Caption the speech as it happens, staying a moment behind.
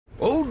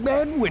Old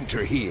Man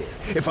Winter here.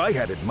 If I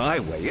had it my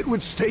way, it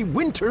would stay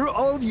winter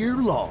all year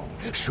long.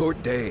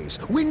 Short days,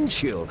 wind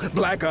chill,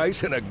 black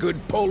ice, and a good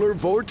polar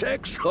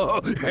vortex.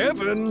 Oh,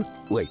 heaven.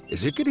 Wait,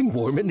 is it getting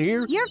warm in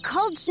here? Your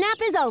cold snap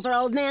is over,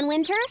 Old Man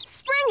Winter.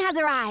 Spring has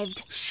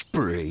arrived.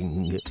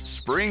 Spring.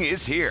 Spring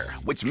is here,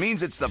 which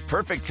means it's the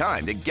perfect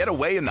time to get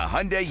away in the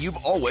Hyundai you've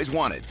always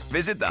wanted.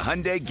 Visit the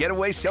Hyundai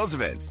Getaway Sales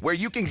Event, where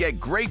you can get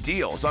great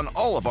deals on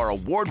all of our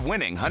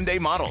award-winning Hyundai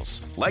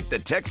models, like the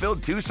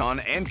tech-filled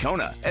Tucson and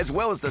Kona, as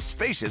well as the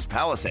spacious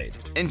Palisade.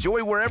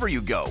 Enjoy wherever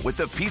you go with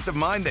the peace of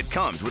mind that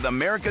comes with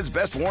America's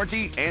best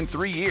warranty and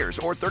 3 years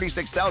or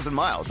 36,000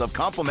 miles of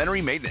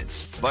complimentary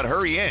maintenance. But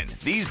hurry in,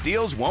 these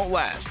deals won't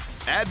last.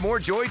 Add more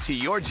joy to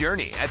your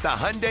journey at the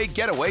Hyundai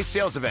Getaway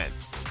Sales Event.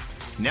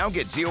 Now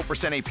get 0%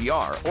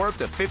 APR or up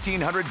to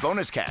 $1,500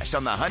 bonus cash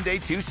on the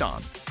Hyundai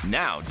Tucson.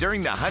 Now,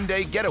 during the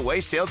Hyundai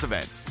Getaway Sales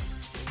Event.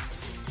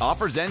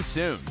 Offers end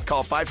soon.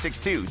 Call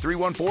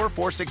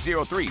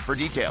 562-314-4603 for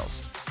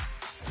details.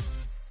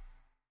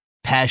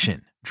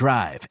 Passion,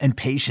 drive, and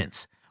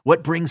patience.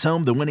 What brings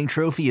home the winning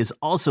trophy is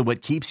also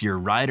what keeps your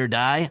ride or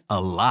die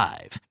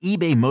alive.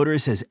 eBay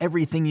Motors has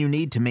everything you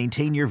need to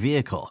maintain your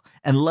vehicle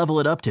and level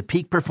it up to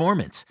peak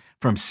performance.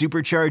 From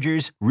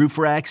superchargers, roof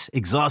racks,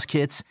 exhaust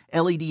kits,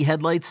 LED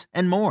headlights,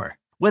 and more.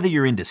 Whether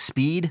you're into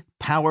speed,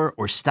 power,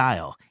 or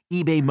style,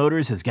 eBay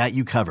Motors has got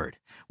you covered.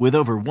 With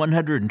over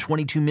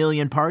 122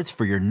 million parts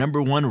for your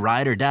number one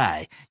ride or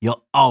die,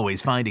 you'll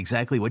always find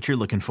exactly what you're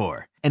looking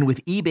for. And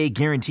with eBay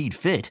Guaranteed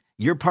Fit,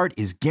 your part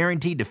is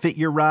guaranteed to fit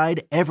your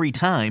ride every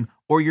time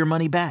or your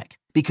money back.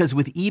 Because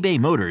with eBay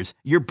Motors,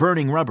 you're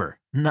burning rubber,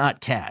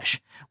 not cash.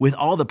 With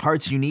all the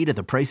parts you need at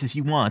the prices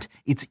you want,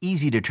 it's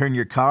easy to turn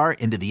your car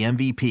into the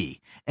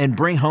MVP and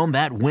bring home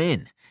that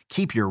win.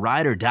 Keep your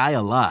ride or die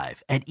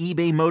alive at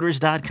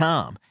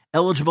ebaymotors.com.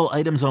 Eligible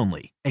items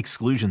only.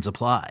 Exclusions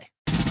apply.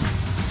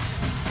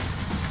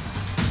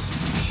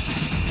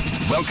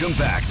 Welcome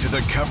back to the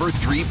Cover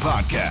 3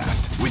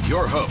 podcast with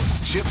your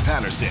hosts, Chip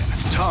Patterson,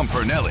 Tom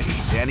Fernelli,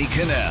 Danny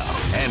Cannell,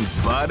 and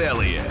Bud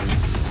Elliott.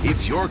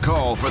 It's your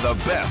call for the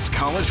best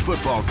college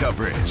football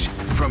coverage,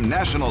 from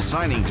National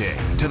Signing Day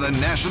to the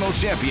National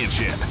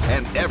Championship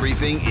and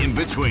everything in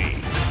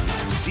between.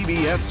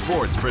 CBS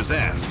Sports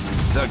presents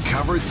the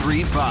Cover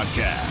 3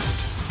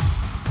 podcast.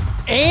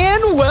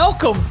 And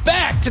welcome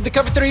back to the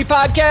Cover 3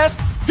 podcast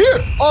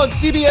here on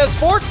CBS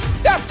Sports.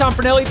 That's Tom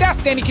Fernelli,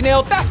 that's Danny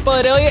Cannell, that's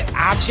Bud Elliott.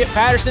 I'm Chip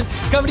Patterson,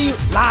 coming to you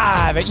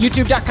live at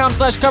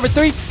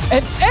youtube.com/cover3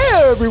 and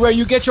everywhere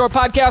you get your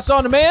podcasts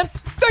on demand.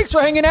 Thanks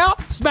for hanging out.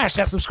 Smash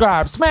that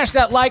subscribe, smash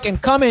that like, and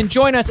come and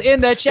join us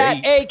in the chat,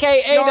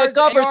 a.k.a. the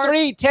Cover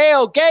 3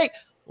 tailgate.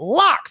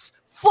 Locks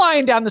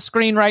flying down the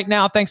screen right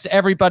now. Thanks to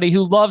everybody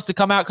who loves to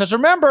come out, because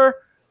remember,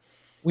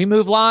 we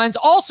move lines.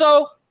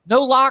 Also,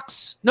 no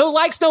locks, no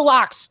likes, no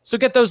locks. So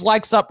get those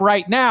likes up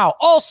right now.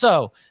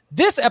 Also,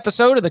 this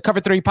episode of the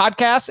Cover 3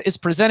 podcast is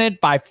presented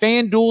by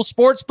FanDuel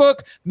Sportsbook.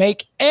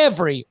 Make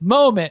every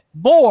moment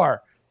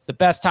more. It's the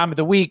best time of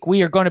the week.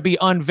 We are going to be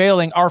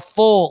unveiling our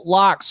full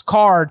locks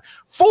card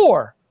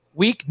for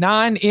Week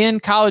 9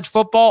 in college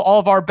football. All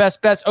of our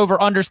best bets,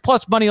 over-unders,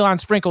 plus moneyline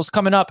sprinkles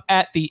coming up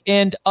at the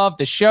end of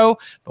the show.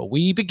 But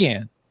we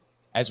begin,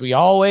 as we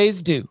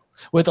always do,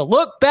 with a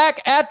look back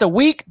at the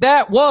week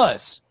that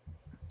was.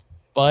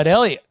 Bud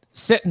Elliott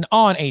sitting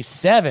on a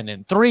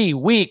 7-3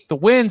 week. The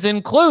wins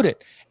included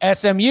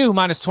SMU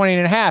minus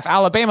 20.5,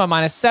 Alabama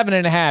minus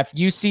 7.5,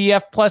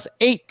 UCF plus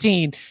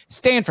 18,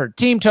 Stanford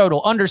team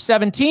total under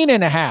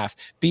 17.5,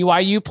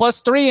 BYU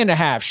plus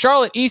 3.5,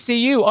 Charlotte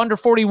ECU under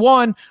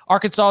 41,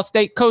 Arkansas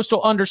State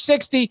Coastal under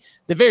 60.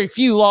 The very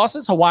few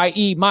losses: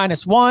 Hawaii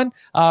minus 1,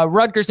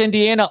 Rutgers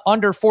Indiana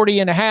under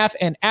 40.5,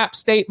 and App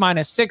State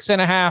minus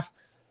 6.5.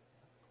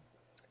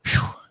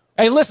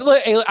 Hey, listen,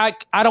 I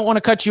don't want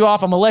to cut you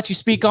off. I'm going to let you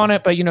speak on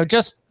it. But,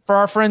 just for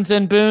our friends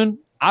in Boone,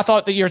 I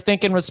thought that your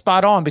thinking was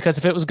spot on, because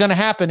if it was going to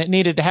happen, it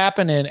needed to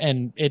happen,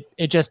 and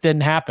it just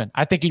didn't happen.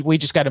 I think we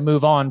just got to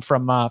move on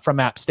from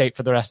App State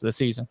for the rest of the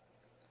season.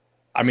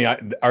 I mean,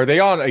 are they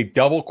on a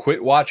double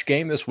quit watch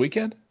game this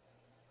weekend?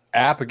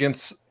 App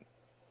against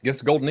the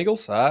Golden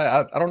Eagles?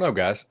 I don't know,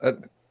 guys.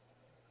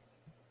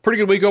 Pretty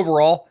good week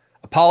overall.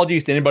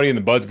 Apologies to anybody in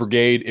the Buds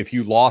Brigade if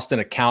you lost an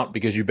account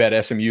because you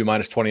bet SMU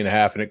minus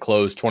 20.5 and it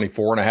closed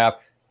 24.5.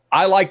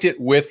 I liked it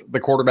with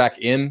the quarterback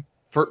in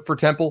for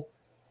Temple.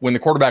 When the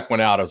quarterback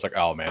went out, I was like,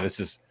 oh man,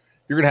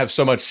 you're gonna have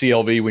so much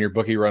CLV when your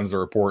bookie runs the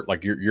report.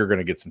 Like you're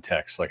gonna get some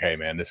texts like, hey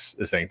man, this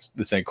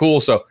ain't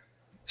cool. So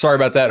sorry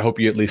about that. Hope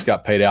you at least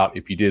got paid out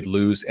if you did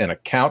lose an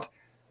account.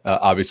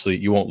 Obviously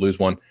you won't lose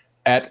one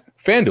at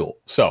FanDuel.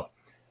 So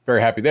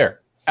very happy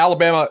there.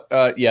 Alabama,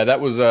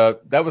 that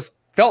was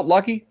felt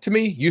lucky to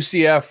me.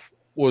 UCF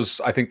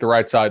was, I think, the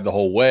right side the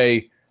whole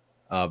way.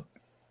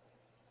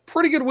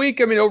 Pretty good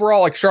week. I mean, overall,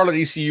 like Charlotte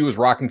ECU was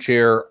rocking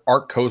chair.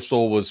 Ark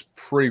Coastal was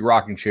pretty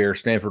rocking chair.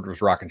 Stanford was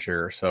rocking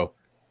chair. So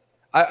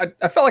I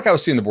felt like I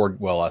was seeing the board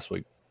well last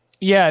week.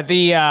 Yeah,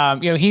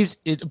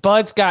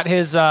 Bud's got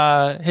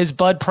his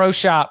Bud Pro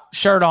Shop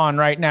shirt on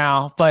right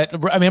now, but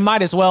I mean, it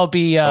might as well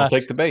be. I'll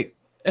take the bait.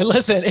 And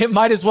listen, it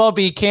might as well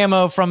be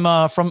Camo from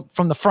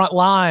the front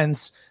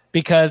lines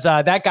because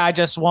that guy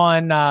just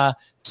won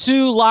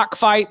 2 lock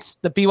fights,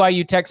 the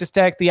BYU Texas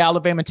Tech, the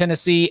Alabama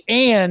Tennessee,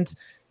 and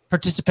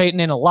participating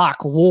in a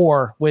lock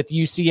war with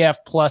UCF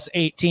plus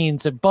 18.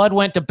 So Bud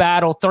went to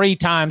battle 3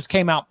 times,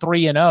 came out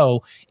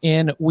 3-0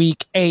 in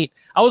week 8.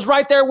 I was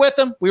right there with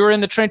him. We were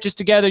in the trenches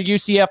together.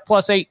 UCF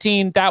plus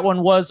 18. That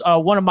one was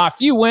one of my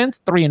few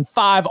wins,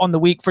 3-5 on the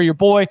week for your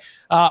boy.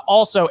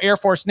 Also, Air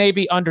Force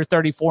Navy under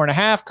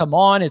 34.5. Come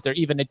on, is there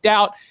even a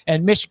doubt?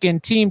 And Michigan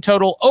team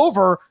total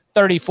over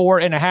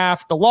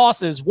 34.5. The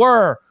losses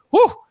were,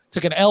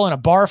 took an L in a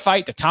bar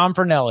fight to Tom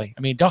Fornelli. I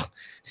mean, that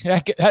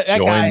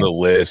join the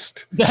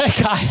list. That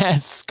guy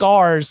has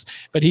scars,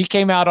 but he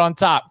came out on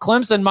top.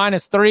 Clemson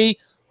 -3.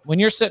 When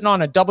you're sitting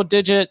on a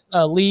double-digit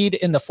lead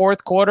in the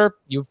fourth quarter,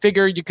 you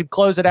figure you could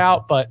close it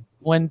out, but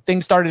when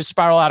things started to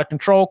spiral out of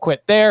control,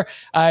 quit there.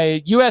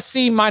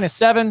 USC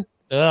 -7.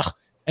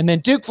 And then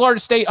Duke, Florida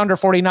State under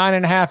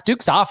 49.5.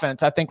 Duke's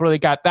offense, I think, really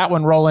got that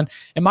one rolling.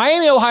 And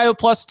Miami, Ohio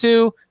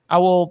 +2. I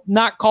will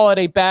not call it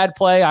a bad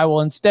play. I will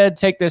instead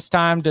take this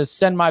time to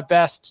send my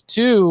best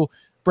to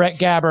Brett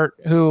Gabbert,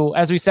 who,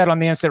 as we said on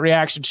the Instant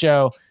Reaction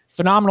show,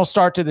 phenomenal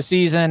start to the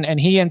season, and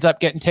he ends up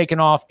getting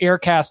taken off, air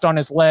cast on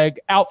his leg,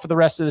 out for the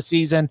rest of the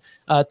season.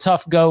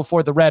 Tough go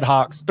for the Red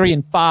Hawks.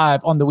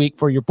 3-5 on the week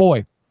for your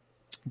boy.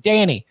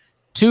 Danny,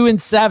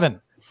 2-7,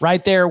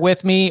 right there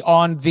with me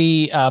on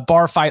the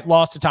bar fight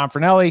loss to Tom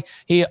Fornelli.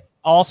 He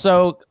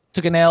also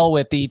took an L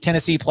with the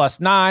Tennessee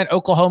 +9,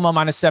 Oklahoma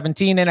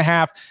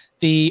 -17.5.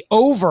 The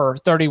over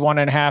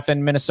 31.5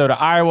 in Minnesota,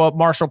 Iowa,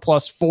 Marshall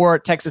 +4,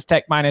 Texas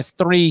Tech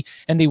 -3,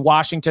 and the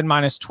Washington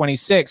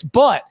 -26.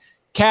 But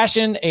cash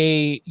in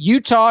a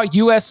Utah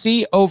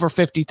USC over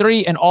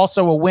 53 and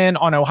also a win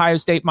on Ohio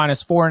State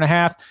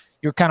 -4.5.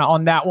 You're kind of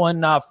on that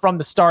one from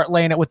the start,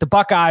 laying it with the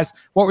Buckeyes.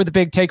 What were the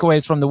big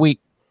takeaways from the week?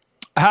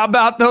 How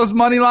about those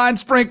money line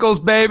sprinkles,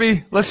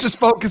 baby? Let's just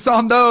focus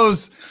on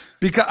those.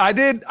 Because I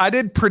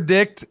did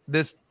predict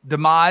this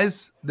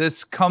demise,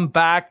 this come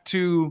back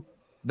to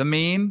the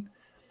mean.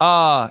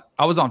 I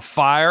was on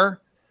fire,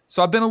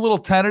 so I've been a little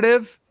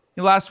tentative.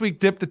 Last week,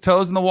 dipped the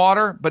toes in the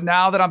water, but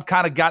now that I'm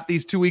kind of got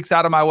these 2 weeks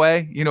out of my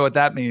way, you know what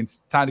that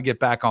means. Time to get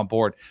back on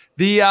board.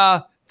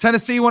 The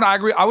Tennessee one, I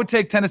agree. I would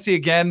take Tennessee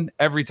again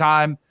every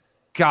time.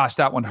 Gosh,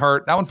 that one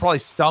hurt. That one probably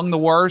stung the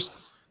worst.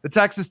 The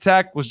Texas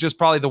Tech was just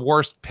probably the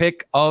worst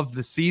pick of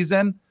the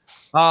season.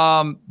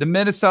 The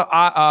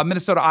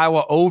Minnesota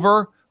Iowa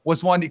over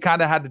was one you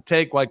kind of had to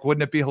take. Like,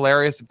 wouldn't it be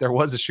hilarious if there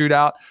was a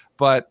shootout?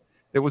 But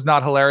it was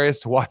not hilarious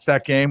to watch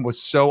that game. It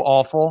was so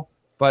awful.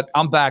 But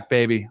I'm back,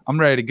 baby. I'm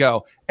ready to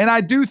go. And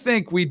I do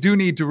think we do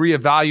need to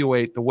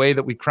reevaluate the way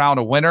that we crown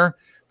a winner,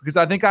 because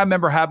I think I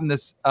remember having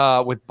this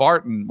with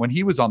Barton when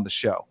he was on the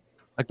show.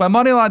 Like, my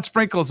money line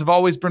sprinkles have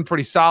always been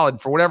pretty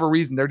solid. For whatever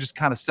reason, they're just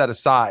kind of set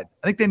aside.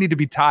 I think they need to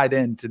be tied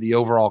into the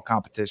overall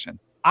competition.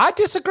 I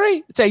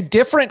disagree. It's a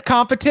different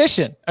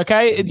competition.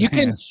 Okay.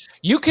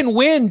 You can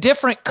win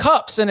different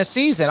cups in a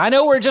season. I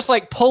know we're just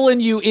like pulling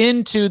you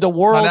into the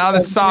world. Now the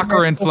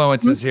soccer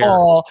influences here.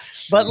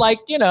 But like,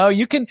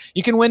 you can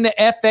win the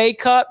FA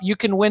Cup. You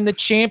can win the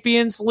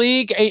Champions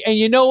League. And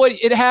you know what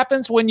it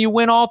happens when you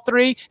win all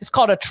 3? It's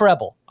called a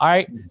treble. All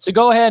right. So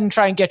go ahead and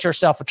try and get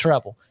yourself a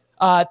treble.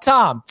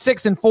 Tom,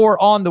 6-4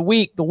 on the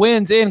week. The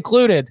wins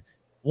included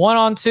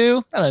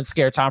 1-2. That doesn't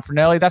scare Tom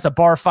Fornelli. That's a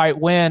bar fight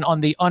win on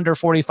the under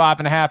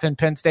 45.5 in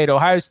Penn State,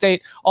 Ohio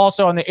State.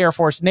 Also on the Air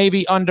Force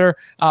Navy under.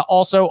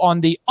 Also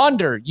on the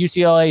under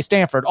UCLA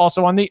Stanford.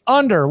 Also on the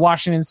under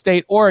Washington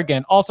State,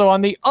 Oregon. Also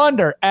on the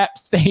under App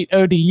State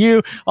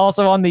ODU.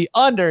 Also on the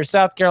under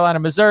South Carolina,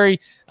 Missouri.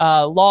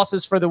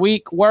 Losses for the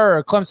week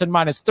were Clemson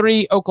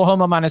 -3,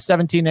 Oklahoma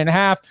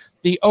 -17.5,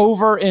 the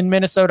over in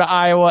Minnesota,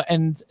 Iowa,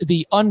 and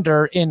the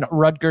under in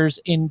Rutgers,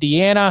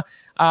 Indiana.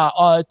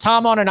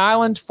 Tom on an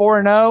island,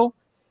 4-0.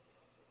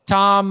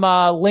 Tom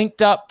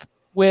linked up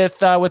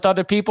with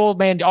other people.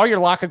 Man, all your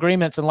lock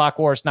agreements and lock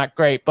wars, not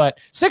great. But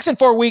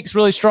 6-4 weeks,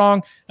 really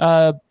strong.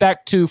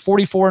 Back to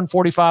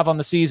 44-45 on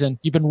the season.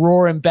 You've been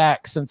roaring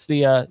back since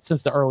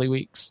the early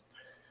weeks.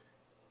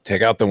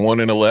 Take out the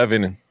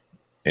 1-11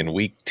 in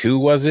week 2,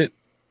 was it?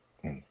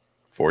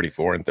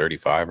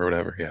 44-35 or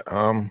whatever. Yeah.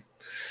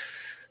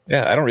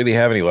 Yeah, I don't really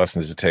have any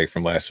lessons to take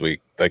from last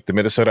week. Like, the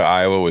Minnesota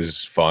Iowa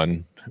was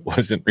fun. It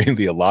wasn't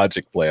really a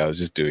logic play. I was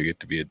just doing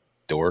it to be a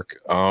dork.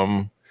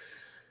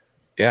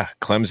 Yeah,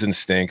 Clemson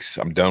stinks.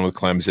 I'm done with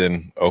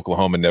Clemson.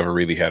 Oklahoma never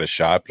really had a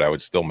shot, but I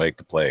would still make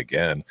the play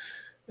again.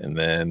 And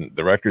then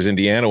the Rutgers,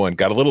 Indiana one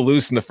got a little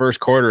loose in the first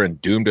quarter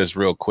and doomed us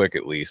real quick,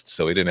 at least.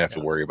 So we didn't have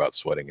to worry about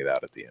sweating it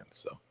out at the end.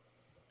 So.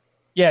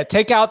 Yeah,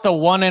 take out the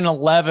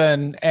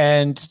 1-11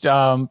 and,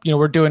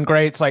 we're doing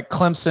great. It's like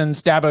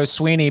Clemson's Dabo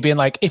Swinney being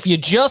like, if you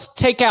just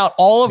take out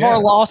all of our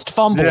lost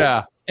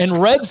fumbles and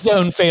red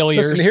zone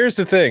failures. Listen, here's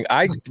the thing.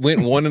 I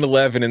went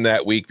 1-11 in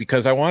that week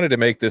because I wanted to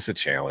make this a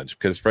challenge,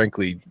 because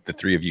frankly, the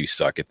 3 of you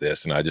suck at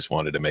this, and I just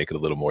wanted to make it a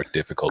little more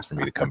difficult for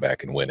me to come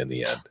back and win in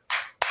the end.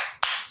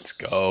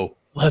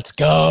 Let's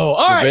go.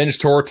 All right. Revenge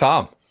tour,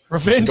 Tom.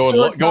 Revenge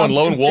going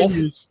lone wolf.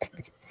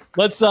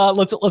 Let's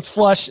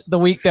flush the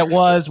week that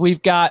was.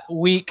 We've got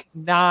week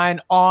 9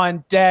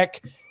 on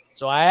deck.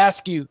 So I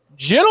ask you,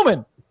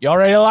 gentlemen, y'all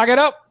ready to lock it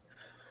up?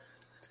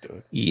 Let's do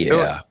it.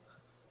 Yeah.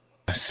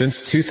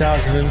 Since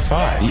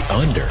 2005, the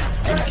under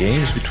in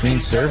games between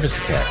service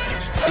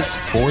academies is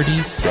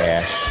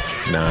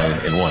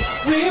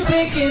 40-9-1. We're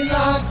picking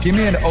locks. Give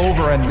me an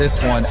over in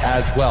this one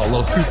as well. A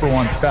little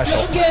 2-for-1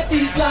 special. Get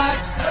these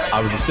locks.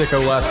 I was a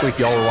sicko last week.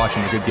 Y'all were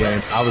watching the good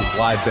games. I was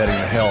live betting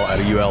the hell out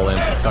of UL in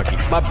Kentucky.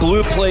 My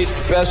Blue Plate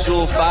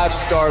special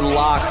 5-star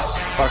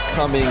locks are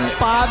coming.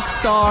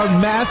 5-star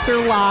master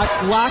lock.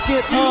 Lock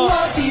it up. You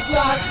want these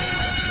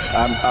locks.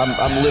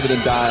 I'm living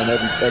and dying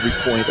every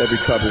point, every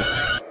cover.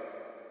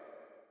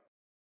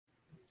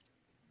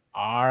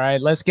 All right,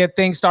 let's get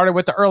things started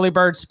with the early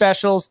bird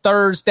specials.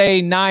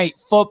 Thursday night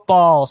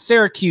football,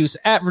 Syracuse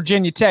at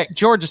Virginia Tech,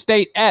 Georgia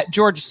State at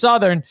Georgia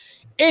Southern.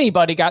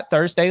 Anybody got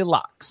Thursday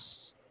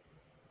locks?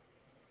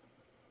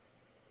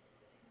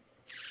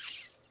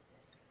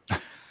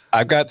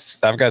 I've got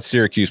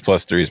Syracuse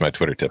 +3 as my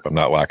Twitter tip. I'm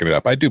not locking it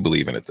up. I do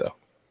believe in it though.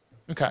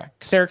 Okay.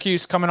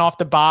 Syracuse coming off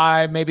the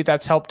bye. Maybe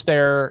that's helped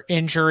their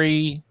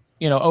injury,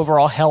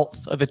 overall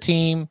health of the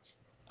team.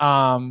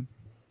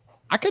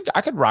 I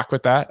could rock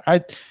with that.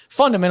 I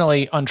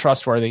fundamentally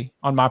untrustworthy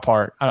on my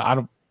part. I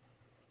don't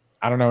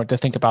know what to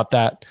think about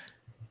that.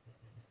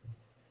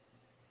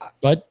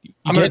 But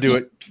I'm going to do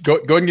it. Go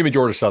ahead and give me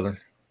Georgia Southern.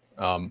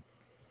 I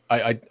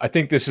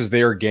think this is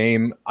their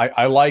game.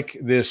 I like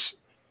this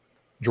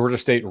Georgia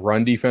State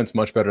run defense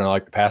much better than I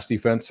like the pass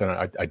defense, and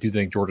I do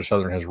think Georgia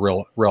Southern has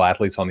real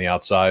athletes on the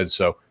outside.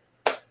 So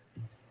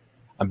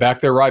I'm back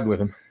there riding with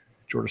them.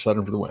 Georgia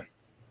Southern for the win.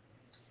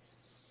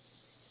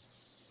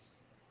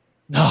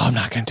 No, I'm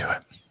not going to do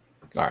it.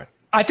 All right.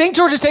 I think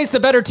Georgia State's the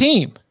better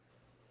team,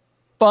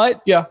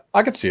 but yeah,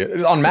 I could see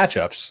it on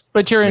matchups.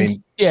 But you're in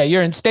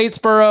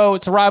Statesboro.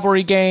 It's a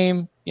rivalry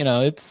game.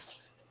 It's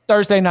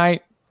Thursday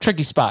night,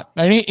 tricky spot.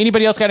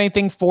 Anybody else got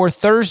anything for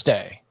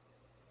Thursday?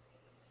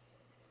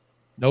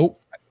 Nope.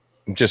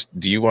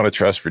 Do you want to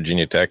trust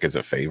Virginia Tech as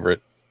a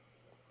favorite?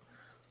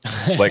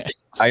 Like,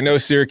 I know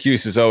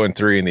Syracuse is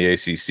 0-3 in the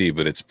ACC,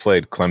 but it's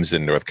played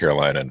Clemson, North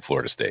Carolina, and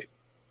Florida State.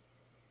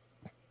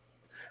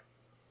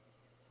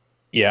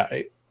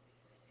 Yeah,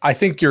 I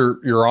think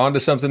you're onto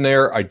something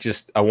there. I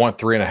want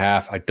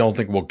 3.5. I don't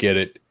think we'll get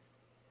it.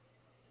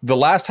 The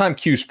last time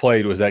Cuse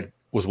played was the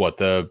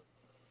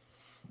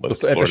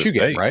FSU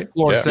game, right?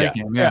 Florida State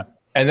game, yeah.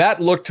 And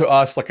that looked to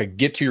us like a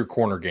get to your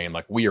corner game.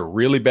 Like, we are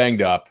really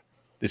banged up.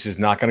 This is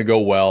not going to go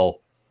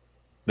well.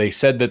 They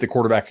said that the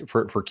quarterback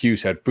for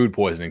Cuse had food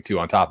poisoning too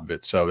on top of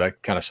it, so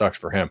that kind of sucks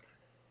for him.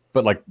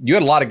 But like, you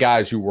had a lot of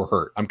guys who were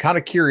hurt. I'm kind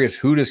of curious,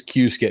 who does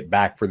Cuse get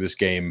back for this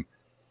game?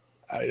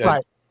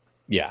 Right.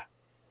 Yeah.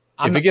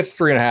 If it gets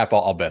 3.5,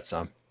 I'll bet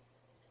some.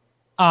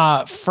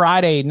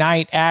 Friday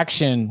night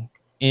action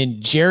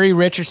in Jerry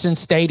Richardson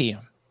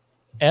Stadium.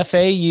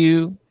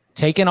 FAU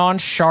taking on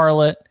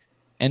Charlotte,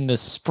 and the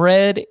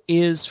spread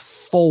is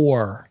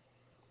 4.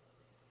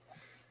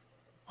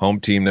 Home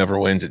team never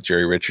wins at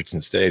Jerry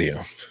Richardson Stadium.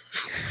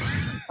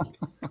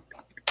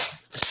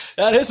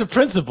 That is a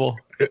principle.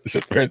 It's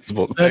a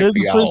principle. That is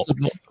a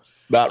principle.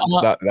 Not a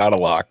lock,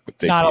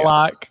 but not a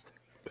lock.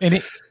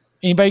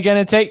 Anybody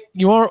gonna take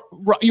you want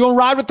to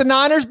ride with the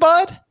Niners,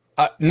 bud?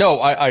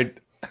 No, I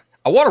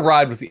want to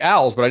ride with the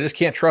Owls, but I just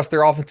can't trust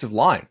their offensive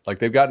line. Like,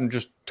 they've gotten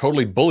just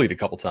totally bullied a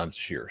couple times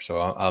this year. So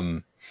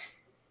I'm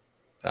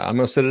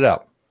gonna sit it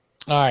out.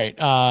 All right.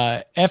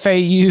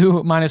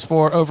 FAU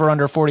 -4 over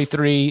under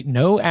 43.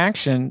 No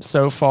action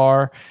so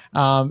far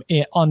on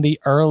the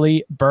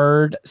early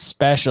bird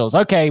specials.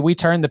 Okay, we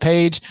turn the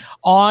page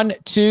on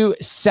to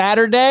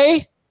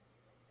Saturday.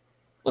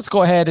 Let's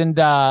go ahead and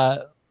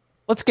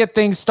let's get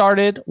things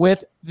started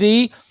with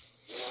the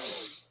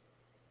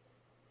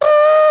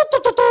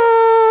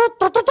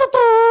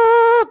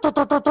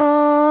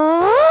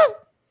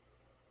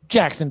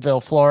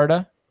Jacksonville,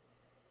 Florida,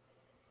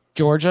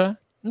 Georgia,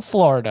 and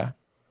Florida.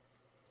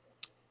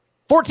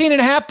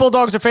 14.5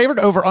 Bulldogs are favored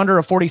over under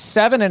a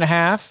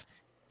 47.5.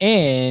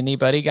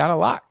 Anybody got a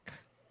lock?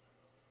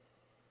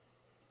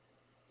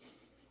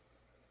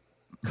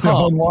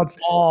 Go,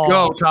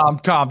 Tom.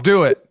 Tom,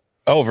 do it.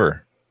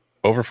 Over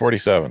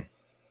 47.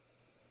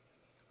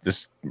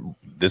 This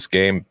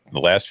game the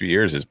last few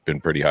years has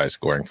been pretty high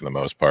scoring for the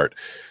most part.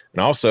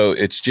 And also,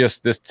 it's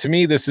just this, to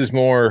me, this is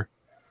more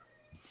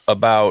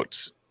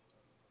about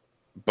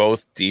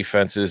both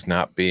defenses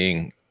not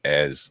being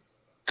as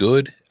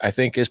good, I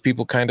think, as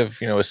people kind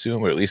of,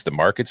 assume, or at least the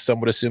market's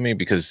somewhat assuming,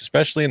 because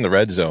especially in the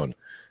red zone,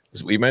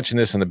 as we mentioned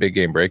this in the big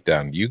game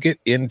breakdown, you get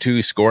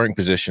into scoring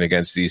position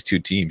against these two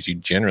teams, you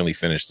generally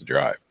finish the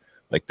drive.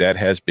 Like, that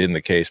has been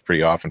the case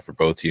pretty often for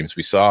both teams.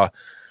 We saw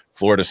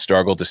Florida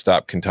struggle to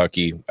stop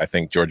Kentucky. I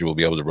think Georgia will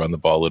be able to run the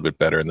ball a little bit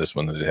better in this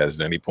one than it has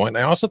at any point.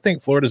 And I also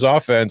think Florida's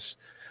offense,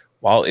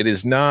 while it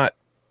is not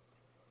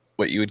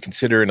what you would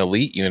consider an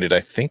elite unit, I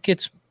think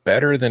it's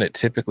better than it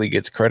typically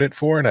gets credit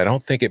for, and I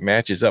don't think it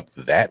matches up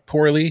that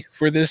poorly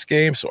for this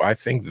game. So I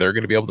think they're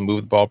going to be able to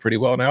move the ball pretty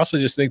well. And I also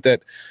just think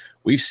that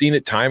we've seen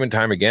it time and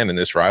time again in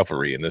this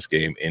rivalry, in this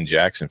game in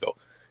Jacksonville.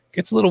 It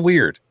gets a little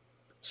weird.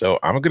 So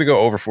I'm going to go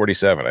over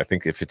 47. I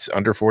think if it's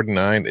under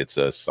 49, it's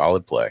a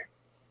solid play.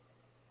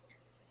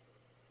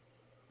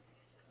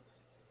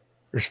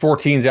 There's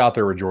 14s out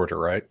there with Georgia,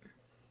 right?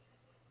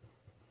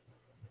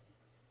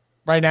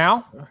 Right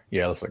now?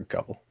 Yeah, looks like a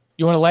couple.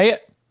 You want to lay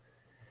it?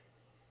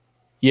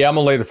 Yeah, I'm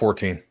going to lay the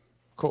 14.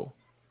 Cool.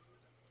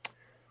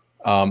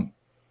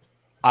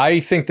 I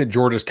think that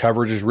Georgia's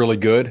coverage is really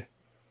good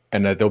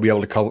and that they'll be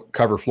able to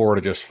cover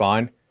Florida just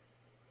fine.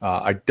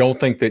 I don't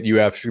think that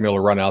UF should be able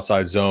to run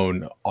outside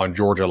zone on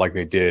Georgia like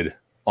they did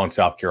on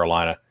South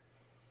Carolina.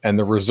 And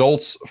the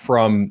results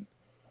from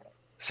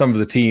some of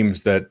the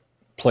teams that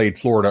played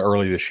Florida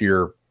early this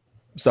year,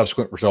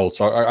 subsequent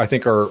results, I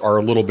think are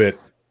a little bit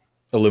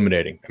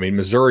illuminating. I mean,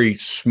 Missouri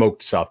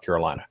smoked South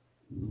Carolina.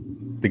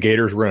 The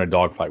Gators were in a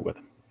dogfight with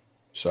them.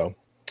 So,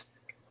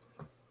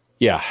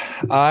 yeah,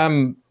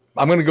 I'm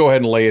going to go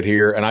ahead and lay it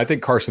here. And I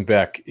think Carson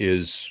Beck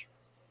is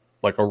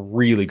like a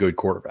really good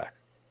quarterback.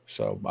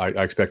 So I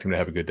expect him to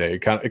have a good day. It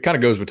kind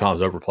of goes with Tom's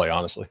overplay,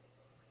 honestly.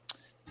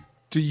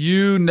 Do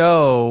you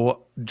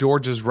know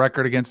Georgia's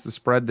record against the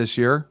spread this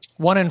year?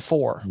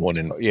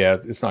 1-4. Yeah,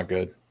 it's not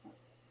good.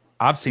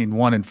 I've seen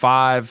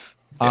 1-5.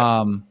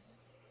 Yeah.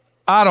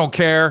 I don't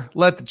care.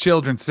 Let the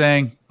children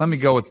sing. Let me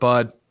go with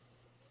Bud.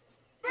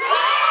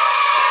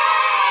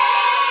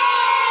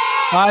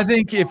 I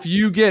think if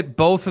you get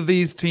both of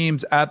these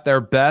teams at their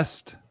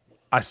best,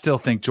 I still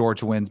think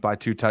Georgia wins by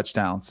 2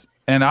 touchdowns.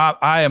 And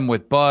I am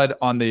with Bud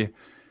on the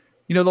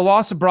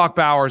loss of Brock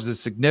Bowers is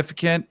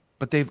significant,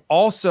 but they've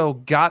also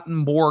gotten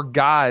more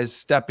guys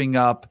stepping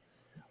up.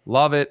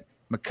 Lovett,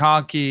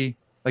 McConkey,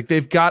 like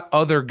they've got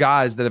other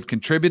guys that have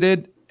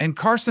contributed. And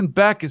Carson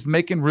Beck is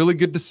making really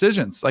good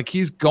decisions. Like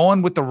he's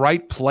going with the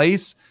right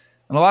place.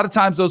 And a lot of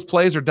times those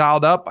plays are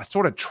dialed up. I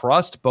sort of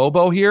trust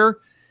Bobo here.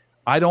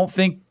 I don't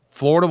think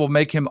Florida will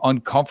make him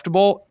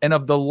uncomfortable. And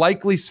of the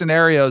likely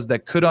scenarios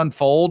that could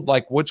unfold,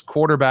 like which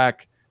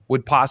quarterback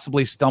would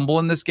possibly stumble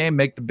in this game,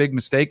 make the big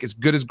mistake, as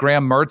good as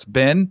Graham Mertz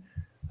been,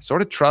 I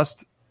sort of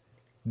trust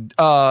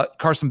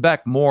Carson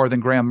Beck more than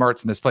Graham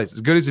Mertz in this place.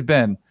 As good as he's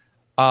been.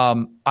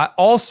 I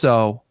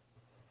also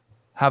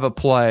have a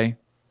play.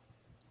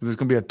 There's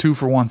going to be a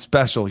 2-for-1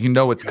 special. You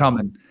know it's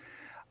coming.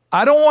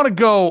 I don't want to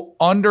go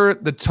under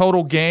the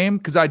total game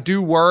because I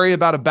do worry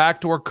about a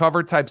backdoor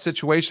cover type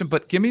situation,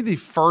 but give me the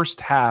first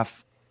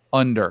half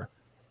under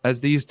as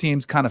these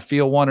teams kind of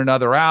feel one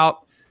another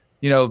out.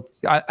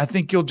 I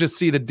think you'll just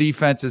see the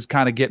defenses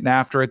kind of getting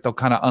after it. They'll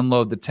kind of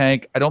unload the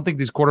tank. I don't think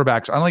these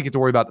quarterbacks, I don't think you have to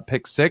worry about the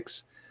pick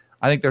six.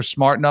 I think they're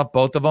smart enough,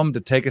 both of them, to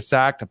take a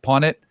sack, to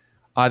punt it.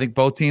 I think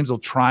both teams will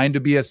try to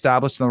be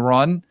established in the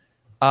run.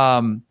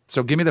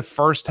 So give me the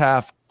first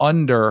half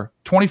under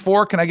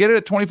 24. Can I get it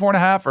at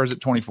 24.5 or is it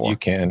 24? You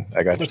can.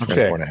 I got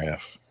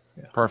 24.5.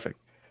 Yeah. Perfect.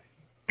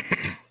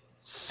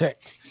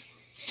 Sick.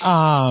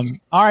 All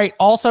right.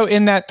 Also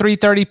in that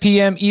 3:30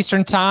 p.m.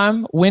 Eastern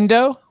time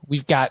window,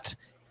 we've got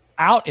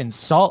out in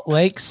Salt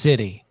Lake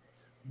City,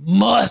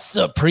 Muss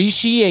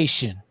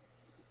Appreciation.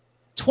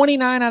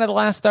 29 out of the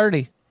last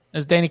 30,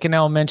 as Danny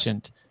Cannell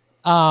mentioned.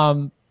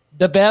 One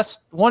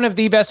of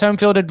the best home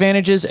field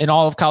advantages in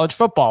all of college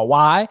football.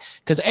 Why?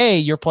 Because A,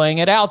 you're playing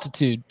at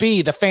altitude.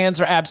 B, the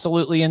fans are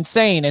absolutely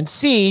insane. And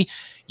C,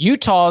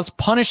 Utah's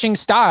punishing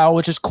style,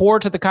 which is core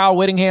to the Kyle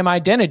Whittingham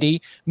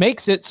identity,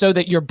 makes it so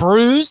that you're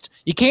bruised,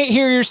 you can't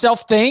hear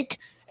yourself think,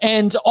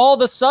 and all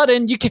of a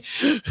sudden you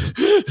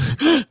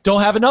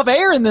don't have enough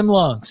air in them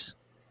lungs.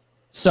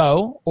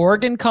 So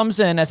Oregon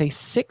comes in as a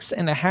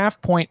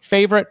 6.5-point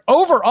favorite,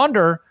 over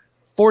under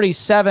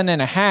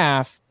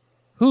 47.5.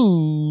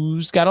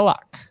 Who's got a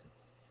lock?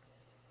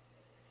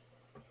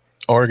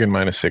 Oregon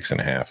minus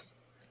 6.5.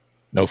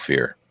 No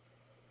fear.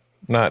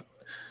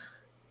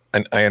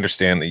 And I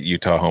understand the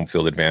Utah home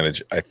field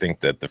advantage. I think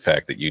that the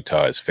fact that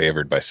Utah is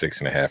favored by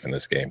 6.5 in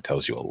this game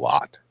tells you a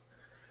lot.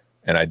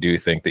 And I do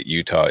think that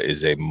Utah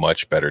is a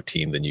much better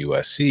team than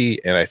USC.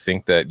 And I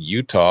think that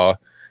Utah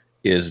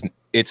it's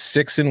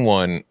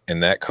 6-1,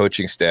 and that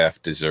coaching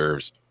staff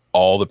deserves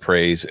all the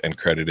praise and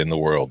credit in the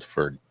world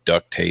for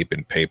duct tape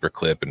and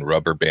paperclip and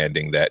rubber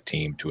banding that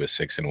team to a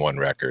 6-1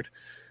 record.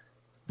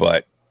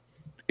 But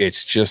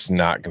it's just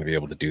not going to be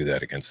able to do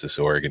that against this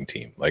Oregon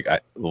team. Like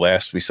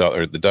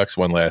the Ducks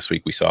won last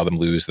week. We saw them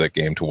lose that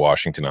game to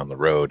Washington on the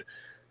road.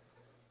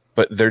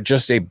 But they're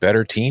just a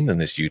better team than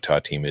this Utah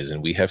team is.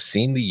 And we have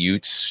seen the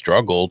Utes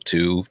struggle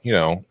to,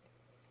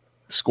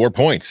 score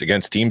points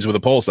against teams with a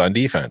pulse on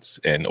defense.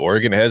 And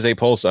Oregon has a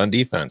pulse on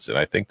defense. And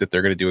I think that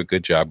they're going to do a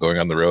good job going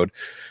on the road.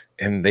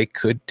 And they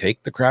could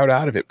take the crowd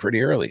out of it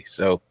pretty early.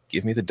 So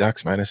give me the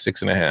Ducks minus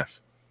 6.5.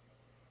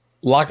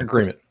 Lock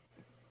agreement.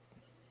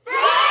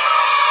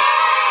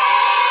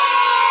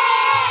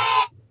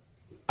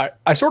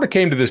 I sort of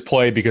came to this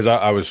play because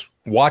I was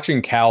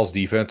watching Cal's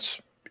defense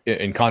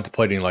and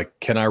contemplating, like,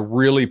 can I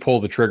really pull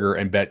the trigger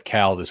and bet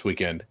Cal this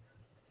weekend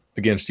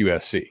against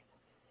USC?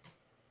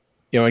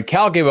 and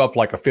Cal gave up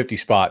like a 50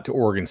 spot to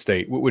Oregon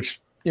State, which,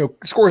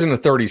 scores in the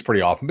 30s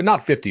pretty often, but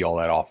not 50 all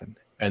that often.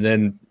 And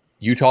then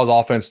Utah's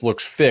offense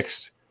looks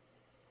fixed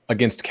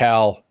against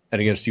Cal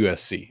and against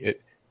USC.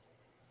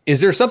 Is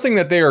there something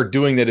that they are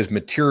doing that is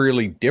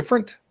materially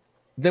different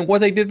than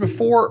what they did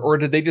before, or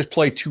did they just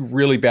play two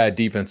really bad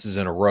defenses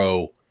in a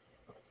row?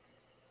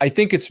 I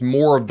think it's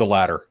more of the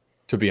latter,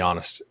 to be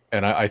honest.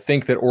 And I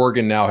think that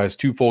Oregon now has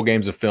 2 full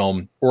games of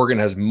film. Oregon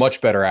has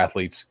much better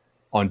athletes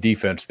on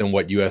defense than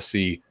what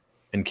USC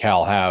and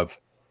Cal have.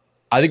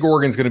 I think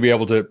Oregon's going to be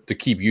able to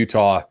keep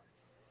Utah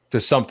to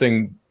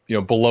something,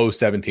 below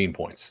 17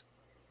 points.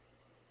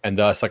 And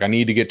thus, I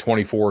need to get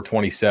 24,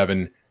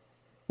 27,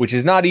 which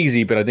is not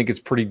easy, but I think it's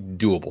pretty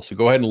doable. So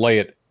go ahead and lay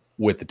it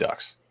with the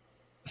Ducks.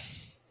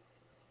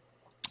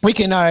 We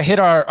can hit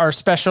our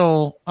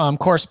special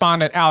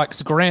correspondent,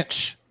 Alex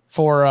Grinch,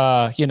 for,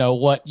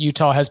 what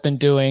Utah has been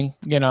doing.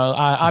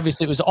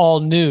 Obviously it was all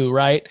new,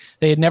 right?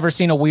 They had never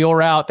seen a wheel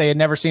route. They had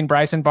never seen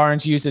Bryson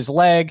Barnes use his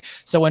leg.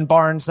 So when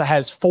Barnes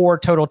has 4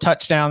 total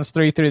touchdowns,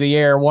 3 through the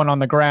air, 1 on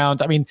the ground,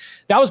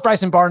 that was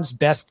Bryson Barnes'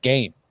 best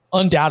game,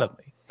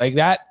 undoubtedly. Like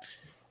that.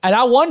 And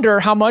I wonder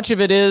how much of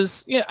it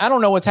is, I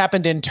don't know what's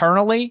happened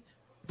internally,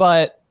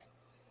 but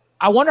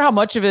I wonder how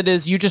much of it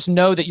is you just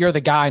know that you're the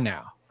guy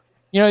now.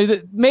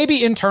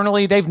 Maybe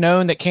internally they've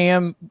known that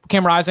Cam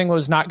Rising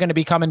was not going to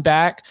be coming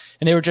back,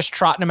 and they were just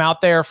trotting him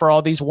out there for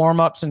all these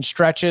warm-ups and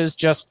stretches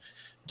just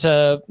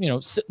to,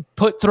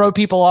 throw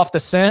people off the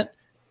scent.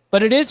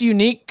 But it is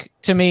unique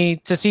to me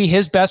to see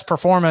his best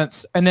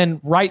performance, and then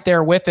right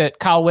there with it,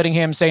 Kyle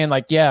Whittingham saying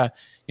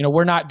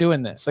we're not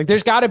doing this.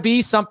 There's got to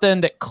be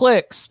something that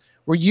clicks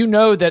where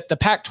that the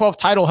Pac-12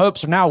 title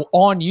hopes are now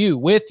on you,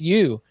 with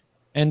you.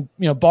 And,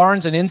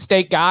 Barnes, an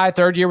in-state guy,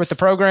 3rd year with the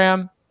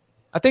program.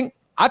 I think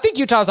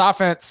Utah's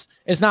offense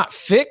is not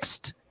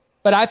fixed,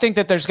 but I think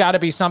that there's got to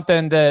be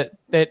something that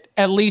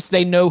at least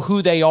they know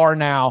who they are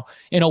now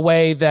in a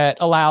way that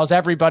allows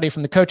everybody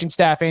from the coaching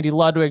staff, Andy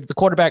Ludwig, the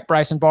quarterback,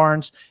 Bryson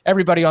Barnes,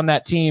 everybody on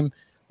that team,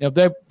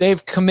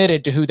 they've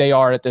committed to who they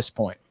are at this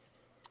point.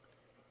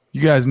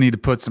 You guys need to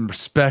put some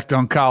respect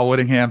on Kyle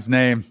Whittingham's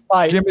name.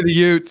 Fight. Give me the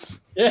Utes.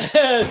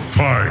 Yes.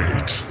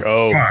 Fight.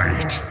 Go.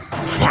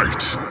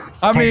 Fight.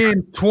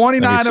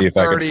 29 Let me see of if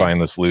I 30. can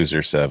find this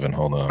loser 7.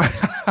 Hold on.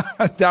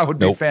 That would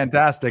be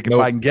fantastic if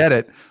I can get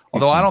it.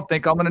 Although I don't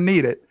think I'm going to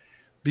need it,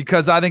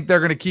 because I think they're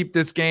going to keep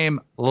this game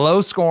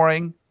low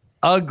scoring,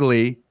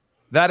 ugly.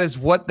 That is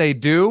what they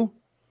do.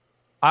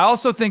 I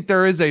also think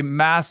there is a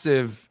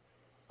massive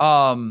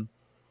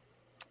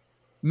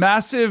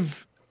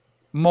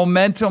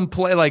momentum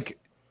play. Like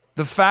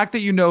the fact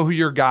that who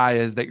your guy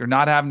is, that you're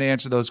not having to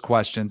answer those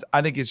questions,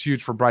 I think is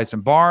huge for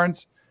Bryson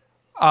Barnes.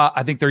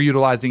 I think they're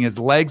utilizing his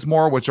legs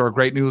more, which are a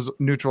great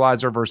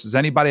neutralizer versus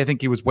anybody. I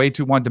think he was way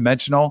too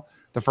one-dimensional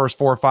the first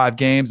 4 or 5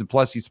 games, and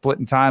plus he's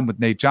splitting time with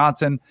Nate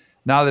Johnson.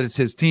 Now that it's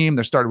his team,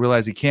 they're starting to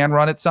realize he can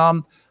run it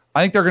some.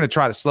 I think they're going to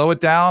try to slow it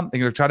down. They're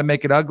going to try to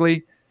make it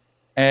ugly.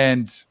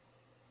 And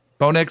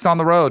Bo Nix on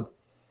the road.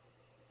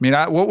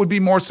 What would be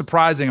more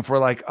surprising if we're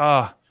like,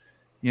 Bo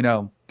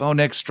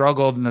Nix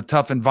struggled in a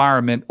tough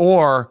environment,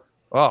 or,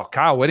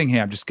 Kyle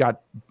Whittingham just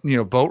got,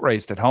 boat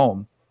raced at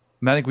home.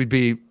 I think we'd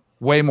be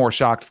way more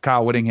shocked if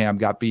Kyle Whittingham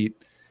got beat,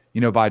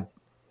 by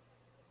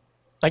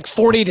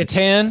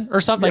 40-10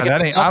 or something. Yeah,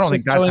 I don't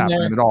think that's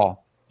happening at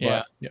all.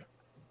 Yeah. Yeah.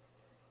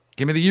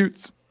 Give me the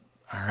Utes.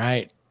 All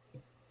right.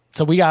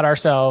 So we got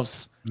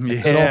ourselves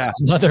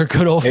another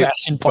good old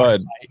fashioned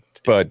party.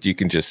 But you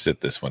can just sit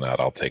this one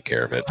out. I'll take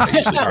care of it. I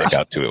usually break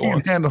out to it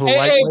once.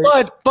 Hey,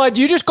 Bud,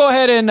 you just go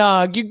ahead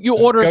and you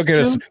order.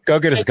 Go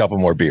get us a couple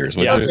more beers.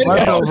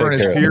 Over in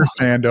his beer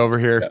stand over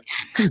here,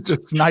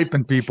 just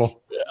sniping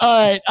people.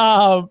 All right,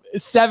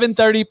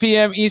 7:30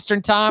 p.m.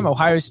 Eastern time.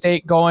 Ohio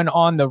State going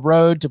on the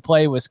road to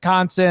play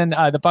Wisconsin.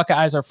 The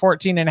Buckeyes are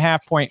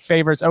 14.5-point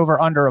favorites,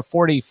 over under a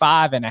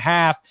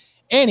 45.5.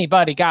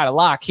 Anybody got a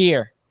lock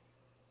here?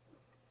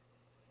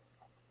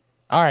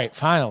 All right,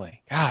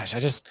 finally. Gosh,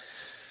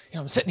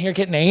 I'm sitting here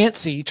getting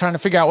antsy, trying to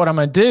figure out what I'm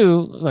going to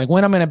do, like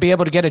when I'm going to be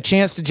able to get a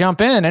chance to jump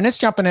in. And it's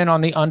jumping in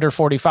on the under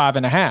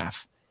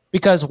 45.5,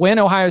 because when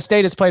Ohio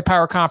State has played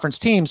power conference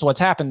teams, what's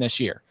happened this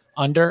year?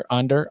 Under.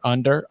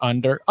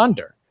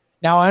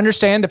 Now, I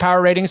understand the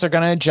power ratings are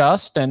going to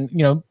adjust, and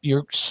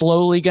you're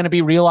slowly going to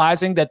be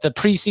realizing that the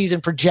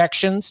preseason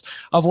projections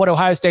of what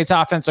Ohio State's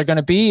offense are going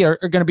to be are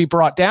going to be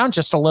brought down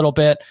just a little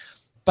bit.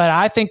 But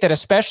I think that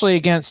especially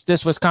against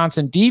this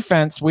Wisconsin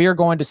defense, we are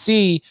going to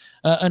see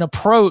an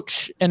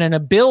approach and an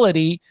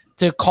ability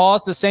to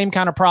cause the same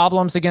kind of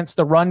problems against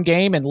the run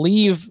game and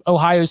leave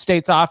Ohio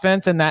State's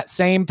offense in that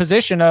same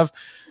position of,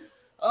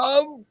 come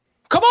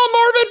on,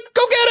 Marvin,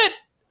 go get it.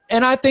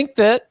 And I think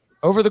that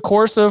over the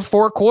course of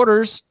 4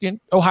 quarters,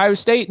 Ohio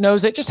State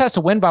knows it just has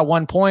to win by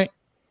 1 point.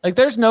 Like,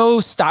 there's no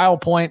style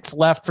points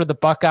left for the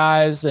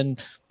Buckeyes,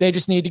 and they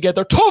just need to get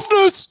their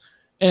toughness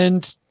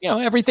and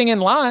everything in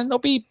line. They'll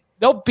be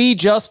They'll be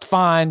just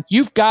fine.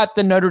 You've got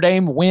the Notre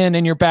Dame win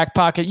in your back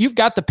pocket. You've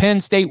got the Penn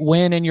State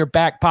win in your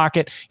back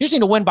pocket. You just need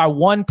to win by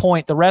 1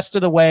 point the rest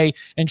of the way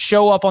and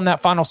show up on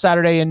that final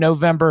Saturday in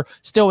November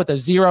still with a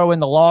 0 in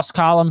the loss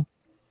column.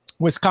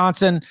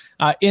 Wisconsin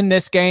in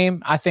this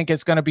game, I think,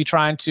 is going to be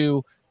trying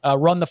to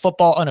run the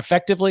football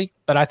ineffectively,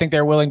 but I think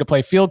they're willing to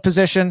play field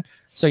position.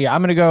 So, yeah,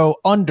 I'm going to go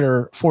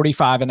under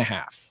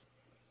 45.5.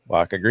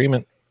 Lock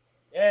agreement.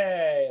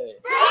 Yay.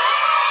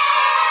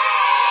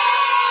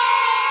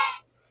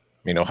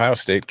 I mean, Ohio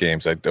State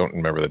games, I don't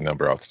remember the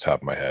number off the top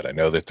of my head. I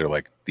know that they're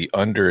like the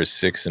under is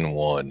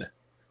 6-1,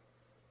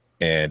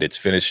 and it's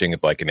finishing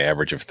at like an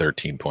average of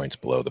 13 points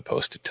below the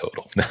posted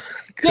total.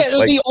 Yeah,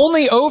 like, the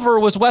only over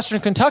was Western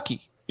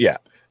Kentucky. Yeah.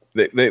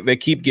 They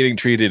keep getting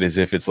treated as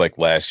if it's like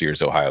last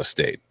year's Ohio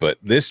State. But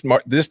this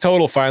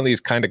total finally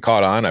is kind of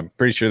caught on. I'm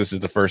pretty sure this is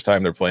the first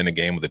time they're playing a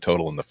game with a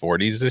total in the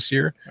 40s this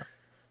year. Yeah.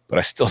 But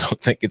I still don't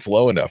think it's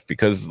low enough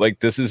because like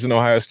this is an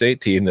Ohio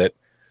State team that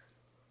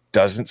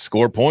doesn't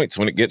score points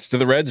when it gets to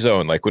the red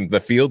zone. Like when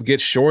the field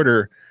gets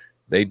shorter,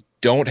 they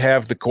don't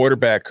have the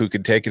quarterback who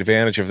can take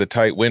advantage of the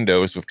tight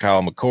windows with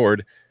Kyle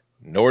McCord,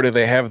 nor do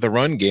they have the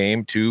run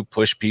game to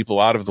push people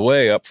out of the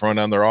way up front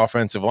on their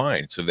offensive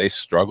line. So they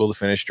struggle to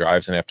finish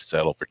drives and have to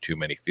settle for too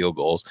many field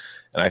goals.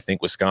 And I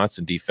think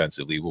Wisconsin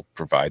defensively will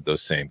provide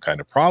those same kind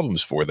of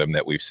problems for them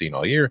that we've seen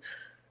all year.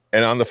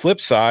 And on the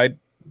flip side,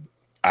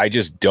 I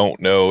just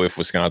don't know if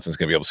Wisconsin's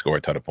going to be able to score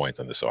a ton of points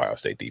on this Ohio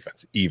State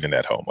defense, even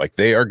at home. Like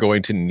they are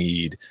going to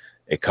need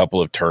a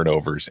couple of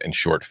turnovers and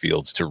short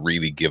fields to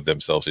really give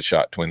themselves a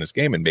shot to win this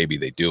game, and maybe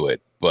they do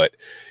it. But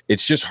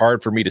it's just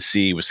hard for me to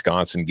see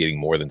Wisconsin getting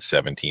more than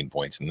 17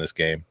 points in this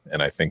game.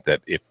 And I think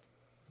that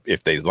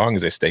if they, as long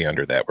as they stay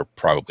under that, we're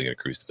probably going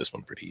to cruise to this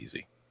one pretty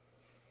easy.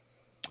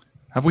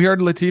 Have we heard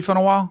Latif in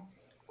a while?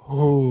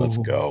 Ooh. Let's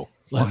go.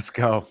 Let's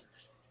go.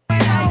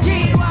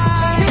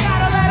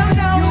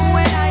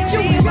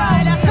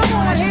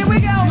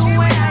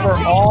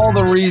 For all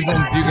the reasons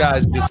you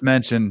guys just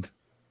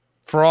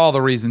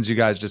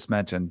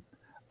mentioned,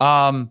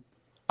 I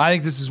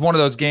think this is one of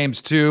those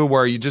games too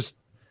where you just,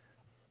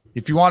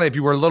 if you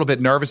were a little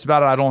bit nervous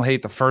about it, I don't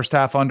hate the first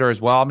half under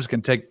as well. I'm just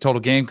going to take the total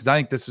game because I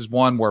think this is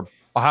one where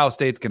Ohio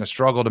State's going to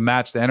struggle to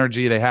match the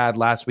energy they had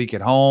last week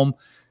at home.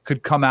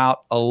 Could come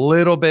out a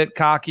little bit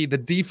cocky. The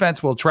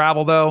defense will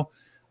travel though.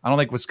 I don't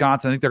think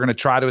Wisconsin, I think they're going to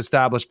try to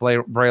establish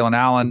Braylon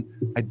Allen.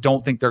 I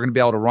don't think they're going to be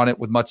able to run it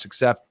with much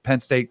success. Penn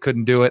State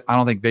couldn't do it. I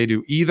don't think they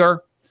do either,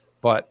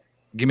 but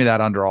give me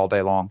that under all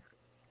day long.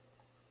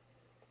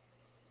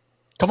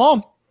 Come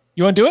on.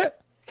 You want to do it?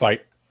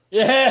 Fight.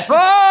 Yeah.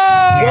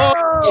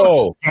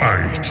 Oh!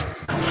 Fight.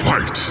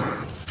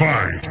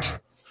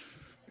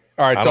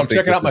 All right, so I'm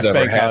checking out my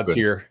spank odds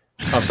here.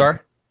 I'm sorry?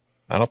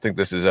 I don't think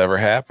this has ever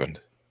happened.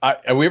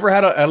 Have we ever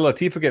had a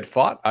Latifah get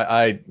fought?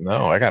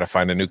 No, I got to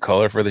find a new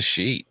color for the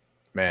sheet.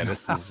 Man,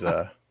 this is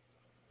we're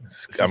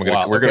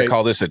going to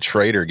call this a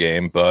trader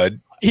game,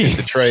 bud. It's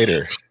a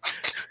trader.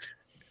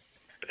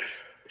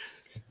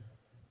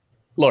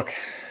 Look,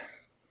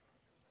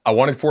 I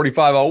wanted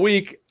 45 all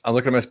week. I'm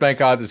looking at my spank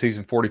odds. The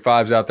season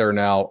 45's out there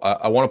now.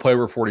 I want to play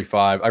over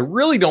 45. I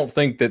really don't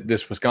think that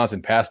this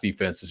Wisconsin pass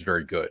defense is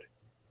very good.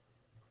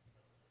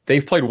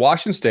 They've played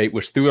Washington State,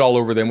 which threw it all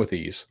over them with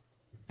ease.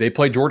 They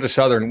played Georgia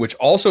Southern, which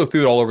also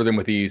threw it all over them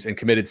with ease and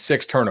committed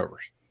 6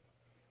 turnovers,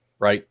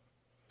 right?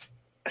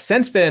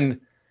 Since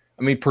then,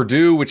 I mean,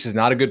 Purdue, which is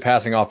not a good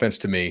passing offense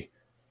to me.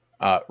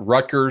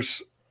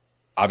 Rutgers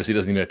obviously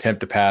doesn't even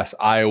attempt to pass.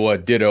 Iowa,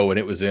 ditto, and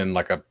it was in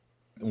like a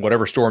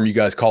whatever storm you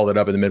guys called it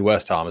up in the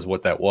Midwest, Tom, is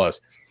what that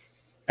was.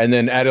 And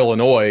then at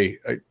Illinois,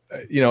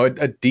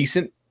 a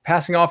decent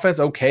passing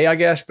offense, okay, I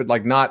guess, but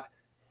like not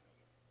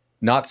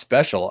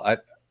special.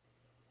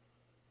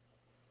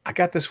 I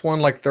got this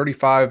one like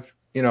 35,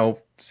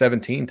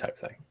 17 type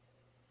thing.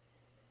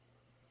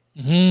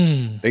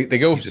 They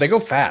go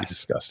fast. You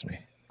disgust me.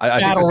 I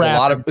think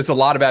it's a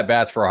lot of at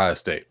bats for Ohio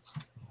State.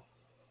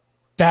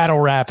 Battle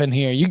rapping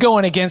here. You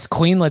going against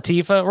Queen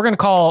Latifah? We're gonna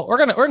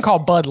call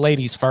Bud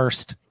ladies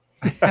first.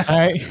 All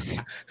right.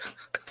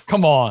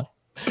 Come on.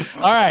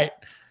 All right.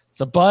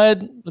 So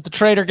Bud with the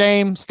trader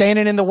game,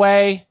 standing in the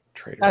way.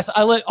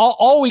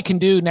 All we can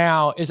do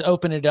now is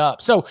open it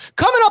up. So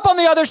coming up on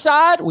the other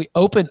side, we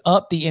open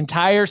up the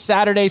entire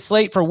Saturday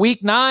slate for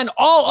week 9,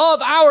 all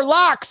of our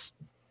locks.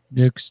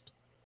 Next.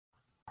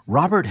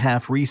 Robert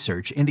Half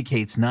research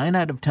indicates 9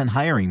 out of 10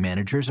 hiring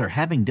managers are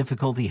having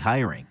difficulty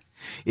hiring.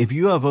 If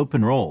you have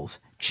open roles,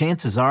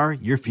 chances are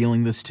you're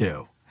feeling this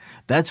too.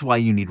 That's why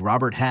you need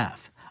Robert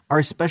Half.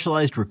 Our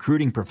specialized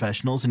recruiting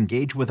professionals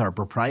engage with our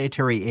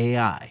proprietary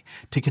AI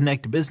to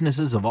connect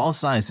businesses of all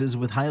sizes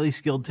with highly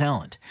skilled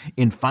talent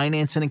in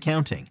finance and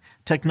accounting,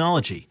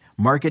 technology,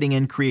 marketing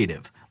and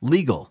creative,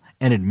 legal,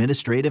 and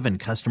administrative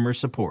and customer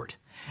support.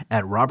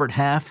 At Robert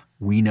Half,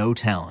 we know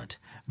talent.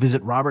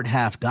 Visit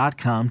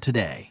roberthalf.com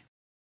today.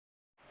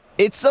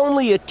 It's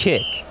only a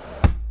kick,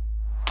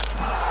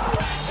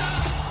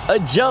 a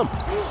jump,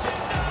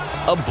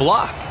 a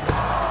block.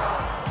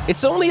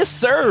 It's only a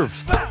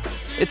serve.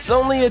 It's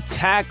only a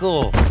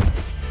tackle,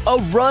 a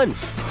run.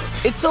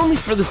 It's only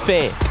for the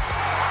fans.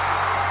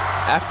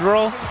 After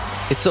all,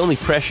 it's only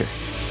pressure.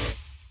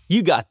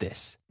 You got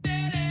this.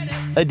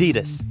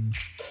 Adidas.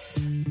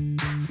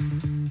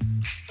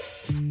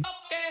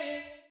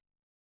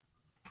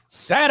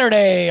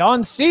 Saturday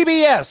on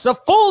CBS, a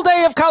full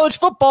day of college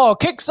football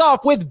kicks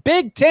off with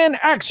Big Ten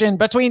action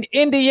between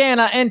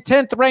Indiana and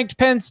 10th-ranked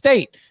Penn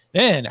State.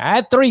 Then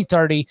at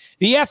 3:30,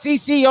 the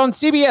SEC on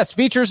CBS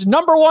features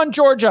number 1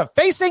 Georgia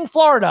facing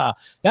Florida.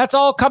 That's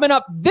all coming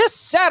up this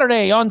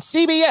Saturday on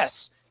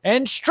CBS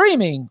and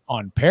streaming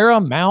on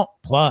Paramount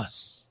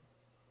Plus.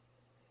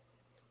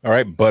 All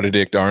right,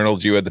 Benedict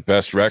Arnold, you had the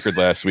best record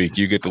last week.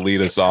 You get to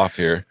lead us off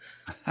here.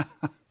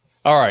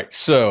 All right,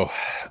 so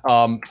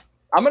I'm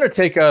going to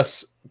take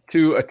us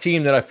to a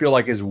team that I feel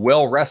like is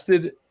well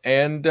rested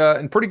and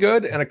pretty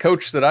good, and a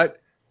coach that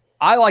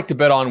I like to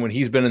bet on when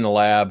he's been in the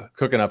lab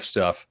cooking up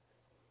stuff.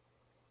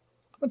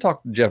 I'm going to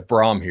talk to Jeff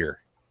Brom here.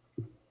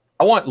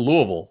 I want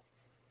Louisville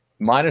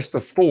minus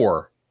the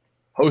 4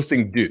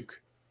 hosting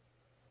Duke.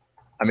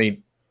 I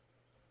mean,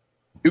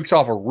 Duke's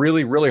off a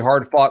really, really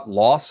hard-fought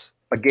loss,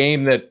 a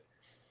game that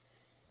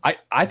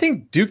I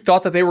think Duke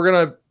thought that they were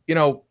going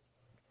to,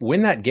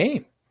 win that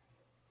game.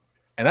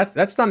 And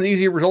that's not an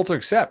easy result to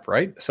accept,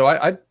 right? So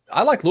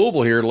I like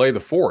Louisville here to lay the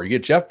 4. You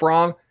get Jeff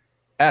Brom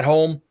at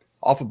home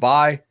off a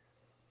bye.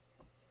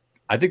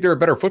 I think they're a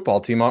better football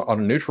team on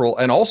a neutral.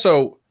 And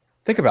also,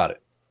 think about it.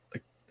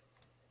 Like,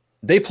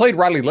 they played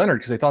Riley Leonard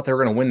because they thought they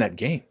were going to win that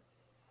game.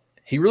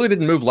 He really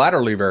didn't move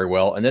laterally very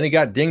well, and then he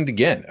got dinged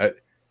again.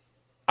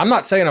 I'm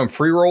not saying I'm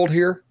free-rolled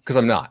here because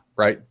I'm not,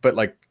 right? But,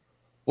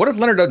 what if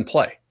Leonard doesn't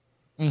play?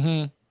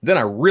 Mm-hmm. Then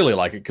I really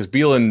like it because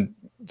Beelan,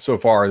 so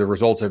far, the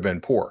results have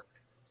been poor.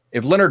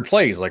 If Leonard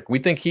plays, we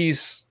think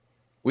he's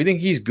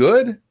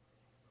good.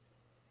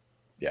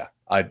 Yeah,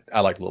 I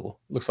like Louisville.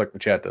 Looks like the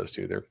chat does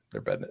too.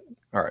 They're betting it.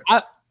 All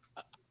right.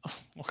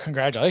 Well,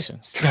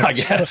 congratulations. I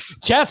guess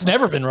Chat's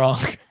never been wrong.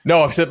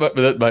 No, I've said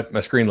my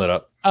screen lit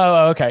up.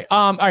 Oh, okay.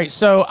 All right.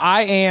 So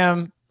I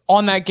am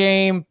on that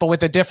game, but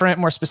with a different,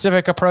 more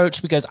specific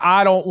approach because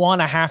I don't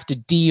want to have to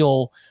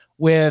deal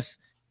with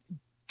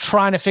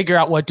trying to figure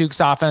out what Duke's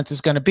offense is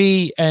going to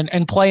be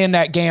and playing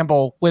that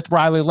gamble with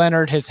Riley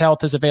Leonard, his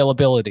health, his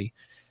availability.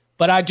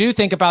 But I do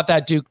think about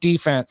that Duke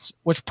defense,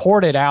 which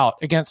poured it out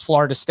against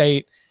Florida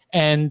State.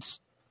 And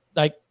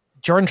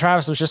Jordan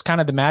Travis was just kind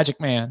of the magic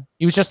man.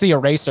 He was just the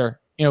eraser.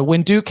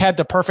 When Duke had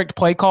the perfect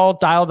play call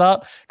dialed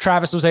up,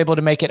 Travis was able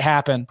to make it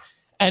happen.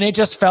 And it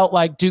just felt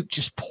like Duke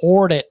just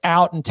poured it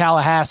out in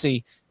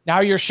Tallahassee.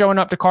 Now you're showing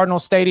up to Cardinal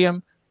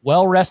Stadium,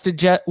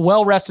 well-rested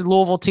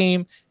Louisville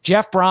team.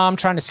 Jeff Brom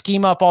trying to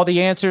scheme up all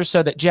the answers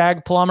so that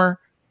Jag Plummer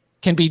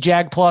can be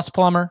Jag plus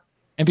Plummer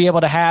and be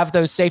able to have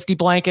those safety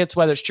blankets,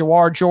 whether it's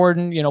Jawar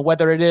Jordan,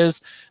 whether it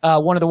is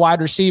one of the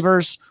wide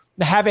receivers,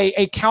 to have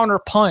a counter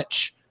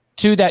punch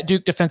to that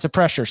Duke defensive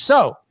pressure.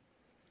 So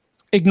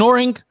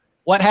ignoring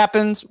what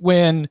happens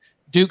when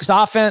Duke's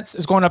offense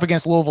is going up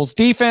against Louisville's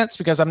defense,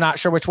 because I'm not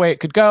sure which way it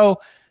could go,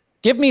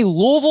 give me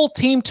Louisville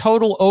team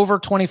total over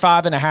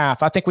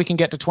 25.5. I think we can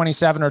get to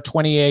 27 or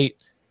 28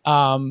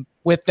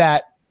 with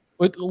that.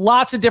 With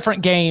lots of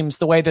different games,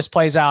 the way this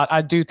plays out,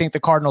 I do think the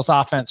Cardinals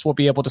offense will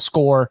be able to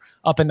score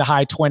up in the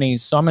high 20s.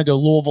 So I'm going to go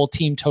Louisville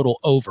team total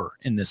over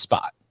in this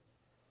spot.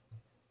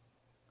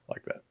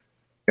 Like that.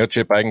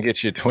 Chip, I can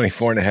get you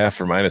 24.5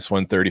 for minus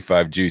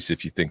 135 juice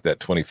if you think that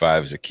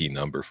 25 is a key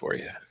number for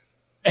you.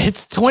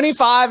 It's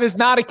 25 is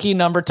not a key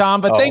number, Tom,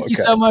 but thank you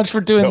so much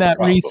for doing that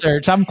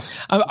research. I'm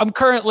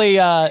currently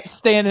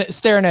staring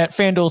at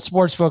FanDuel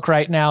Sportsbook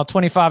right now,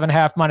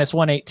 25.5 minus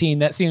 118.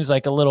 That seems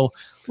like a little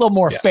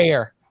more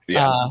fair.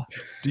 Yeah.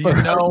 Do you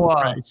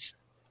know?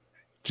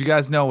 Do you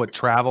guys know what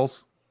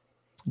travels?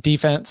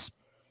 Defense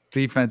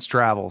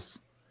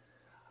travels.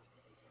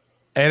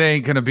 It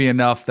ain't going to be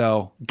enough,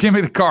 though. Give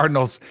me the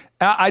Cardinals.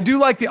 I do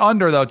like the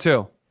under, though,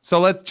 too. So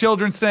let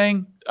children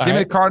sing. Give me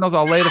the Cardinals.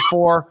 I'll lay the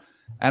 4.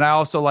 And I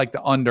also like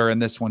the under in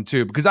this one,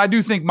 too, because I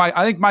think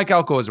Mike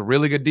Elko is a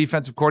really good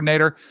defensive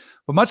coordinator.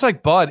 But much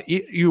like Bud,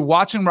 you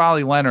watching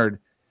Riley Leonard,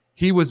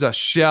 he was a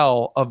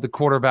shell of the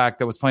quarterback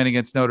that was playing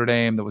against Notre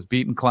Dame, that was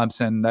beating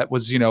Clemson, that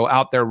was,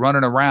 out there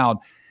running around.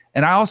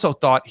 And I also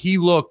thought he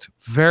looked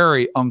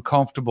very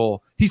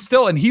uncomfortable.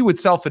 He would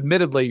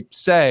self-admittedly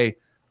say,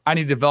 I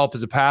need to develop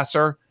as a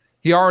passer.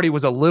 He already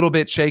was a little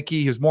bit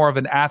shaky. He was more of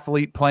an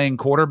athlete playing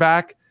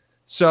quarterback.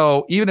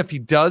 So even if he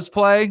does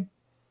play,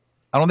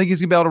 I don't think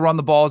he's going to be able to run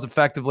the ball as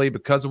effectively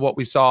because of what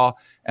we saw.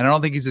 And I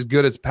don't think he's as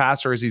good as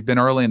passer as he's been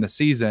early in the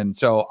season.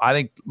 So I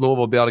think Louisville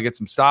will be able to get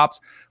some stops.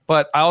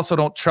 But I also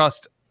don't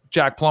trust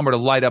Jack Plummer to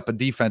light up a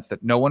defense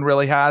that no one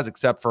really has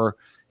except for,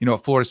 a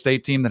Florida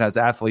State team that has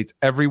athletes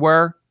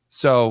everywhere.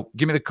 So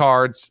give me the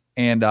Cards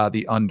and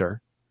the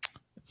under.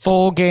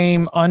 Full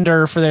game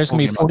under for there's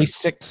going to be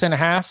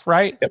 46.5,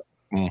 right? Yep.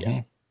 Mm-hmm. Yeah.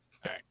 All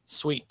right.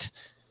 Sweet.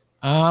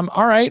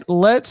 All right.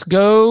 Let's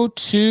go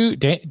to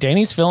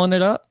Danny's filling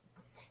it up.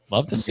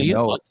 Love to see it.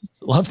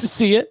 Love to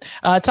see it.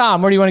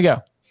 Tom, where do you want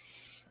to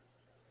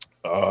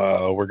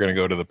go? We're going to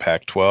go to the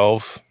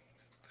Pac-12,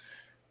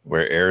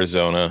 where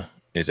Arizona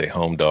is a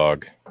home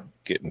dog,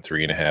 getting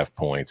 3.5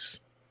 points.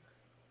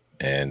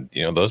 And,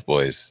 those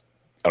boys,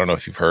 I don't know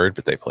if you've heard,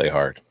 but they play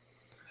hard.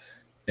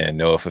 And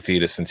Noah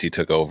Fafita, since he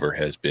took over,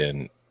 has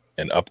been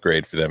an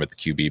upgrade for them at the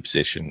QB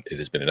position. It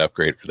has been an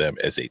upgrade for them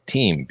as a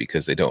team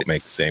because they don't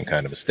make the same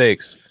kind of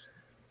mistakes.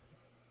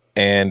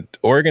 And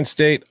Oregon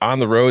State on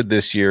the road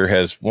this year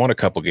has won a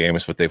couple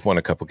games, but they've won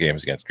a couple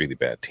games against really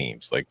bad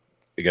teams. Like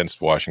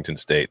against Washington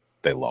State,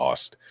 they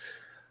lost.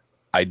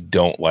 I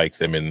don't like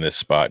them in this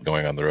spot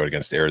going on the road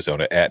against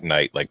Arizona at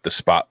night, like the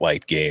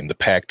spotlight game, the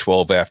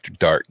Pac-12 after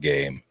dark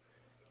game.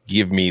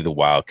 Give me the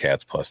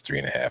Wildcats plus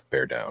 3.5,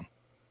 bear down.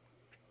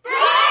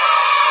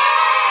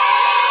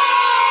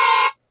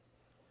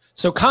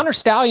 So Connor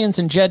Stallions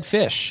and Jed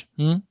Fish.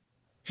 Who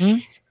knew?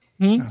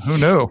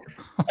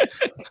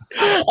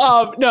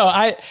 No,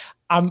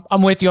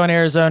 I'm with you on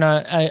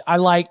Arizona. I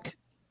like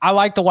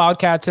the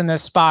Wildcats in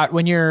this spot.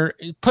 When you're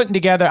putting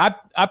together,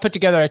 I put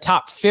together a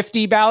top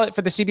 50 ballot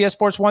for the CBS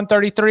Sports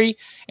 133.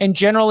 And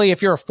generally,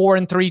 if you're a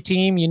 4-3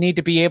 team, you need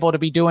to be able to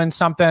be doing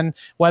something,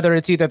 whether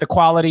it's either the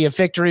quality of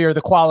victory or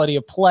the quality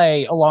of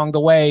play along the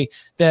way,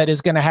 that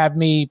is going to have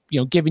me,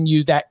 giving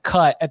you that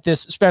cut at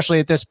this, especially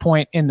at this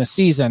point in the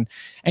season.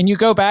 And you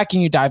go back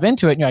and you dive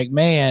into it and you're like,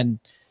 man,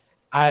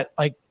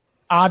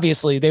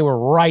 obviously they were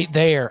right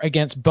there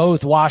against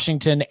both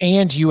Washington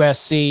and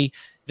USC.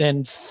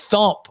 Then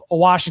thump a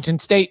Washington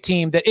State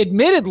team that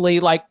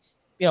admittedly,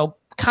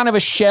 kind of a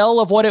shell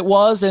of what it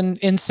was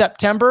in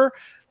September,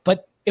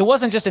 but it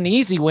wasn't just an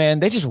easy win.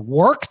 They just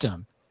worked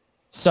them.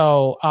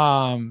 So,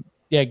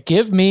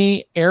 give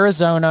me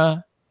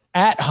Arizona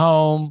at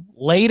home,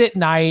 late at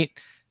night.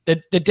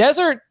 The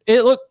desert,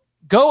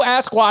 go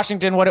ask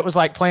Washington what it was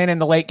like playing in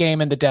the late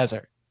game in the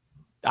desert.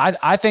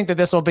 I think that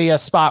this will be a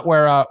spot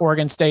where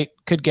Oregon State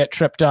could get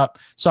tripped up.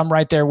 So I'm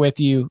right there with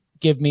you.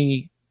 Give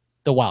me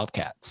the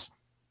Wildcats.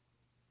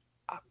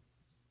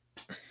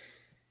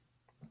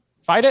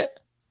 Fight it?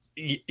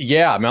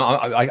 Yeah, I mean,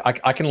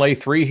 I can lay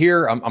 3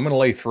 here. I'm going to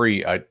lay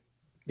 3. Fight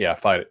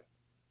it.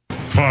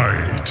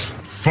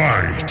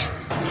 Fight.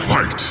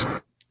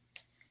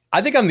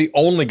 I think I'm the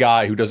only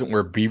guy who doesn't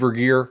wear Beaver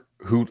gear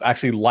who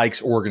actually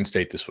likes Oregon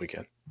State this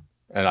weekend.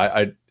 And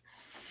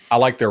I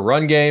like their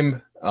run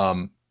game.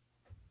 I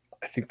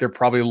think they're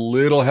probably a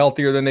little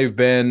healthier than they've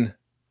been.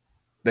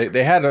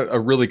 They had a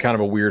really kind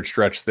of a weird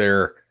stretch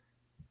there.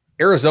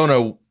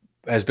 Arizona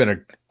has been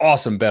an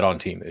awesome bet on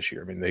team this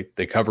year. I mean,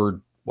 they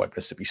covered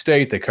Mississippi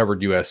State, they covered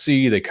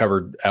USC, they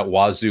covered at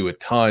Wazoo a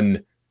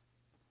ton.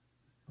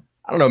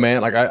 I don't know,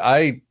 man. Like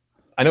I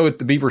know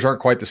the Beavers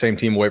aren't quite the same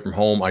team away from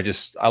home. I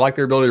like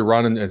their ability to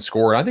run and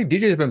score. And I think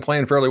DJ's been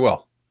playing fairly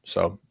well.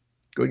 So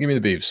go give me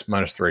the Beavs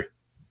 -3.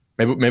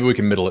 Maybe we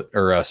can middle it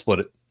or split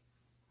it.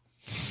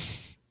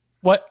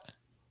 What?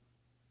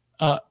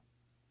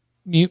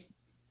 Mute.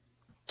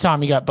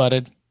 Tom, you got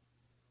butted.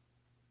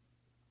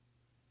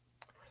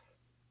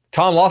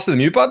 Tom lost to the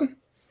mute button?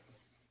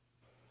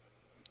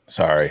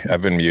 Sorry,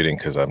 I've been muting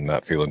because I'm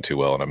not feeling too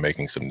well and I'm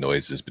making some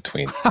noises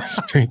between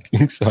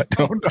speaking. So I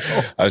don't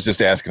know. I was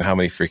just asking how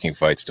many freaking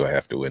fights do I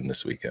have to win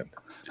this weekend?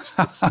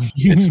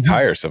 It's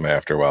tiresome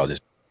after a while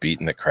just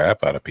beating the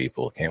crap out of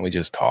people. Can't we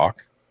just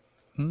talk?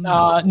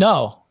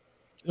 No.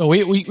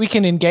 We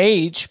can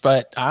engage,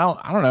 but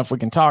I don't know if we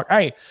can talk. All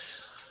right.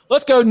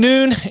 Let's go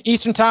noon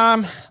Eastern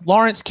time.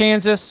 Lawrence,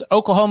 Kansas,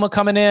 Oklahoma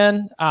coming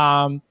in.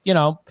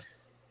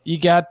 You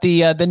got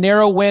the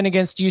narrow win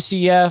against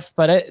UCF,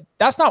 but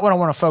that's not what I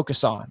want to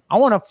focus on. I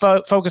want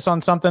to focus on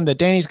something that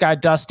Danny's guy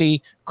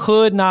Dusty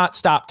could not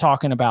stop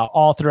talking about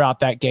all throughout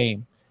that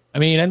game. I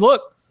mean, and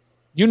look,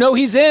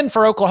 he's in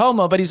for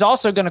Oklahoma, but he's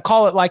also going to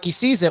call it like he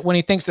sees it when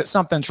he thinks that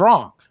something's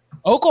wrong.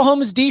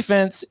 Oklahoma's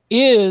defense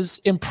is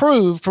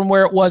improved from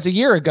where it was a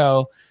year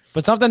ago,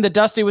 but something that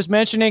Dusty was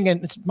mentioning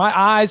and my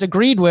eyes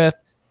agreed with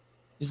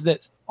is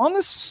that on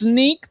the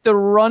sneak, the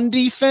run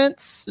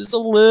defense is a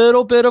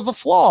little bit of a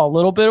flaw, a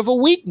little bit of a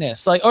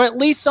weakness, or at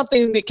least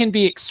something that can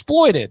be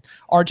exploited.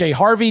 RJ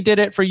Harvey did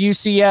it for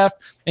UCF,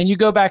 and you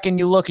go back and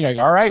you look and you're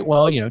like, all right,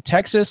 well,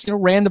 Texas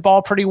ran the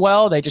ball pretty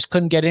well. They just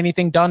couldn't get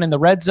anything done in the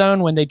red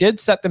zone when they did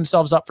set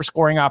themselves up for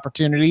scoring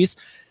opportunities.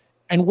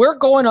 And we're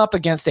going up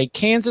against a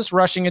Kansas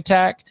rushing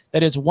attack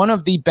that is one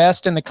of the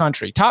best in the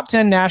country. Top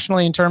 10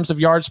 nationally in terms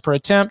of yards per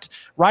attempt,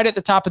 right at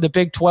the top of the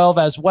Big 12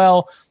 as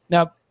well.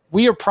 Now,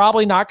 we are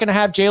probably not going to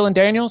have Jalen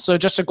Daniels, so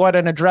just to go ahead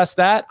and address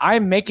that,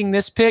 I'm making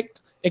this pick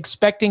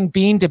expecting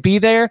Bean to be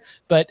there,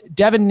 but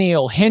Devin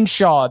Neal,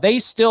 Henshaw, they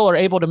still are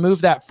able to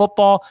move that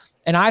football,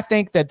 and I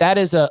think that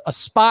is a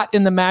spot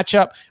in the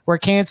matchup where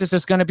Kansas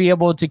is going to be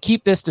able to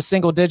keep this to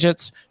single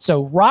digits.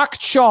 So rock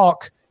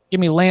chalk, give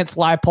me Lance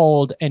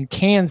Leipold and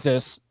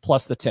Kansas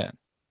plus the 10.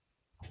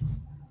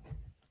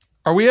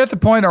 Are we at the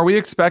point, are we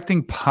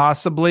expecting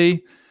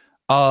possibly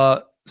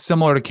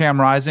similar to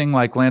Cam Rising,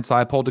 like Lance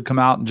Leipold to come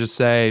out and just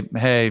say,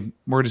 hey,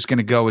 we're just going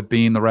to go with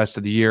Bean the rest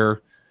of the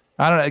year?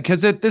 I don't know,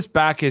 because this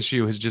back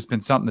issue has just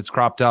been something that's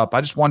cropped up.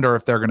 I just wonder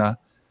if they're going to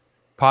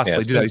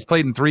possibly do that. He's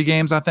played in 3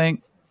 games, I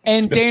think.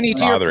 And Danny,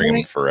 to your bothering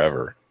point, him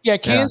forever. Yeah,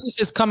 Kansas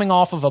is coming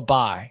off of a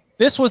bye.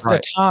 This was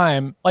the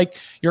time,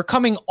 you're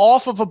coming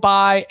off of a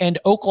bye and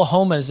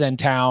Oklahoma's in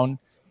town.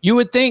 you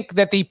would think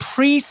that the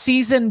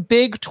preseason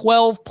Big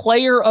 12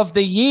 Player of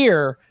the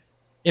Year,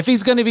 if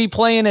he's going to be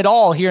playing at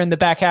all here in the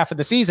back half of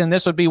the season,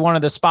 this would be one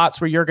of the spots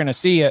where you're going to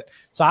see it.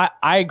 So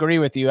I agree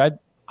with you. I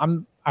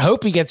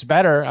hope he gets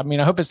better. I mean,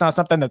 I hope it's not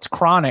something that's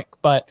chronic,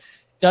 but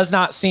does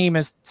not seem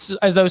as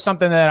though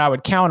something that I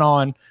would count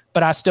on.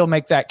 But I still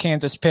make that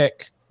Kansas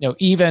pick,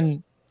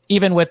 even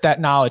with that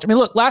knowledge. I mean,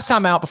 look, last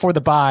time out before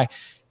the bye,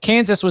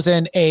 Kansas was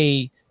in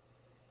a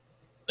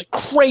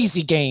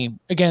crazy game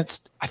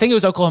against, I think it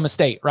was Oklahoma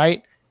State,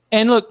 right?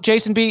 And look,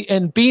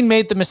 Bean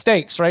made the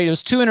mistakes, right? It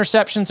was 2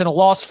 interceptions and a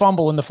lost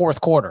fumble in the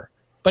fourth quarter.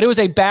 But it was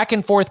a back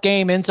and forth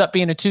game, ends up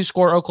being a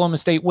 2-score Oklahoma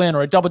State win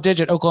or a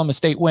double-digit Oklahoma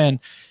State win.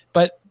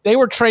 But they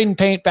were trading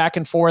paint back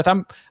and forth.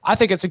 I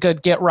think it's a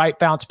good get-right,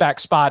 bounce-back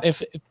spot.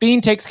 If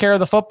Bean takes care of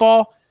the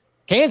football,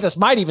 Kansas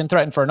might even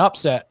threaten for an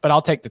upset, but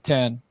I'll take the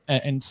 10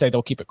 and say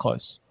they'll keep it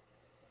close.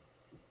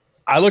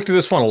 I looked at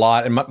this one a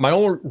lot, and my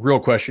only real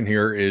question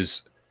here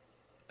is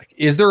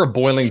there a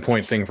boiling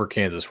point thing for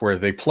Kansas where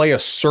they play a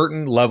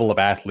certain level of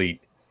athlete,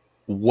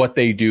 what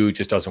they do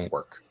just doesn't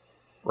work,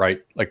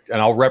 right?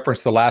 And I'll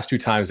reference the last 2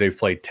 times they've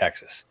played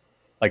Texas.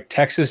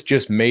 Texas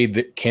just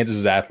made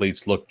Kansas's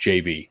athletes look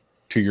JV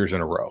 2 years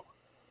in a row.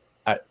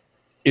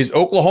 Is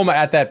Oklahoma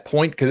at that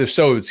point? Because if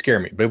so, it would scare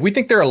me. But if we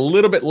think they're a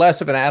little bit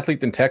less of an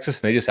athlete than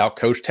Texas and they just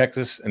outcoached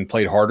Texas and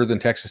played harder than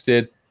Texas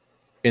did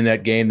in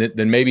that game,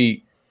 then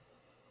maybe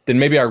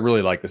I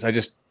really like this.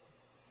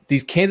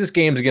 These Kansas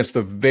games against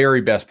the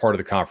very best part of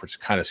the conference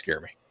kind of scare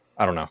me.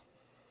 I don't know.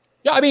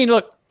 Yeah, I mean,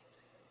 look,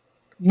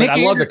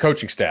 I love the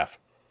coaching staff.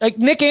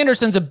 Nick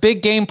Anderson's a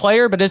big game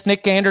player, but is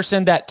Nick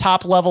Anderson that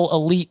top level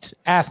elite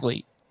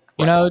athlete?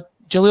 You know,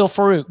 Jaleel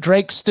Farouk,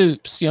 Drake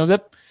Stoops,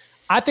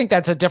 I think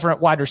that's a different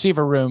wide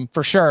receiver room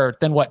for sure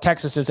than what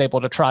Texas is able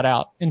to trot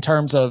out in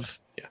terms of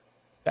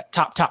that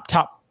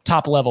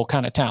top level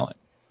kind of talent.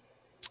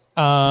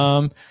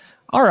 All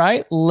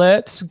right,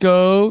 let's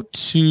go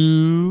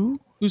to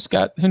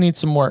who needs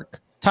some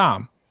work?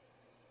 Tom.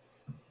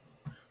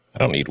 I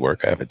don't need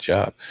work. I have a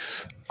job.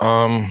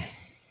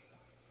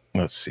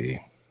 Let's see.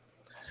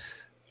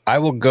 I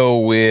will go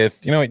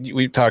with,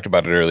 we talked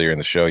about it earlier in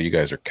the show. You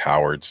guys are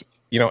cowards.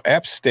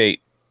 App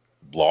State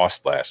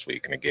lost last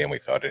week in a game we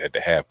thought it had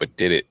to have, but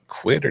did it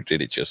quit or did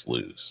it just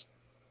lose?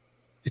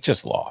 It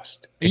just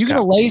lost. Are you going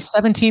to lay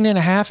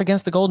 17.5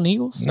 against the Golden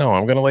Eagles? No,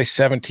 I'm going to lay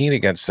 17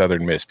 against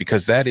Southern Miss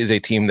because that is a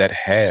team that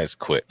has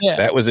quit. Yeah.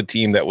 That was a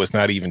team that was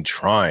not even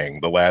trying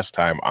the last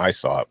time I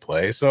saw it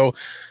play. So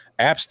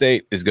App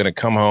State is going to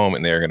come home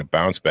and they're going to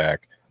bounce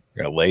back.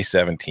 They're going to lay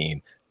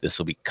 17. This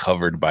will be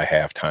covered by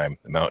halftime.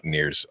 The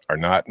Mountaineers are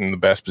not in the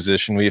best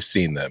position we have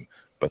seen them,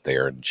 but they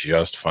are in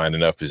just fine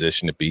enough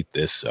position to beat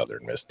this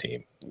Southern Miss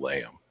team.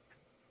 Lay them.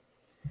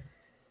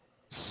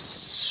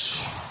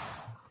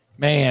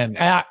 Man,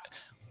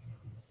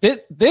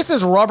 this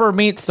is rubber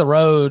meets the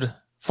road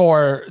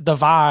for the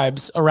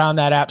vibes around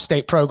that App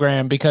State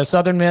program because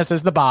Southern Miss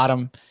is the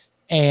bottom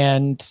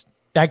and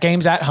that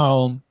game's at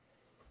home.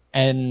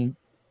 And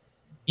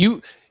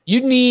you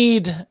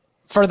need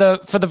for the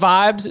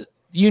vibes,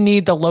 you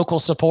need the local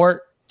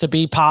support to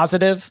be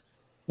positive.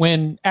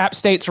 When App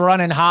State's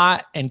running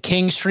hot and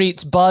King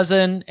Street's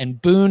buzzing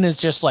and Boone is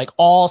just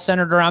all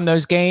centered around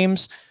those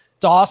games,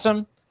 it's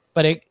awesome.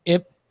 But I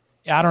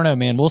don't know,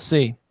 man. We'll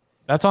see.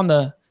 That's on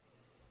the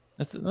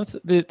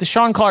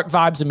Sean Clark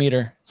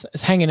vibes-o-meter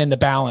is hanging in the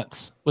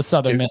balance with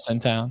Southern Miss in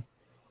town.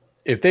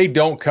 If they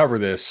don't cover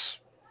this,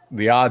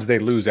 the odds they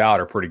lose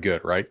out are pretty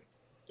good, right?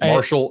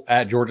 Marshall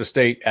at Georgia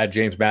State, at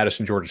James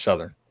Madison, Georgia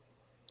Southern.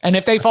 And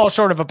if they fall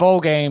short of a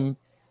bowl game,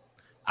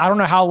 I don't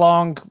know how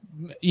long,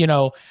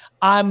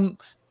 I'm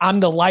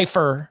the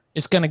lifer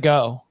is going to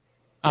go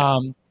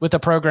with a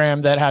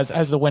program that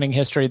has the winning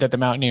history that the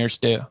Mountaineers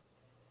do.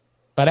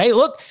 But hey,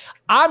 look,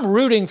 I'm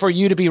rooting for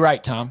you to be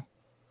right, Tom.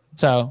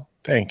 So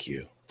thank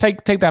you.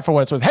 Take that for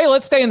what it's worth. Hey,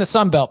 let's stay in the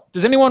Sun Belt.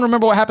 Does anyone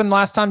remember what happened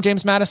last time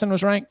James Madison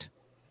was ranked?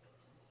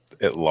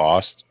 It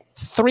lost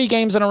 3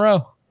 games in a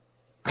row.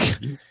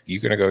 You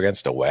going to go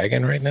against a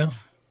wagon right now?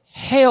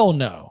 Hell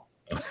no.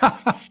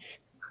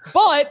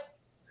 But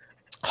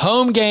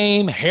home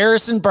game,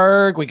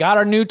 Harrisonburg. We got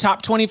our new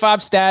top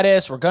 25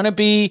 status. We're going to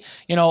be,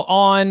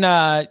 on,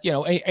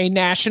 a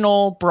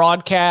national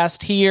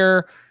broadcast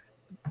here.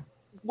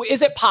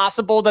 Is it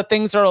possible that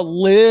things are a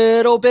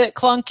little bit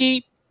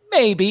clunky?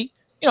 Maybe.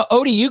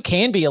 ODU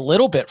can be a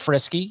little bit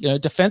frisky,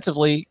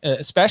 defensively,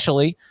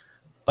 especially.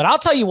 But I'll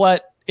tell you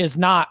what is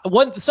not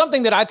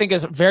something that I think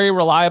is very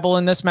reliable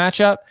in this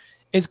matchup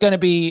is going to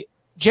be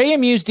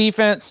JMU's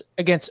defense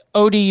against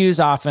ODU's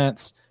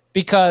offense,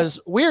 because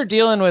we're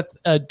dealing with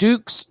a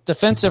Duke's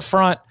defensive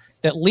front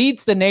that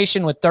leads the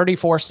nation with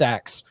 34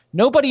 sacks.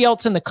 Nobody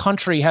else in the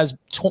country has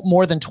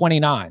more than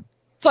 29.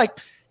 It's like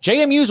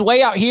JMU's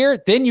way out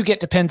here. Then you get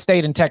to Penn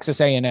State and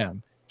Texas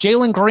A&M.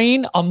 Jalen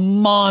Green, a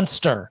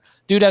monster.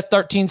 Dude has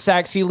 13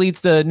 sacks. He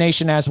leads the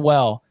nation as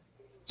well.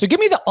 So give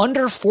me the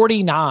under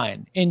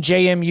 49 in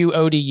JMU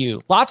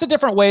ODU. Lots of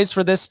different ways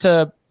for this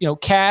to,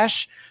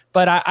 cash.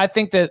 But I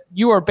think that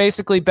you are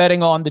basically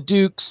betting on the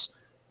Dukes,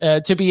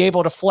 to be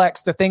able to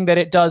flex the thing that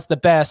it does the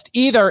best,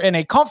 either in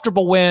a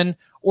comfortable win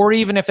or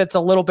even if it's a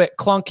little bit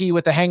clunky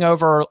with a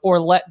hangover or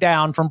let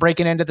down from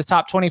breaking into the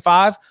top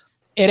 25,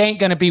 it ain't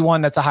going to be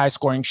one that's a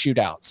high-scoring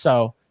shootout.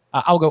 So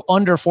I'll go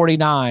under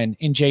 49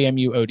 in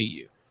JMU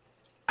ODU.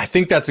 I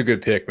think that's a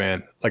good pick,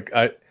 man. Like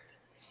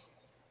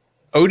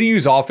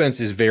ODU's offense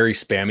is very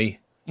spammy.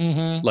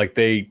 Mm-hmm. Like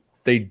they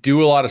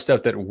do a lot of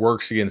stuff that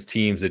works against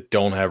teams that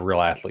don't have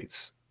real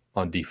athletes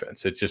on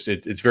defense.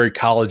 It's very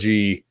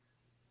collegey.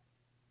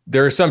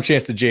 There is some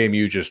chance that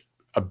JMU just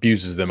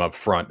abuses them up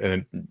front,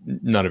 and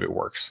none of it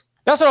works.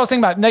 That's what I was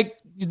thinking about.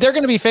 They're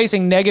going to be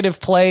facing negative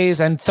plays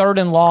and 3rd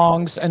and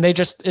longs, and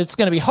it's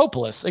going to be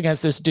hopeless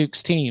against this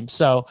Duke's team.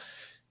 So,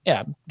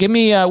 yeah, give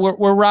me.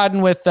 We're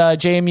riding with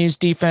JMU's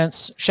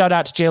defense. Shout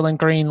out to Jalen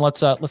Green.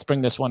 Let's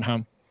bring this one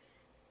home.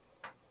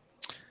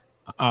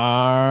 All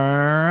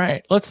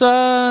right, let's take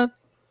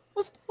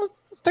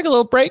a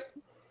little break,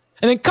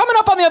 and then coming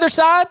up on the other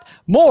side,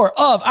 more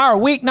of our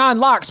Week 9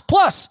 locks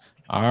plus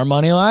our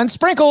moneyline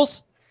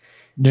sprinkles.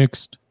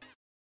 Next.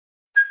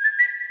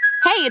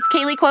 Hey, it's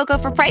Kaylee Cuoco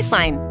for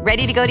Priceline.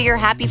 Ready to go to your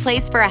happy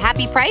place for a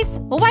happy price?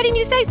 Well, why didn't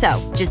you say so?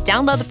 Just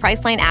download the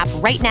Priceline app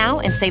right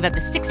now and save up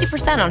to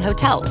 60% on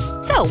hotels.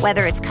 So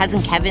whether it's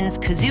Cousin Kevin's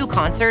Kazoo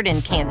Concert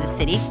in Kansas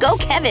City, go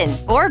Kevin,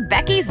 or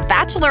Becky's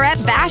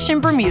Bachelorette Bash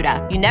in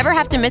Bermuda, you never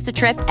have to miss a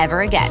trip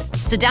ever again.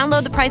 So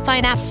download the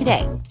Priceline app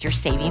today. Your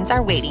savings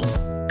are waiting.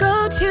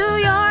 Go to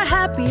your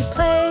happy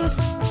place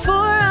for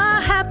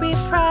a happy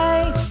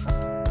price.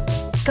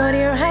 Go to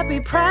your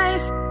happy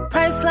price,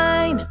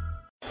 Priceline.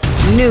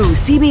 New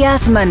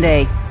CBS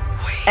Monday.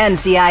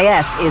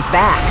 NCIS is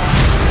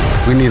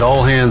back. We need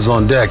all hands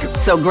on deck.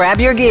 So grab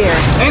your gear.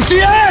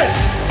 NCIS!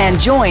 And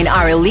join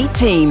our elite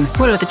team.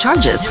 What are the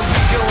charges?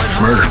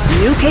 Murder.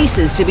 New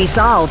cases to be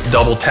solved.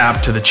 Double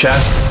tap to the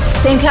chest.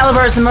 Same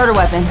caliber as the murder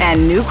weapon.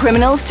 And new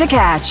criminals to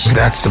catch.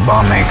 That's the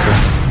bomb maker.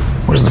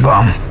 Where's the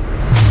bomb?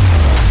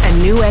 A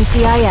new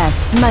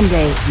NCIS,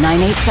 Monday,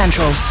 9/8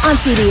 Central, on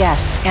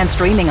CBS and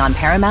streaming on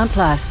Paramount+.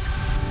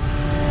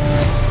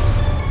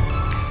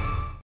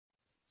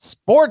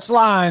 Sports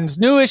Lines'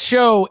 newest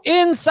show,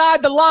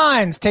 Inside the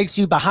Lines, takes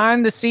you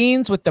behind the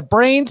scenes with the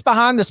brains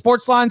behind the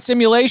sports line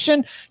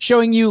simulation,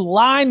 showing you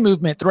line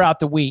movement throughout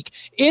the week,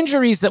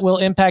 injuries that will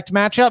impact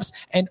matchups,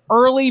 and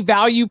early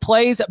value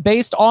plays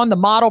based on the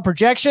model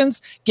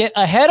projections. Get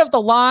ahead of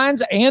the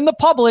lines and the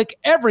public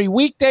every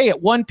weekday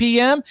at 1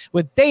 p.m.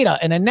 with data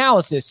and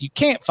analysis you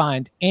can't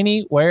find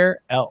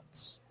anywhere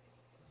else.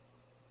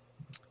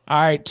 All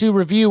right, to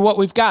review what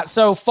we've got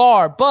so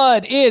far,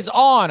 Bud is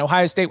on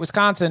Ohio State,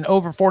 Wisconsin,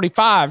 over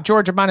 45,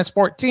 Georgia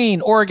 -14,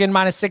 Oregon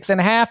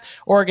 -6.5,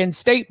 Oregon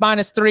State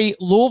 -3,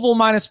 Louisville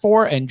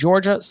 -4, and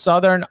Georgia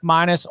Southern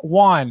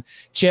 -1.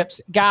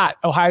 Chips got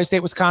Ohio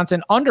State,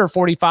 Wisconsin under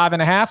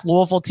 45.5,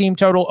 Louisville team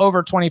total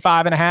over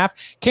 25.5,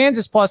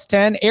 Kansas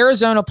 +10,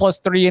 Arizona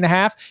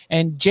 +3.5,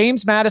 and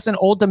James Madison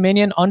Old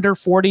Dominion under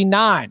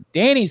 49.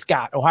 Danny's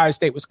got Ohio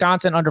State,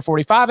 Wisconsin under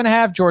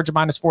 45.5, Georgia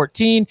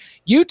 -14,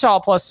 Utah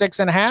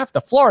 +6.5, the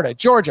Florida,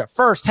 Georgia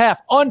first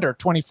half under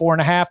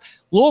 24.5,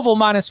 Louisville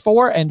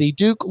 -4, and the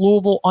Duke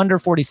Louisville under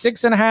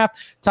 46.5.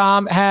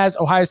 Tom has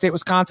Ohio State,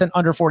 Wisconsin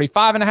under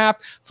 45.5,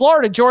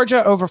 Florida,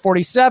 Georgia over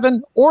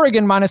 47,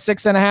 Oregon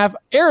 -6.5,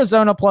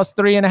 Arizona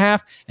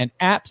 +3.5, and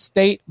App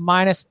State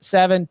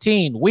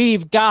 -17.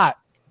 We've got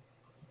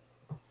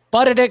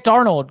Benedict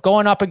Arnold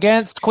going up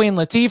against Queen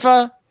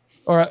Latifah,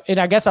 or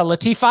I guess a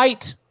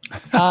Latifite.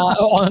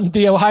 On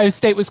the Ohio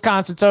State,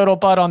 Wisconsin total,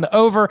 but on the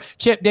over.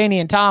 Chip, Danny,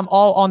 and Tom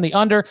all on the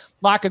under.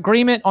 Lock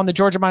agreement on the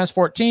Georgia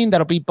 -14.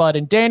 That'll be Bud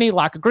and Danny.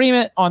 Lock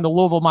agreement on the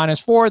Louisville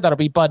 -4. That'll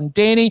be Bud and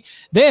Danny.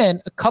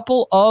 Then a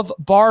couple of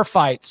bar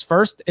fights.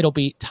 First, it'll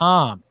be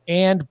Tom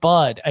and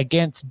Bud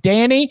against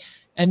Danny.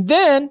 And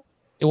then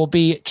it will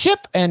be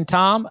Chip and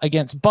Tom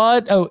against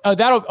Bud.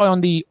 That'll on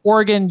the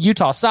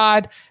Oregon-Utah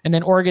side. And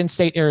then Oregon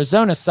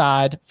State-Arizona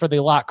side for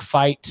the lock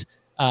fight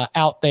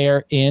out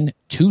there in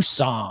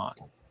Tucson.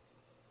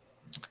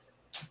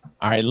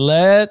 All right,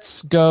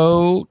 let's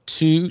go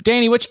to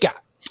Danny. What you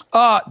got?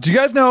 Do you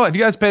guys know, have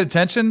you guys paid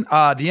attention?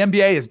 The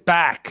NBA is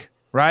back,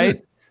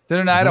 right? The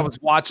other night I was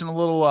watching a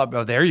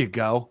little, there you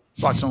go.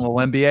 Watching a little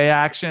NBA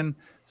action.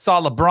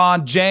 Saw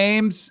LeBron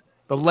James.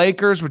 The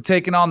Lakers were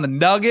taking on the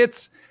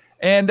Nuggets.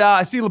 And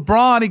I see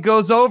LeBron, he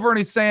goes over and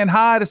he's saying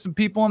hi to some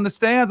people in the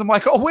stands. I'm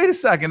like, oh, wait a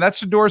second.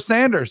 That's Shedeur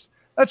Sanders.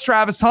 That's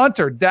Travis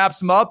Hunter.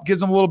 Daps him up,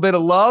 gives him a little bit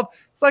of love.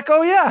 It's like,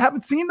 oh, yeah, I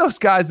haven't seen those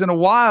guys in a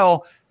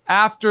while.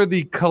 After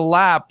the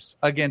collapse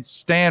against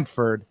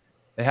Stanford,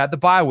 they had the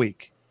bye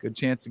week. Good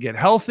chance to get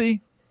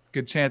healthy.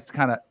 Good chance to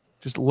kind of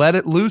just let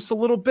it loose a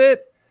little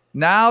bit.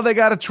 Now they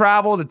got to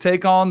travel to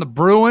take on the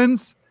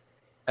Bruins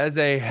as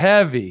a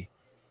heavy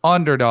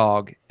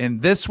underdog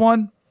in this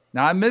one.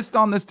 Now, I missed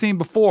on this team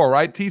before,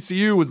 right?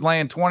 TCU was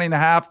laying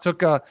 20.5.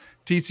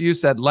 TCU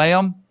said lay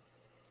them.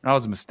 That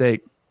was a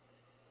mistake.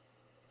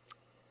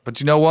 But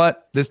you know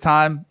what? This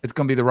time, it's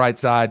going to be the right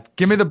side.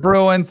 Give me the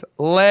Bruins.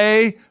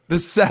 Lay the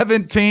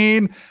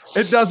 17.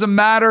 It doesn't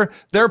matter.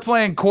 They're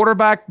playing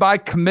quarterback by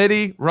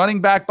committee, running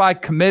back by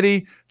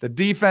committee. The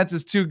defense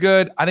is too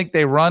good. I think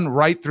they run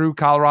right through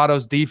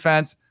Colorado's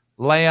defense.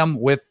 Lay them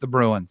with the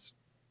Bruins.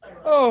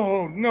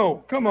 Oh,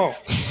 no. Come on.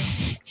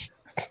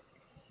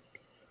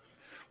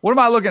 What am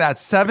I looking at?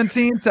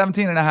 17,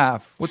 17 and a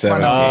half. What's my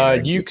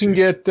number? You can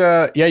get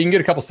you can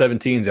get a couple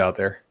 17s out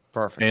there.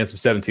 Perfect. And some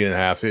 17 and a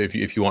half if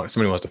you want,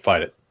 somebody wants to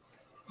fight it.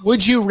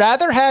 Would you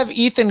rather have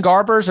Ethan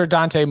Garbers or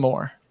Dante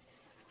Moore?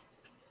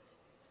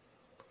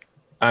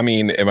 I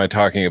mean, am I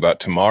talking about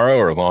tomorrow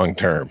or long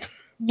term?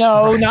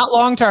 No, not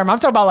long term. I'm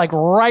talking about like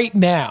right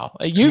now.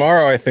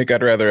 Tomorrow, I think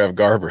I'd rather have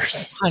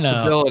Garbers. I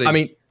know. Stability. I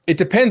mean, it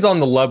depends on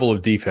the level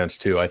of defense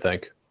too, I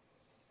think.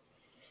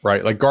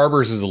 Right? Like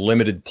Garbers is a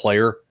limited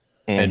player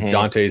and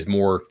Dante is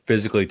more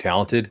physically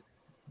talented.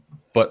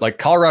 But like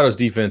Colorado's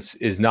defense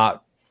is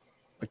not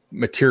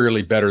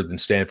materially better than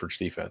Stanford's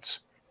defense.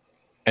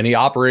 And he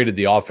operated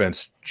the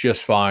offense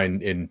just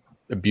fine in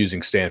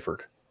abusing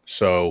Stanford.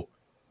 So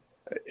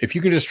if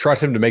you can just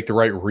trust him to make the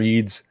right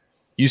reads,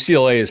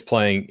 UCLA is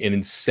playing an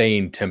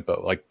insane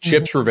tempo. Like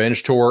Chip's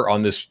revenge tour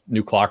on this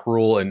new clock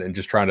rule and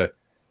just trying to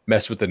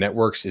mess with the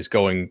networks is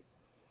going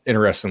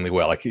interestingly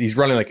well. Like he's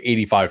running like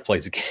 85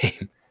 plays a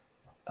game.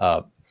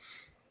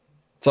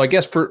 So I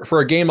guess for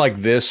a game like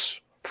this,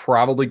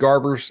 probably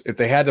Garbers. If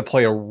they had to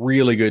play a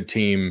really good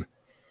team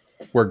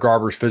where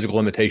Garbers' physical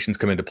limitations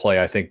come into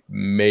play, I think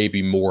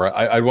maybe Moore.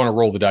 I'd want to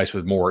roll the dice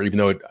with Moore, even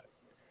though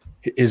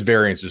his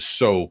variance is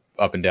so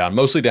up and down,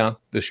 mostly down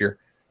this year.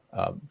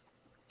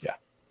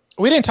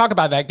 We didn't talk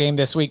about that game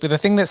this week, but the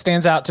thing that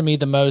stands out to me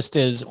the most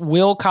is,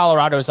 will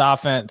Colorado's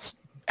offense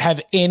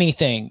have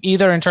anything,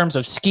 either in terms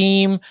of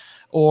scheme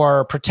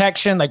or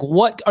protection? Like,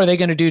 what are they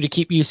going to do to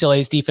keep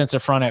UCLA's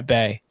defensive front at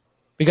bay?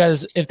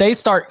 Because if they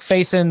start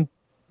facing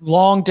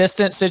long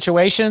distance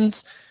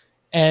situations,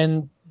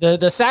 and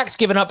the sacks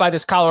given up by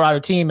this Colorado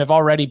team have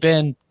already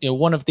been,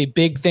 one of the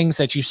big things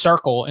that you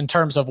circle in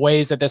terms of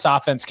ways that this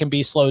offense can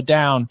be slowed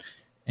down,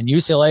 and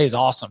UCLA is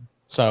awesome.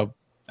 So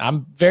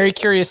I'm very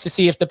curious to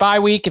see if the bye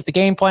week, if the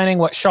game planning,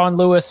 what Sean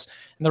Lewis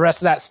and the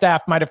rest of that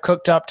staff might have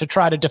cooked up to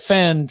try to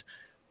defend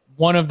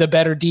one of the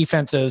better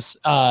defenses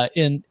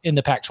in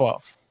the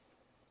Pac-12.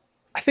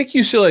 I think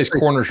UCLA's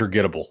corners are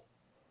gettable.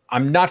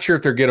 I'm not sure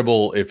if they're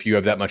gettable if you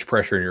have that much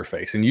pressure in your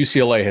face. And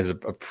UCLA has a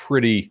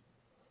pretty...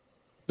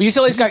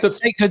 UCLA's got good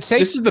safety.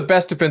 This is the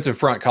best defensive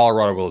front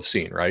Colorado will have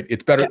seen, right?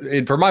 It's better.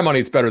 Yes. For my money,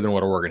 it's better than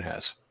what Oregon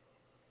has.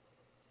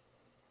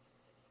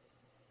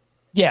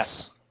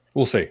 Yes.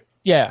 We'll see.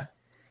 Yeah.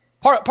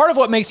 Part of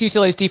what makes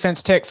UCLA's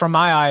defense tick from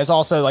my eye is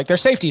also like their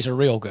safeties are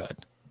real good.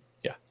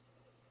 Yeah.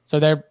 So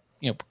they're,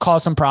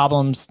 cause some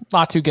problems.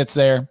 Latu gets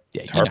there.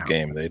 Yeah. Tarp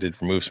game. They did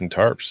remove some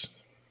tarps.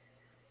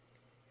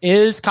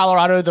 Is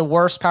Colorado the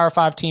worst Power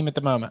 5 team at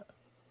the moment?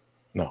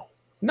 No.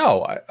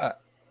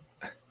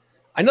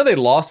 I know they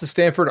lost to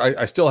Stanford.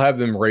 I still have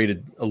them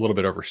rated a little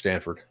bit over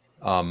Stanford.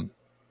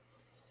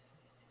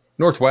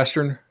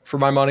 Northwestern, for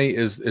my money,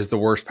 is the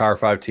worst Power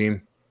 5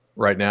 team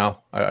right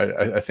now.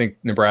 I think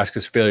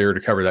Nebraska's failure to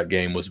cover that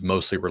game was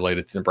mostly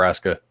related to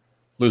Nebraska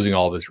losing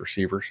all of his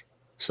receivers.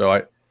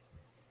 So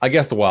I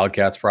guess the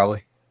Wildcats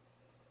probably.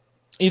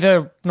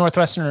 Either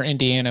Northwestern or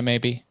Indiana,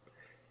 maybe.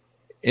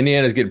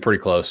 Indiana's getting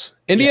pretty close.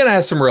 Indiana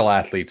has some real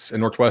athletes,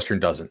 and Northwestern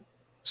doesn't.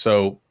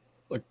 So,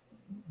 like,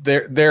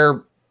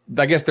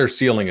 I guess their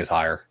ceiling is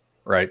higher,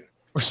 right?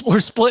 We're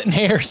splitting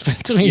hairs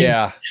between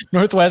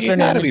Northwestern.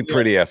 You got to be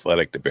pretty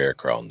athletic to bear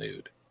crawl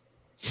nude.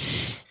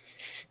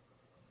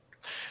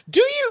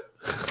 Do you?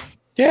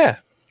 Yeah.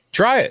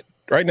 Try it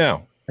right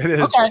now. It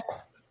is. Okay.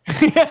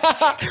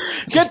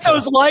 Get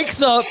those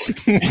likes up.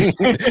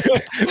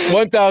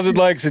 1,000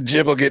 likes and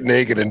Jim will get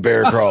naked and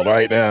bear crawl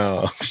right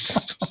now.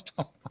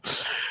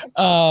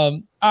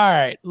 All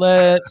right,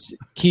 let's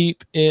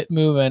keep it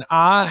moving.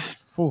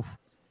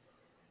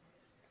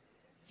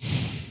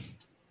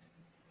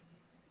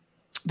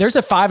 There's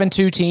a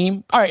 5-2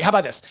 team. All right, how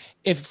about this?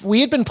 If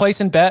we had been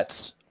placing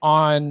bets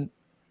on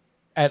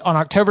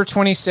October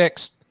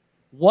 26th,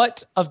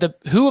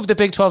 who of the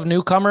Big 12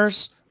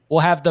 newcomers will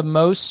have the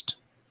most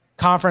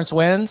conference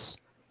wins?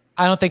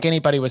 I don't think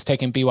anybody was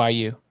taking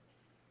BYU.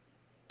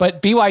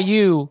 But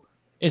BYU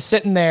is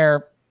sitting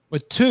there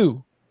with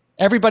 2.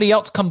 Everybody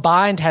else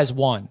combined has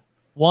 1,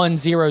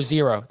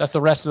 0-0. That's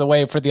the rest of the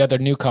way for the other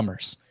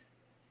newcomers.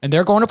 And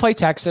they're going to play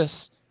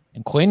Texas,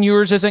 and Quinn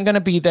Ewers isn't going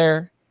to be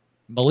there.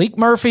 Malik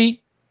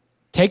Murphy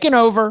taking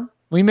over.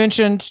 We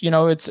mentioned,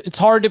 it's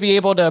hard to be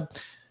able to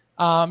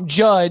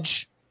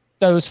judge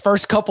those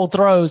first couple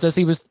throws as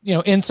he was,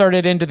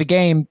 inserted into the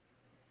game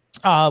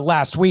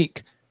last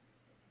week.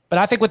 But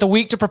I think with a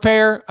week to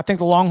prepare, I think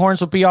the Longhorns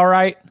will be all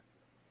right.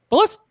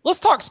 But let's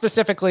talk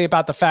specifically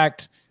about the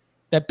fact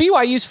that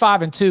BYU's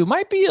 5-2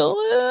 might be a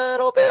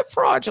little bit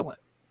fraudulent,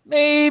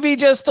 maybe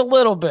just a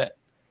little bit.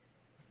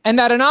 And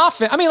that an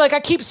offense, I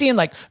keep seeing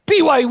like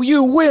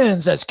BYU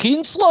wins as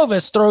Keaton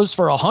Slovis throws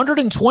for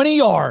 120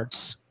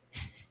 yards.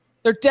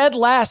 They're dead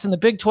last in the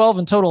Big 12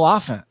 in total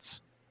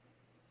offense.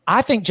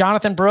 I think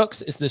Jonathan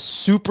Brooks is the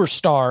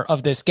superstar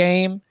of this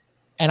game,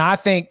 and I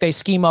think they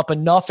scheme up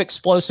enough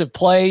explosive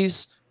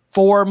plays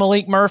for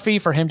Malik Murphy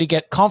for him to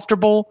get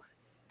comfortable,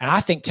 and I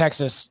think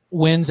Texas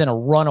wins in a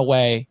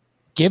runaway.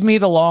 Give me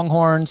the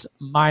Longhorns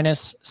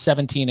minus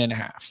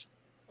 17.5.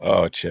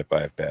 Oh, Chip,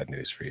 I have bad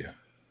news for you.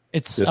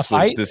 It's a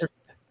fight?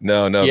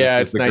 No. Yeah, this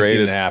was it's the 19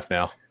 greatest. and a half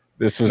now.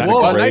 This was the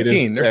greatest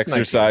 19. There's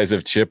exercise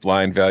of chip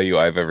line value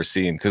I've ever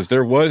seen, because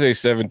there was a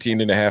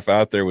 17.5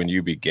 out there when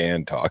you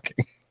began talking.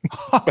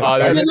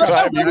 There's a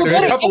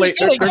couple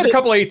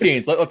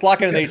 18s. Let's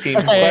lock in an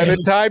 18. By the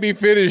time he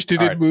finished, it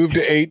had moved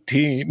to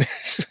 18.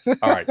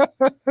 All right.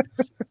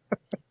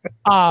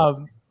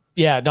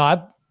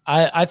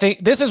 I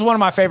think this is one of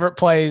my favorite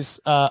plays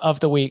of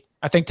the week.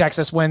 I think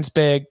Texas wins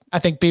big. I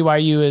think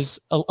BYU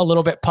is a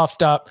little bit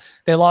puffed up.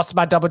 They lost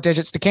by double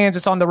digits to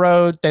Kansas on the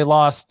road. They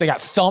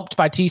got thumped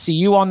by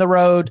TCU on the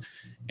road.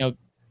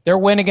 Their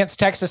win against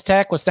Texas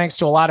Tech was thanks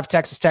to a lot of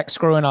Texas Tech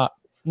screwing up,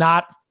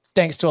 not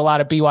thanks to a lot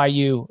of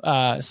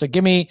BYU. So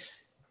give me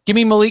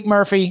Malik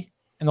Murphy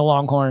and the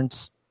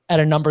Longhorns at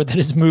a number that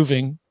is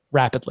moving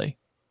rapidly.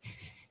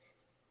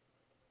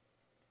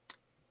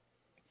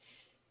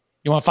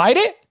 You want to fight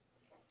it?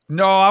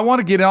 No, I want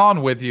to get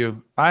on with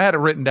you. I had it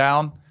written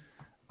down.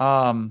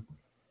 I'm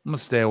going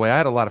to stay away. I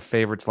had a lot of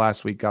favorites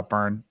last week, got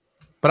burned.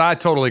 But I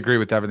totally agree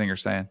with everything you're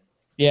saying.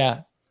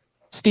 Yeah.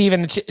 Steve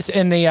in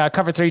the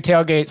Cover 3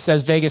 tailgate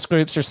says Vegas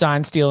groups are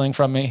sign stealing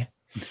from me.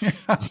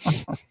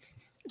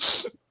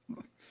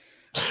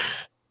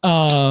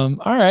 All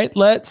right.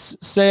 Let's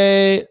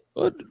say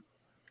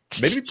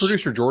maybe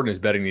producer Jordan is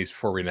betting these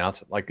before we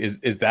announce it. Like, is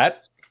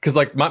that because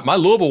like my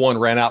Louisville one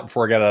ran out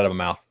before I got it out of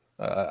my mouth.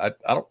 I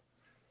don't.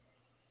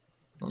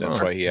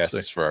 That's why he asked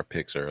us for our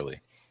picks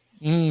early.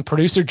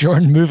 Producer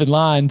Jordan moving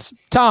lines.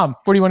 Tom,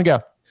 where do you want to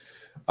go?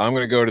 I'm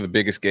going to go to the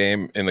biggest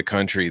game in the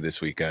country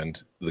this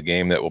weekend, the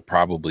game that will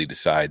probably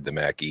decide the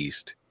MAC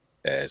East,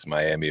 as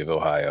Miami of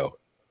Ohio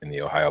and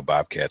the Ohio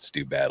Bobcats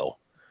do battle.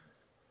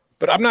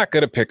 But I'm not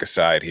going to pick a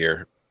side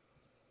here.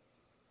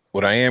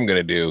 What I am going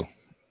to do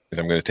is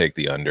I'm going to take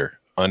the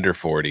under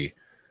 40.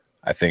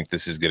 I think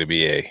this is going to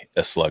be a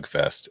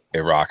slugfest,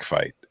 a rock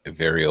fight, a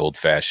very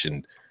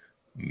old-fashioned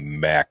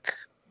MAC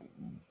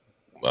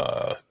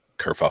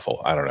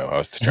kerfuffle. I don't know. I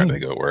was trying to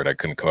think of a word. I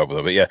couldn't come up with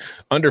it. But yeah,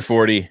 under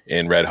 40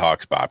 in Red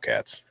Hawks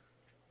Bobcats.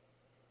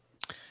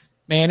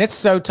 Man, it's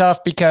so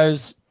tough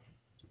because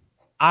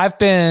I've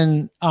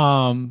been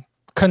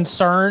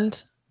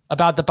concerned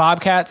about the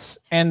Bobcats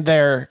and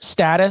their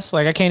status.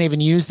 Like, I can't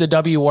even use the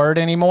W word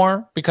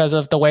anymore because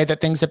of the way that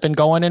things have been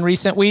going in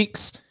recent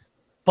weeks.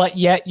 But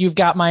yet you've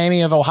got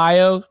Miami of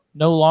Ohio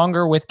no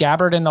longer with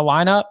Gabbard in the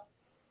lineup.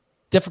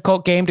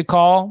 Difficult game to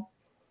call,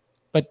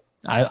 but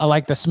I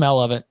like the smell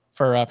of it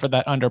for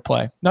that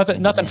underplay.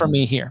 Nothing for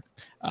me here.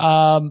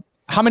 How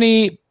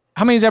many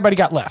has everybody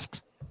got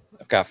left?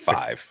 I've got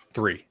 5.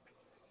 3.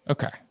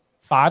 Okay.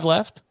 5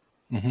 left.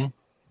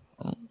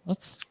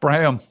 Let's spray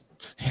them.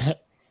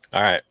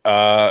 All right.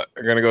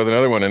 We're going to go with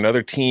another one.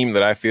 Another team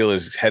that I feel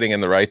is heading in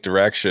the right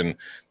direction,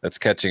 that's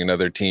catching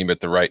another team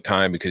at the right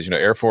time, because,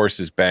 Air Force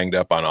is banged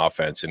up on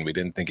offense, and we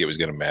didn't think it was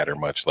going to matter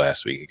much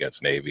last week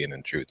against Navy, and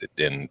in truth it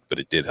didn't, but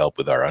it did help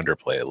with our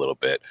underplay a little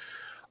bit.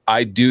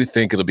 I do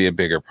think it'll be a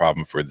bigger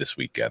problem for this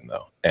weekend,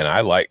 though, and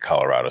I like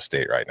Colorado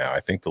State right now.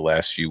 I think the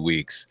last few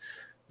weeks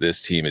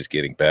this team is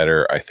getting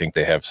better. I think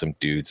they have some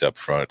dudes up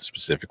front,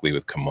 specifically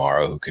with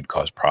Kamara, who could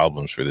cause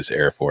problems for this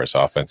Air Force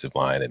offensive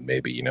line and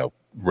maybe,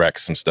 wreck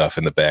some stuff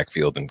in the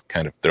backfield and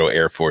kind of throw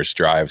Air Force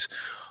drives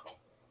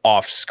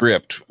off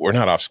script, or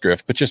not off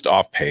script, but just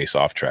off pace,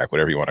 off track,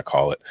 whatever you want to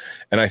call it.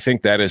 And I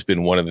think that has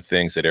been one of the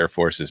things that Air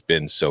Force has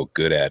been so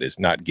good at, is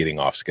not getting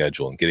off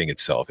schedule and getting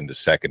itself into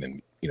second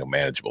and,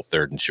 manageable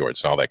third and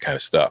shorts and all that kind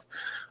of stuff.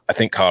 I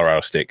think Colorado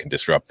State can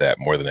disrupt that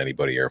more than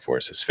anybody Air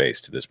Force has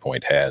faced to this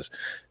point has.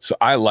 So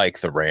I like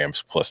the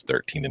Rams plus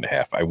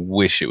 13.5. I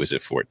wish it was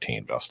at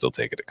 14, but I'll still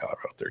take it at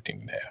Colorado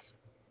 13.5.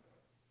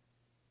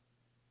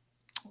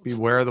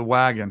 Beware the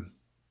wagon.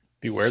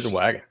 Beware the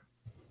wagon.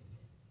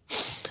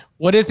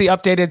 What is the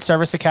updated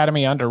Service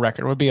Academy under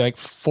record? It would be like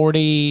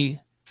 40.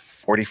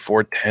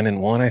 44, 10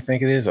 and 1, I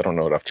think it is. I don't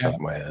know it off the top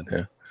of my head.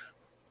 Yeah.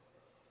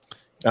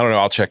 I don't know.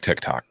 I'll check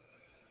TikTok.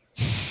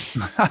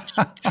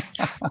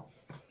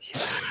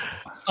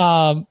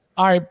 All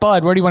right,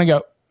 Bud, where do you want to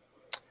go?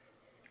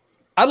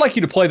 I'd like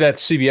you to play that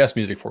CBS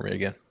music for me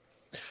again.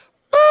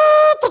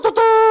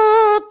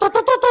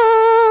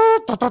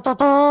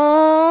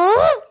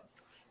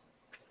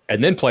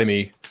 And then play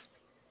me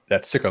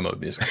that Sicko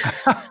Mode music.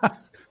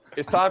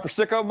 It's time for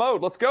Sicko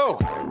Mode. Let's go.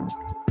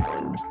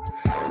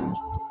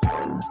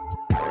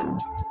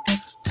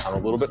 I'm a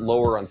little bit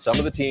lower on some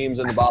of the teams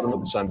in the bottom of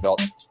the Sun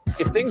Belt.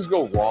 If things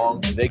go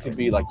wrong, they could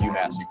be like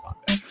UMass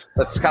UConn.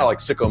 That's kind of like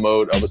Sicko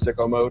Mode of a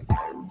Sicko Mode.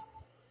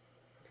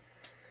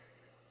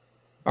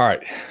 All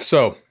right.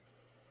 So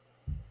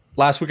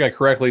last week I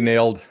correctly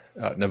nailed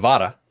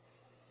Nevada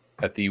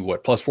at the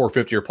plus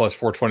 450 or plus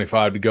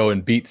 425 to go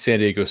and beat San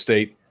Diego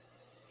State.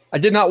 I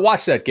did not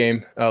watch that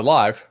game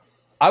live.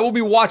 I will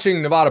be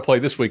watching Nevada play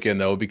this weekend,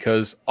 though,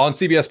 because on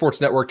CBS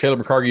Sports Network, Taylor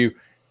McCargy,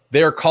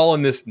 they are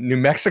calling this New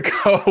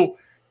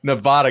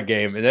Mexico-Nevada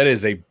game, and that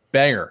is a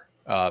banger.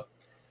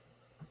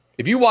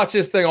 If you watch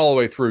this thing all the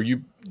way through,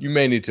 you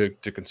may need to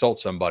consult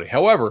somebody.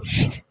 However,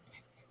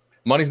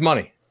 money's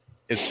money.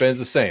 It spends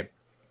the same.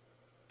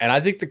 And I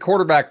think the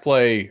quarterback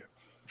play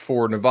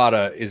for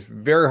Nevada is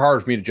very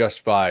hard for me to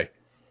justify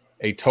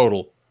a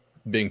total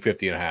being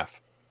 50.5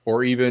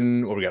 or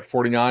even, what we got,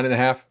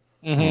 49.5?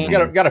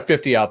 Mm-hmm. Got a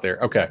 50 out there.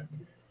 Okay.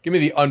 Give me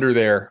the under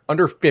there,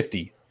 under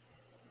 50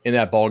 in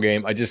that ball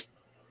game.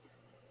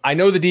 I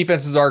know the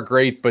defenses are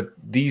great, but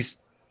these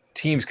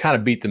teams kind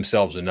of beat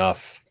themselves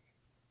enough.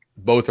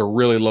 Both are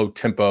really low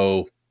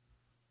tempo.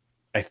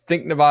 I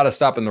think Nevada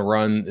stopping the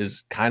run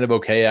is kind of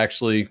okay,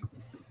 actually.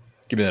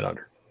 Give me that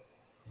under.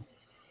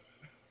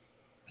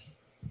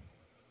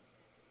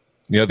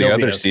 You know, the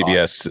other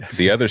CBS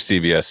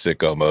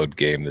sicko mode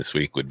game this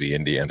week would be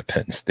Indiana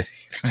Penn State.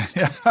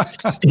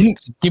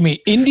 Give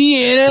me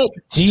Indiana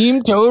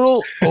team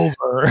total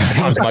over.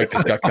 Tom's mic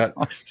just got cut.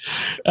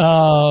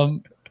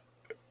 Love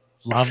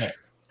it.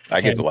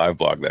 I get to live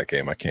blog that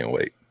game. I can't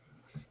wait.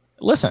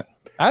 Listen,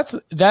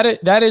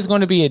 that is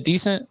going to be a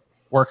decent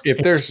work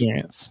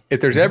experience.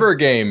 If there's ever a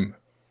game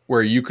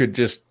where you could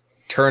just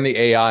turn the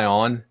AI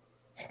on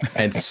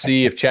and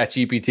see if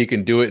ChatGPT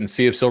can do it and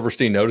see if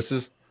Silverstein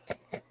notices,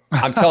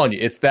 I'm telling you,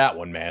 it's that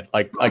one, man.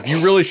 Like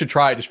you really should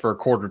try it just for a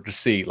quarter to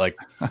see. Like,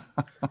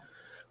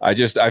 I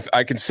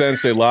can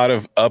sense a lot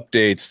of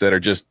updates that are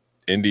just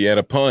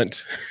Indiana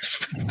punt,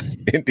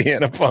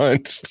 Indiana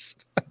punt.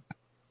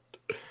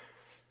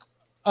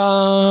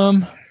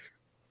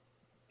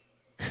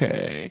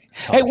 Okay.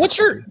 Hey, what's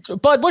your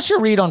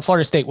read on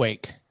Florida State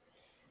Wake?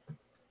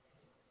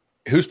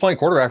 Who's playing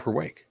quarterback for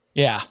Wake?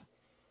 Yeah.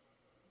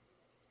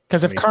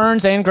 Because if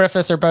Kearns and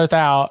Griffiths are both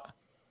out,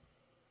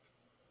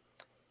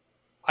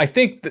 I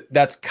think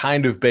that's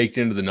kind of baked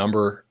into the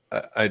number.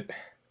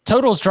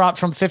 Totals dropped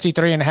from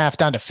 53.5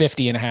 down to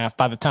 50.5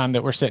 by the time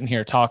that we're sitting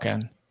here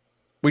talking.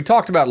 We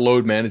talked about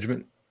load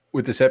management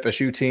with this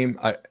FSU team.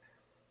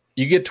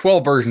 You get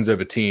 12 versions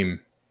of a team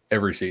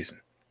every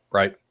season,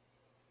 right?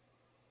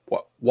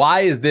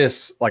 Why is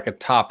this like a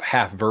top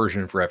half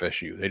version for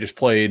FSU? They just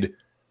played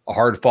a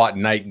hard-fought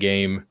night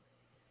game.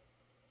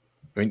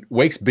 I mean,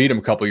 Wake's beat them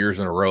a couple years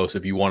in a row, so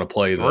if you want to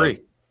play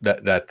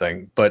that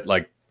thing. But,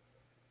 like,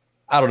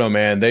 I don't know,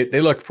 man.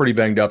 They look pretty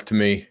banged up to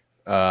me.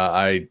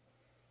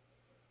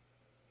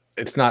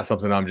 It's not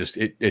something I'm just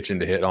itching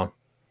to hit on.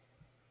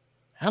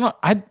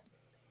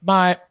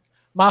 My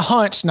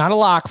hunch, not a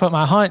lock, but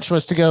my hunch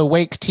was to go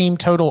Wake team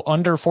total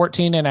under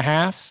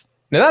 14.5.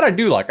 Now that I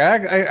do like.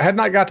 I had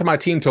not got to my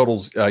team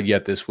totals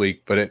yet this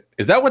week, but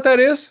is that what that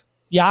is?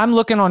 Yeah, I'm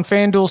looking on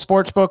FanDuel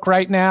Sportsbook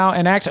right now,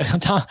 and actually,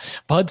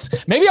 Buds,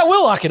 maybe I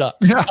will lock it up.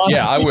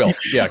 Yeah, I will.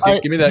 Yeah,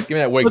 give me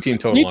that Wake team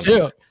total. Me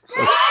too.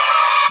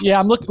 Yeah,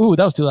 I'm looking. Ooh,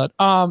 that was too loud.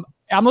 I'm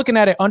looking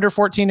at it under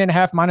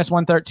 14.5 minus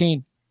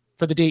 113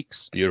 for the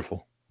Deeks.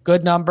 Beautiful.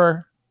 Good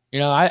number. You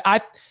know,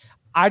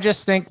 I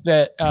just think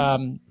that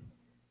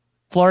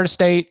Florida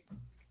State,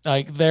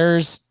 like,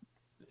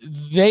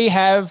 they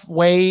have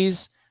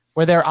ways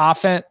where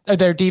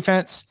their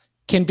defense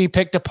can be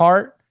picked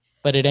apart,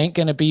 but it ain't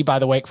going to be by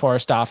the Wake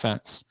Forest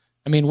offense.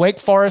 I mean, Wake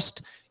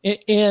Forest,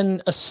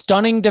 in a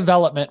stunning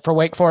development for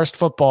Wake Forest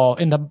football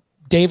in the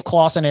Dave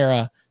Clawson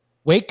era,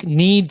 Wake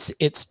needs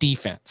its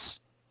defense.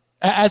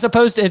 As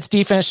opposed to its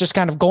defense just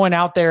kind of going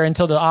out there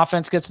until the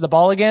offense gets the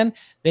ball again.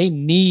 They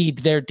need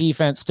their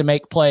defense to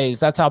make plays.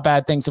 That's how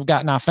bad things have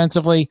gotten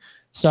offensively.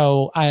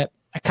 So I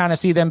kind of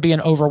see them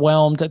being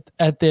overwhelmed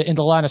in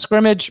the line of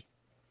scrimmage.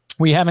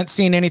 We haven't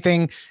seen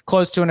anything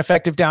close to an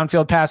effective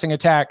downfield passing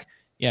attack.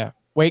 Yeah,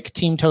 Wake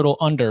team total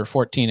under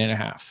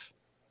 14.5.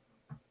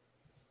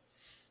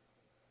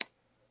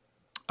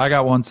 I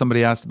got one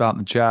somebody asked about in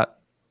the chat.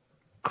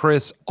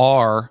 Chris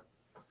R.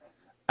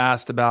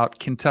 asked about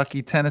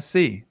Kentucky,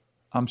 Tennessee.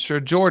 I'm sure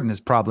Jordan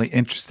is probably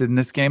interested in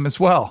this game as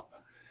well.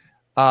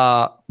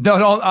 No,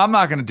 I'm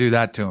not going to do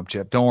that to him,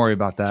 Chip. Don't worry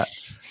about that.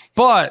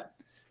 But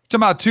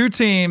talking about two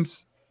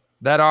teams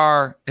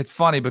that it's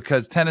funny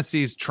because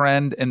Tennessee's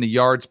trend in the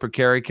yards per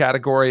carry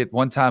category at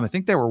one time, I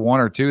think they were 1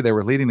 or 2. They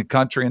were leading the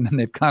country, and then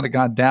they've kind of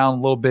gone down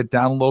a little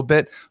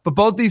bit. But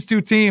both these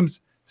two teams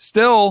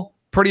still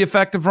pretty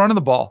effective running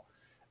the ball.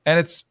 And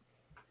it's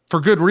for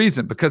good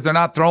reason, because they're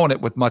not throwing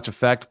it with much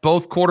effect.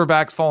 Both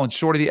quarterbacks falling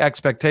short of the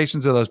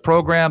expectations of those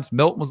programs.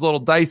 Milton was a little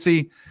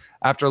dicey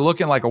after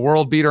looking like a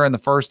world beater in the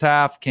first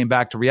half, came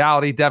back to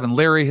reality. Devin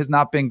Leary has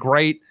not been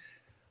great.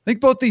 I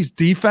think both these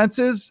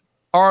defenses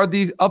are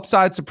the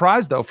upside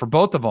surprise, though, for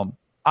both of them.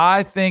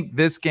 I think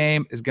this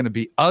game is going to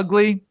be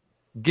ugly.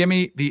 Give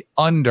me the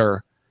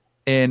under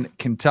in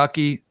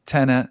Kentucky,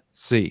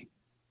 Tennessee.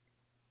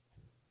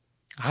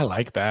 I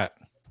like that.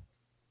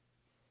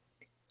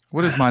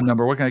 What is my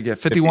number? What can I get?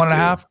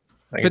 51.5?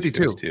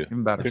 52.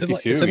 Even better.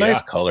 It's a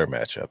nice color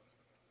matchup.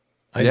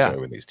 I enjoy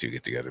when these two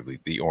get together.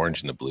 The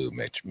orange and the blue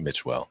match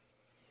well.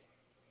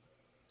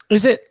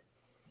 Has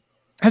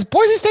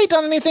Boise State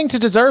done anything to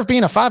deserve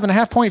being a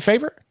 5.5 point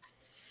favorite?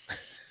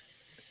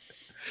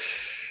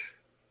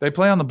 They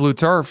play on the blue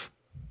turf.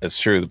 It's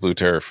true, the blue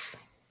turf.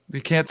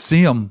 You can't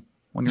see them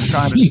when you're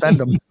trying to defend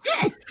them.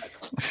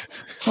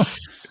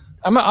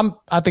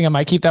 I think I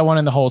might keep that one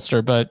in the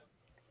holster, but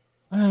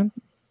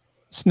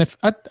sniff.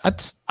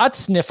 I'd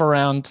sniff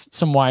around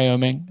some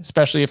Wyoming,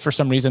 especially if for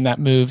some reason that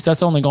moves.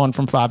 That's only going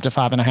from 5 to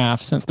 5.5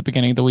 since the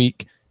beginning of the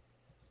week.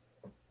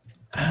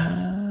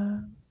 Yeah,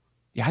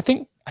 I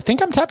think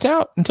I'm tapped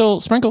out until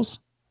Sprinkles.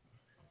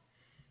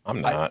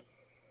 I'm not.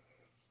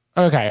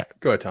 Okay,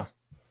 go ahead, Tom.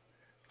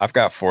 I've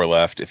got 4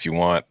 left. If you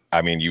want,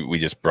 I mean, we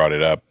just brought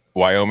it up.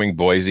 Wyoming,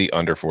 Boise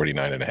under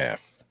 49.5.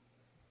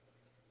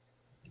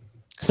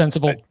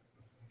 Sensible.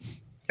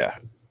 Yeah,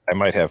 I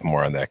might have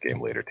more on that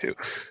game later too.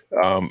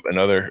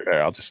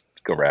 I'll just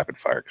go rapid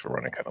fire because we're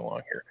running kind of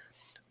long here.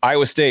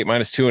 Iowa State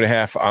minus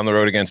 2.5 on the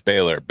road against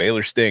Baylor.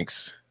 Baylor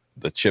stinks.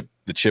 The Chip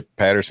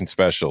Patterson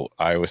special.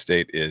 Iowa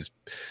State is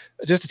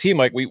just a team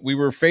like we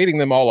were fading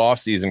them all off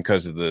season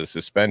because of the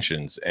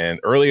suspensions. And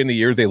early in the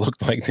year, they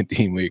looked like the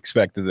team we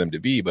expected them to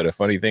be. But a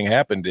funny thing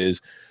happened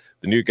is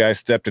the new guys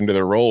stepped into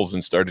their roles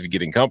and started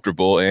getting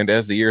comfortable. And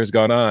as the year has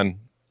gone on,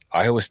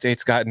 Iowa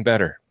State's gotten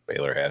better.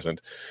 Baylor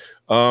hasn't.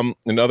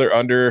 Another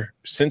under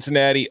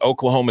Cincinnati,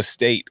 Oklahoma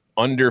State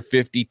under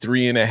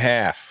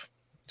 53.5.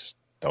 Just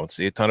don't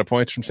see a ton of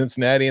points from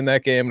Cincinnati in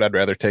that game. And I'd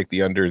rather take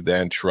the under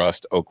than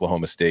trust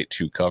Oklahoma State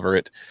to cover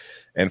it.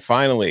 And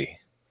finally,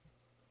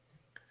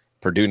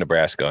 Purdue,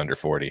 Nebraska under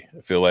 40.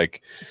 I feel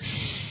like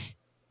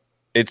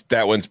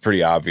that one's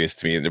pretty obvious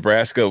to me.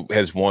 Nebraska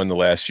has won the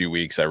last few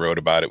weeks. I wrote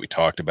about it. We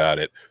talked about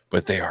it,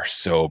 but they are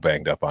so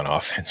banged up on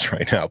offense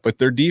right now. But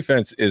their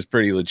defense is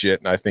pretty legit.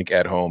 And I think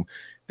at home,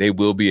 they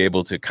will be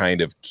able to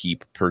kind of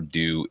keep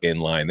Purdue in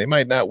line. They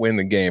might not win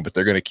the game, but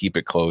they're going to keep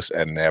it close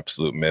at an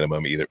absolute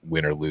minimum, either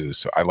win or lose.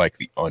 So I like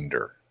the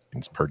under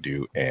in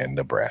Purdue and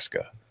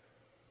Nebraska.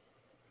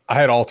 I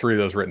had all 3 of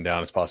those written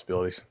down as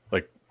possibilities.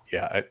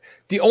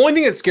 The only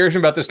thing that scares me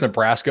about this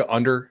Nebraska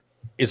under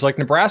is like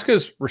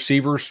Nebraska's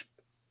receivers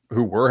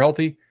who were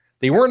healthy,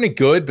 they weren't any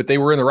good, but they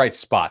were in the right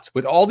spots.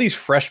 With all these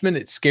freshmen,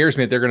 it scares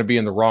me that they're going to be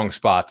in the wrong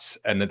spots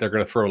and that they're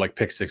going to throw like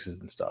pick sixes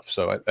and stuff.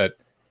 So I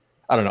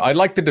don't know. I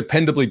like the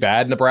dependably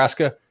bad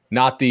Nebraska,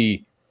 not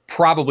the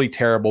probably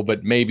terrible,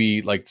 but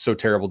maybe like so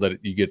terrible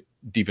that you get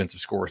defensive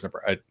scores.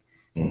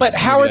 But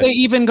how are they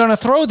even going to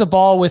throw the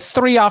ball with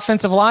 3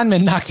 offensive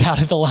linemen knocked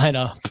out of the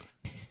lineup?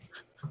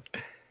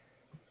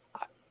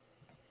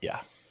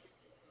 Yeah.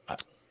 All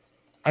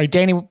right,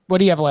 Danny, what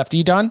do you have left? Are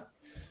you done?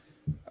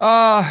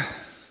 Let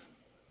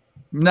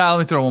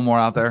me throw one more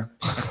out there.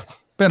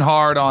 Been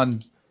hard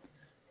on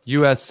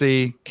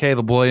USC,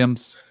 Caleb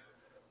Williams.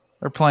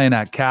 They're playing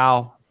at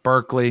Cal,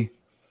 Berkeley.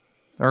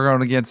 They're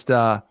going against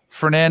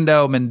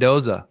Fernando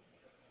Mendoza,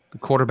 the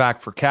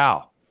quarterback for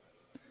Cal.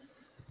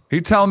 Are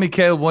you telling me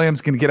Caleb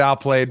Williams can get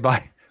outplayed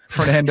by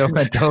Fernando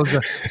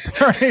Mendoza?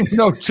 There ain't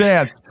no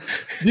chance.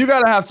 You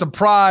got to have some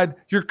pride.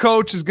 Your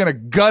coach is going to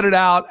gut it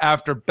out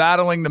after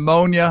battling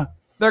pneumonia.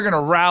 They're going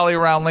to rally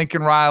around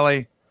Lincoln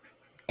Riley.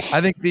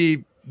 I think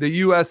the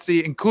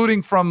USC,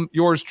 including from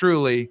yours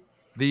truly,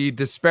 the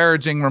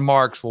disparaging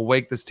remarks will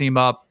wake this team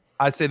up.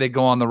 I say they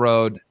go on the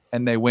road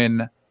and they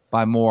win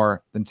by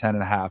more than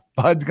 10.5.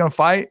 Bud's going to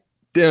fight?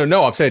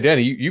 No, I'm saying,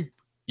 Danny,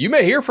 you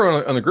may hear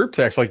from on the group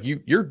text, like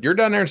you're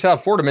down there in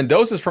South Florida.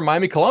 Mendoza's from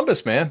Miami,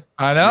 Columbus, man.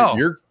 I know.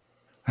 You're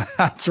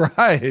That's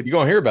right. You're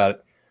going to hear about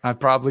it. I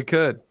probably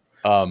could.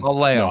 I'll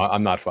lay him. No,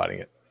 I'm not fighting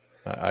it.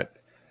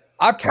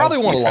 I probably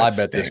want to live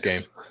bet this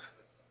game.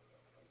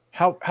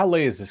 How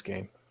late is this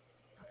game?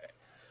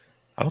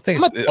 I don't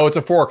think it's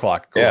a 4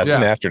 o'clock. Yeah, it's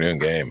an afternoon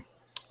game.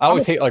 I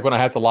always hate like when I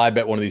have to live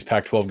bet one of these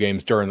Pac-12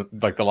 games during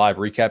like the live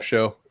recap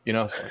show, you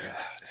know?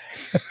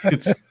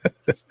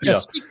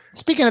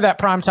 Speaking of that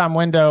primetime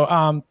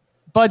window,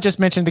 Bud just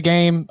mentioned the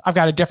game. I've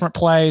got a different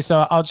play,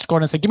 so I'll just go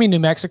ahead and say, give me New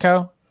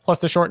Mexico plus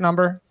the short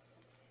number.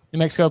 New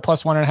Mexico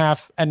plus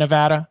 1.5 at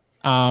Nevada.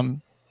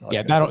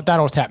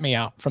 That'll tap me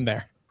out from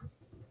there.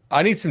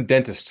 I need some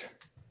dentist.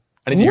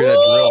 I need to hear that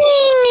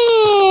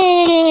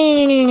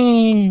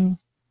drill.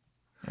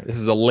 This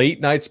is a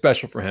late night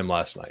special for him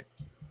last night.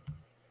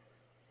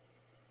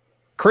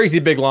 Crazy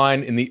big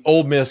line in the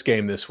Ole Miss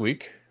game this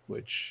week,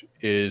 which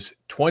is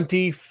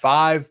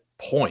 25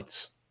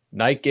 points.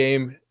 Night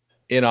game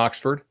in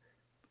Oxford.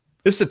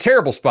 This is a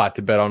terrible spot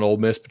to bet on Ole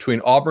Miss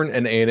between Auburn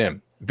and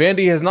A&M.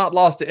 Vandy has not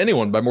lost to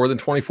anyone by more than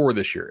 24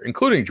 this year,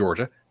 including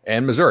Georgia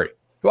and Missouri,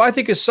 who I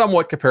think is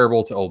somewhat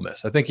comparable to Ole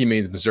Miss. I think he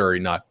means Missouri,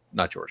 not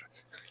Georgia.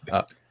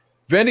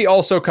 Vandy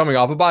also coming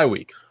off a bye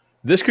week.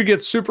 This could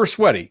get super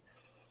sweaty,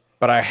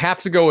 but I have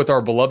to go with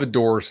our beloved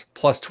Doors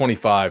plus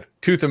 25.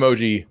 Tooth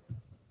emoji,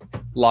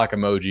 lock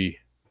emoji.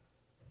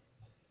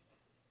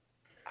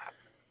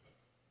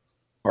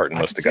 Barton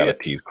must have got a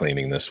teeth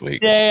cleaning this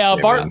week. Yeah,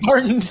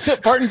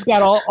 Barton's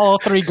got all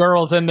 3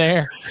 girls in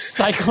there,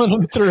 cycling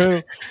them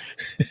through.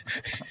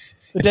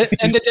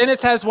 And the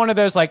dentist has one of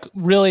those like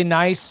really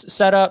nice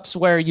setups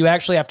where you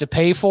actually have to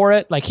pay for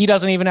it. Like he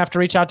doesn't even have to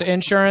reach out to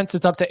insurance.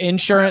 It's up to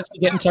insurance to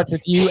get in touch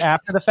with you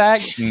after the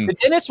fact. The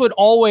dentist would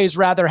always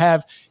rather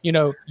have,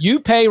 you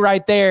pay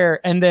right there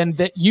and then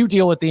you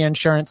deal with the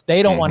insurance.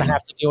 They don't want to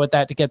have to deal with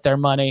that to get their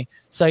money.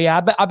 So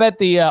yeah, I bet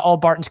the all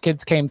Barton's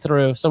kids came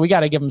through. So we got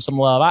to give them some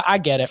love. I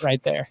get it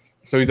right there.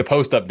 So he's a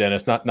post-up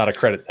dentist, not a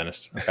credit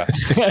dentist. Okay.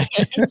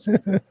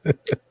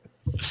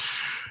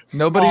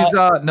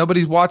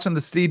 Nobody's watching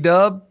the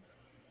C-Dub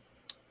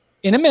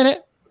in a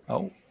minute.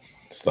 Oh,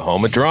 it's the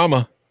home of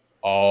drama.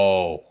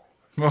 Oh,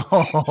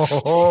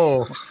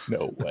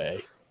 no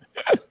way.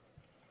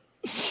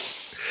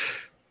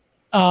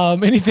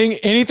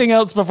 Anything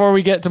else before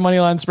we get to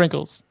Moneyline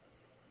Sprinkles?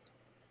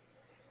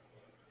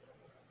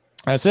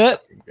 That's it.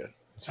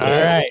 All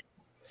right.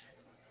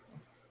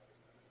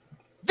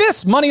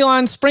 This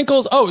Moneyline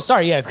Sprinkles. Oh,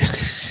 sorry. Yeah.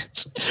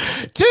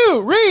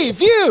 To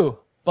review.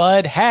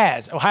 Bud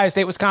has Ohio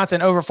State,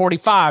 Wisconsin over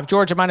 45,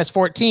 Georgia minus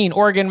 14,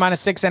 Oregon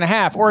minus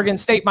 6.5, Oregon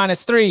State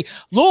minus 3,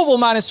 Louisville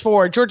minus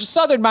 4, Georgia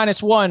Southern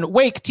minus 1,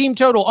 Wake team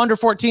total under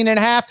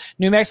 14.5,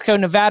 New Mexico,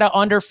 Nevada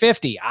under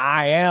 50.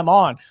 I am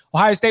on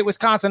Ohio State,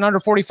 Wisconsin under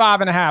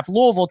 45.5,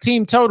 Louisville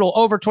team total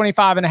over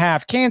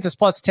 25.5, Kansas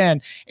plus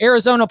 10,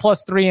 Arizona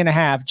plus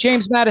 3.5,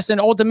 James Madison,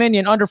 Old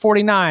Dominion under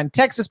 49,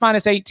 Texas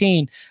minus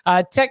 18,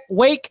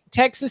 Wake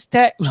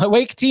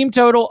team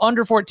total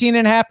under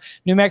 14.5,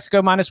 New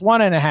Mexico minus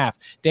 1.5.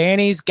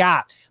 Danny's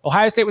got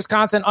Ohio State,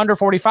 Wisconsin under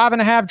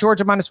 45.5,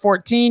 Georgia minus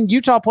 14,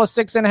 Utah plus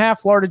 6.5,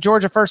 Florida,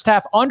 Georgia first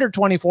half under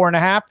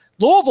 24.5,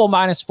 Louisville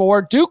minus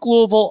 4, Duke,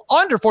 Louisville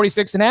under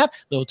 46.5,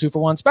 little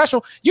 2-for-1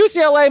 special,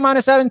 UCLA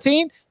minus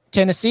 17,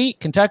 Tennessee,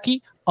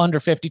 Kentucky under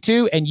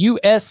 52, and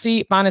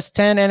USC minus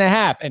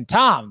 10.5. And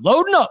Tom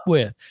loading up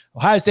with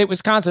Ohio State,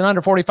 Wisconsin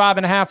under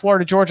 45.5,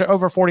 Florida, Georgia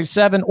over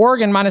 47,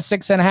 Oregon minus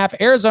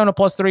 6.5, Arizona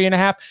plus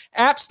 3.5,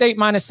 App State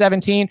minus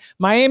 17,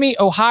 Miami,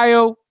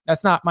 Ohio.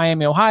 That's not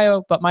Miami,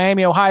 Ohio, but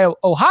Miami,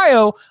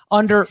 Ohio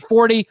under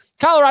 40,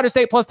 Colorado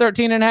State plus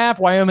 13.5,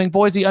 Wyoming,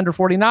 Boise under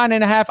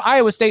 49.5,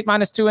 Iowa State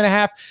minus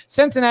 2.5,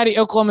 Cincinnati,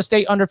 Oklahoma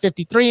State under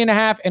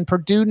 53.5, and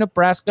Purdue,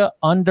 Nebraska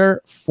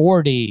under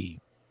 40.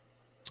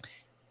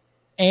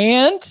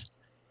 And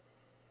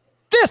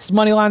this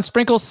Moneyline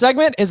Sprinkles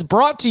segment is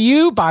brought to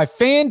you by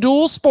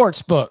FanDuel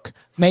Sportsbook.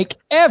 Make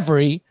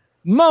every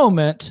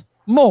moment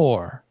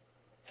more.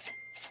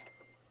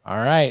 All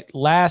right.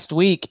 Last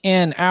week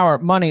in our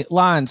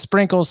Moneyline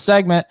Sprinkles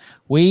segment,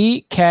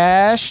 we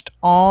cashed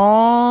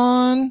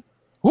on.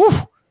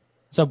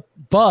 So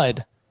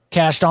Bud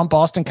cashed on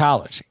Boston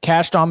College,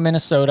 cashed on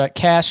Minnesota,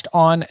 cashed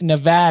on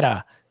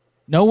Nevada.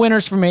 No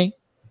winners for me.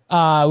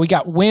 We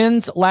got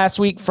wins last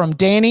week from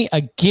Danny.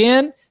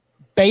 Again,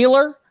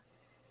 Baylor,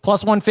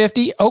 plus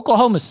 150,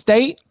 Oklahoma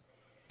State,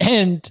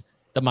 and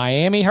the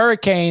Miami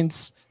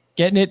Hurricanes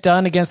getting it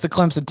done against the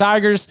Clemson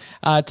Tigers.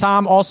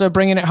 Tom also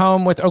bringing it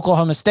home with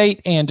Oklahoma State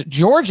and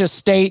Georgia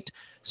State.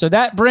 So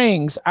that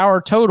brings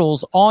our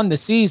totals on the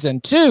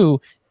season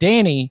to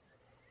Danny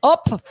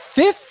up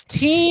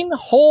 15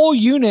 whole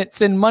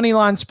units in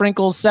Moneyline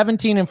Sprinkles,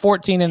 17 and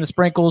 14 in the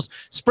Sprinkles.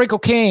 Sprinkle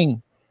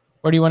King,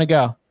 where do you want to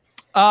go?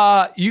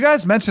 You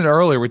guys mentioned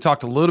earlier, we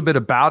talked a little bit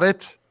about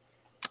it.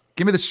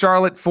 Give me the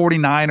Charlotte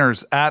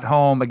 49ers at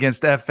home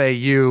against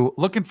FAU.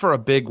 Looking for a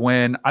big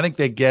win. I think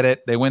they get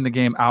it. They win the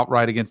game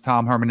outright against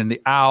Tom Herman and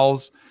the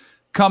Owls.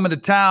 Coming to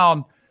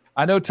town.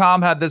 I know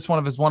Tom had this one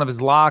of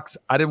his locks.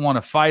 I didn't want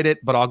to fight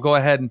it, but I'll go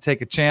ahead and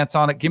take a chance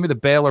on it. Give me the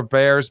Baylor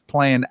Bears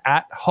playing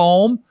at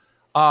home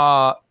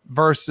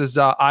versus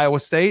Iowa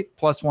State,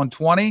 plus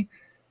 120. I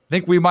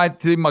think we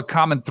might see a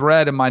common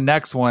thread in my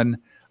next one.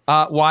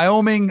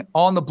 Wyoming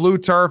on the blue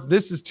turf.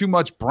 This is too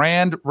much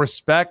brand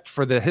respect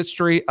for the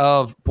history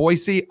of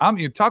Boise.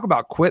 You talk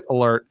about quit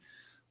alert.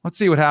 Let's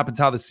see what happens,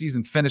 how the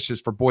season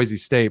finishes for Boise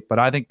State, but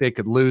I think they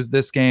could lose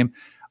this game.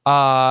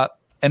 And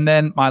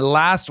then my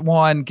last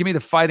one, give me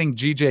the Fighting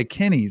GJ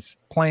Kinneys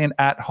playing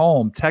at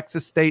home.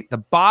 Texas State, the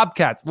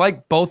Bobcats,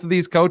 like both of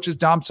these coaches,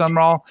 Dom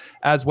Sumrall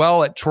as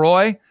well at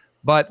Troy,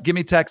 but give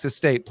me Texas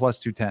State plus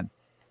 210.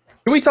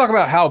 Can we talk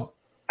about how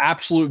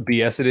absolute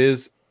BS it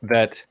is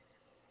that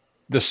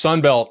the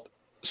Sun Belt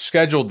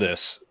scheduled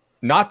this,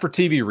 not for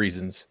TV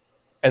reasons,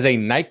 as a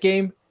night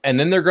game, and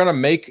then they're going to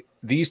make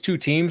these two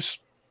teams,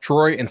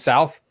 Troy and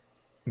South,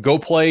 go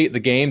play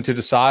the game to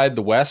decide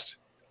the West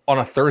on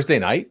a Thursday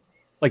night?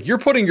 Like, you're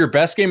putting your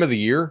best game of the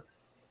year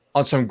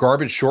on some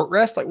garbage short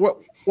rest? Like, what?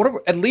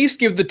 At least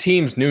give the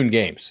teams noon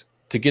games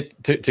to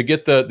get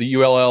the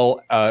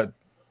ULL,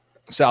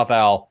 South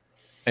Al,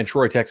 and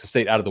Troy, Texas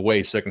State out of the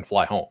way so they can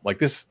fly home. Like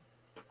this.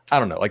 I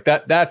don't know, like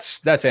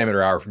that's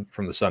amateur hour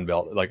from the Sun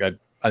Belt. Like I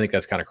think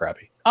that's kind of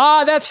crappy.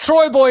 That's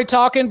Troy Boy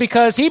talking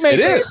because he may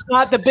say it's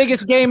not the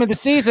biggest game of the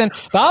season,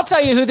 but I'll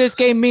tell you who this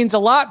game means a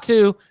lot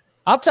to.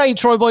 I'll tell you,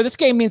 Troy Boy, this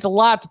game means a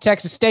lot to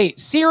Texas State.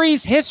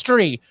 Series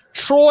history: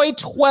 Troy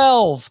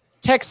 12,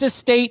 Texas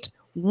State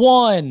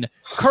 1.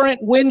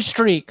 Current win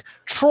streak: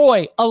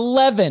 Troy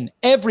 11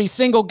 every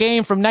single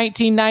game from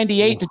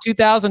 1998 to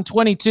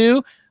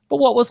 2022. But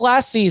what was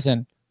last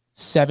season?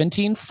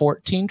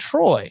 17-14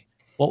 Troy.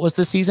 What was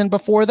the season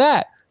before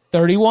that?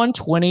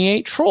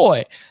 31-28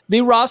 Troy.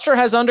 The roster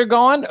has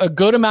undergone a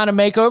good amount of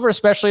makeover,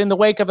 especially in the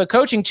wake of a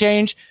coaching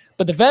change,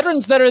 but the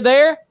veterans that are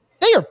there,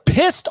 they are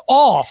pissed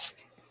off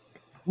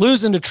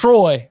losing to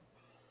Troy.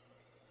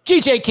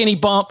 GJ Kinney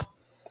bump.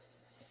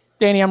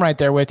 Danny, I'm right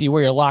there with you.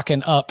 We're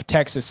locking up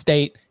Texas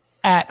State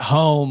at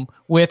home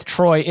with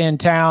Troy in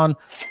town.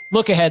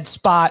 Look ahead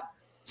spot.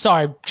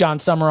 Sorry, John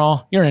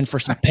Summerall, you're in for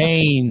some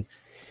pain.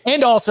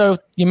 And also,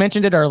 you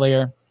mentioned it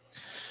earlier,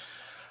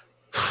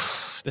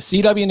 the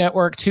CW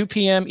Network, 2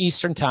 p.m.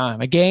 Eastern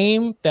time, a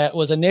game that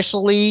was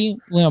initially,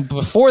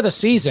 before the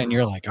season,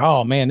 you're like,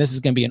 oh man, this is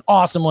going to be an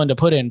awesome one to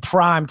put in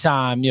prime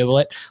time.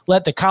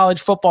 Let the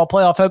college football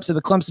playoff hopes of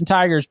the Clemson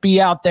Tigers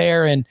be out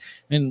there in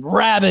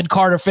rabid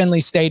Carter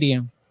Finley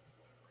Stadium.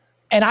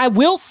 And I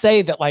will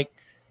say that,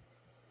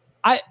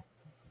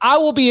 I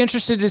will be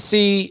interested to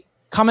see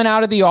coming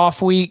out of the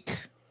off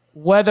week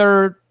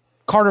whether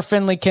Carter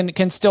Finley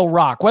can still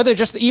rock, whether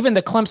just even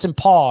the Clemson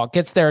paw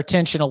gets their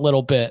attention a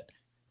little bit.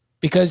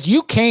 Because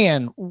you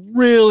can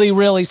really,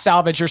 really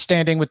salvage your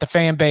standing with the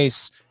fan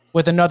base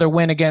with another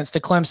win against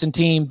a Clemson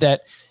team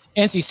that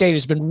NC State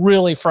has been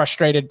really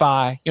frustrated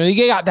by.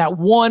 You got that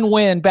one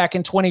win back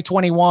in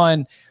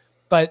 2021,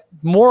 but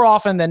more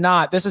often than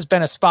not, this has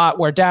been a spot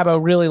where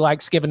Dabo really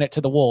likes giving it to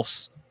the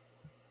Wolves.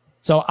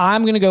 So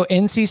I'm going to go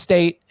NC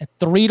State at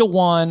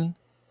 3-1,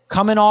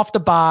 coming off the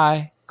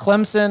bye.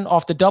 Clemson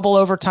off the double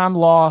overtime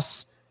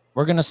loss.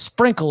 We're going to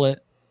sprinkle it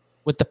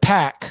with the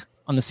pack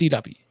on the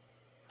CW.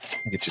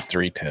 Get you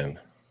 310.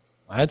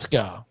 Let's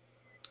go.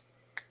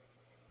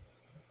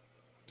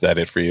 Is that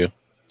it for you?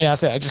 Yeah,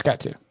 I just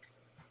got 2.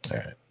 All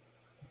right.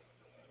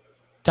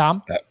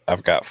 Tom?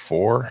 I've got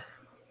 4.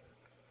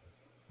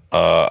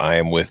 I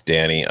am with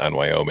Danny on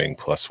Wyoming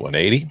plus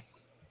 180.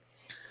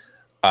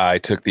 I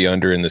took the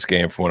under in this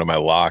game for one of my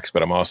locks,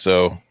 but I'm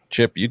also,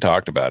 Chip, you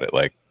talked about it.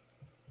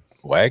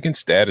 Wagon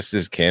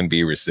statuses can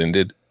be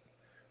rescinded.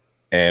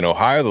 And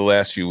Ohio the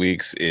last few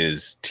weeks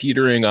is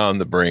teetering on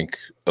the brink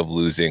of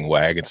losing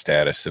wagon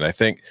status. And I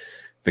think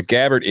the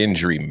Gabbert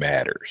injury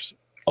matters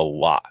a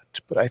lot,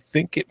 but I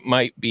think it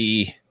might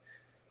be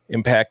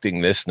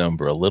impacting this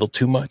number a little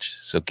too much.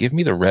 So give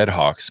me the Red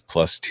Hawks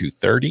plus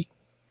 230.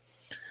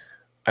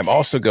 I'm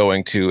also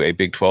going to a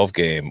Big 12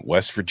 game,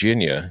 West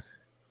Virginia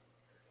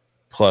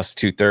plus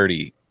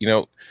 230.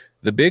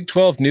 The Big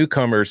 12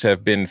 newcomers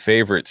have been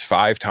favorites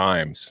 5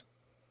 times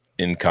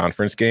in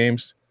conference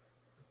games.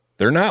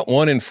 They're not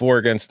 1-4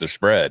 against the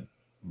spread.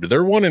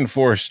 They're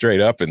 1-4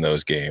 straight up in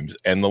those games.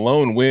 And the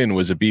lone win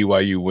was a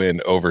BYU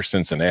win over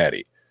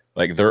Cincinnati.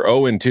 They're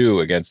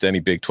 0-2 against any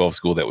Big 12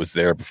 school that was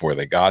there before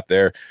they got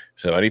there.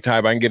 So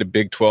anytime I can get a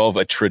Big 12,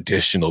 a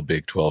traditional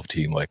Big 12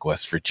 team like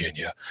West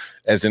Virginia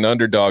as an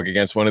underdog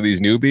against one of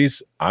these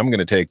newbies, I'm going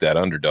to take that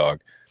underdog.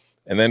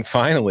 And then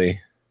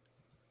finally,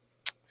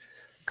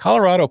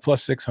 Colorado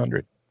plus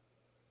 600.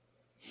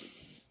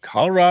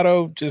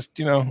 Colorado just,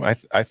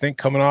 I think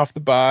coming off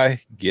the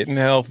bye, getting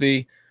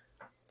healthy.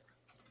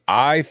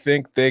 I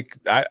think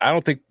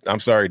I'm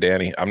sorry,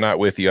 Danny. I'm not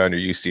with you on your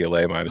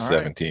UCLA minus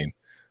 17. Right.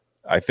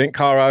 I think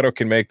Colorado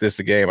can make this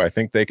a game. I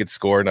think they could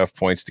score enough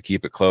points to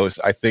keep it close.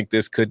 I think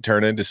this could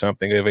turn into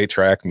something of a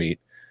track meet.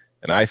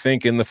 And I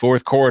think in the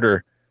fourth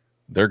quarter,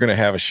 they're going to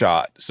have a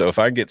shot. So if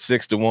I get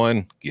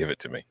 6-1, give it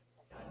to me.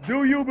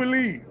 Do you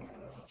believe?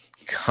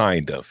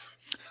 Kind of.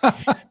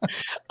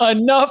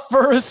 Enough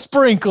for a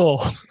sprinkle.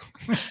 All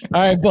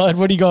right, Bud,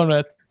 what are you going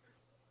with?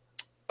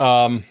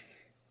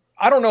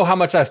 I don't know how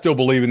much I still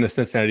believe in the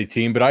Cincinnati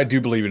team, but I do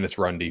believe in its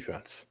run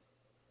defense.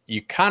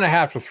 You kind of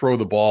have to throw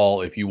the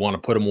ball if you want to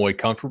put them away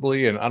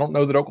comfortably, and I don't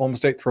know that Oklahoma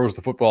State throws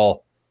the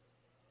football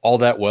all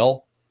that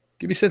well.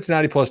 Give me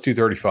Cincinnati plus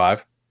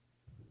 235.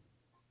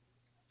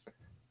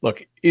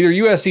 Look, either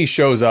USC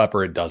shows up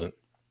or it doesn't.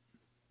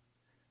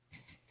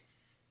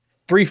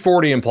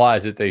 340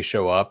 implies that they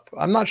show up.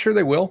 I'm not sure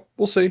they will.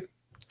 We'll see.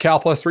 Cal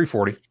plus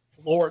 340.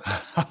 Lord.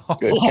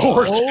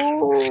 Lord.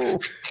 Oh.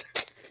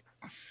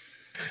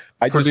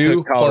 I just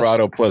took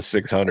Colorado plus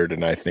 600,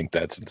 and I think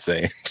that's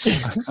insane.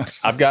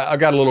 I've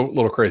got a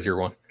little crazier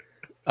one.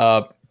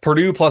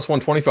 Purdue plus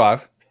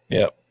 125.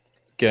 Yep.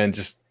 Again,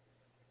 just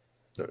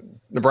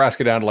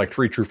Nebraska down to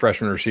 3 true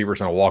freshman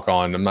receivers and a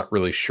walk-on. I'm not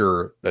really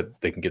sure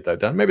that they can get that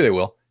done. Maybe they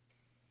will.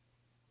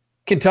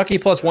 Kentucky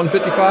plus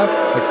 155.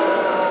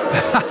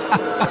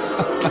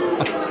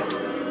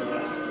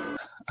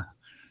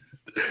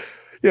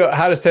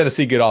 How does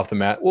Tennessee get off the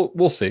mat?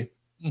 We'll see.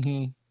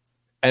 Mm-hmm.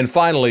 And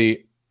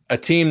finally, a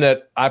team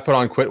that I put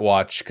on quit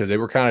watch because they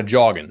were kind of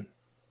jogging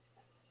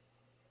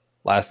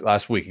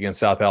last week against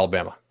South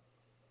Alabama.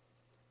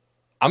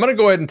 I'm going to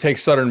go ahead and take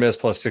Southern Miss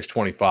plus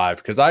 625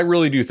 because I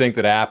really do think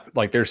that App,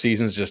 their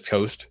season's just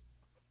toast.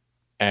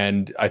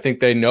 And I think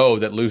they know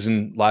that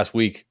losing last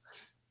week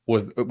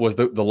was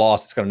the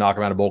loss that's going to knock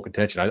them out of bowl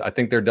contention. I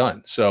think they're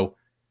done. So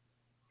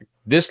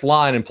this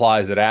line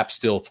implies that App's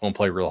still going to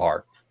play real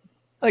hard.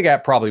 I think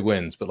App probably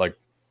wins, but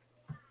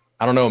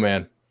I don't know,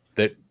 man.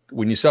 That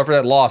when you suffer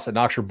that loss, it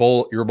knocks your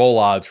bowl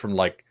odds from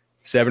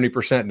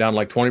 70% down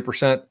to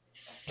 20%.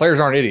 Players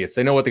aren't idiots.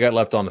 They know what they got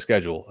left on the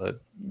schedule.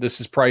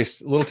 This is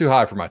priced a little too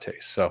high for my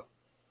taste. So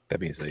that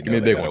means they give know me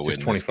a big they one, gotta win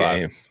this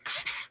 625.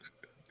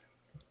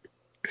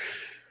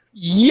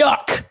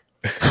 Yuck.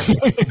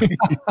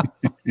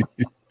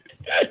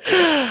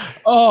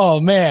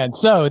 Oh, man.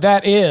 So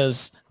that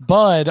is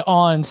Bud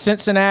on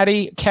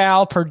Cincinnati,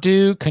 Cal,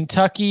 Purdue,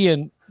 Kentucky,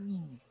 and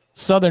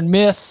Southern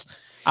Miss.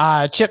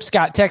 Chip's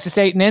got Texas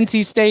State and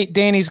NC State.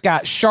 Danny's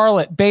got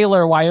Charlotte,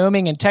 Baylor,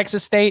 Wyoming, and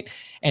Texas State.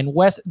 And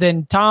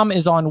then Tom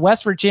is on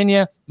West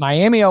Virginia,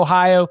 Miami,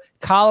 Ohio,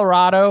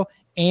 Colorado,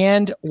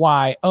 and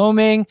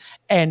Wyoming.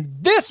 And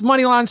this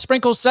Moneyline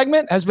Sprinkles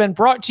segment has been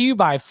brought to you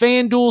by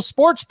FanDuel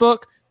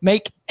Sportsbook.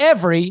 Make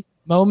every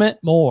moment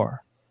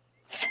more.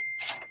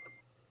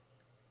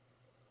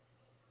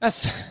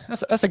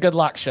 That's a good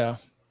lock show.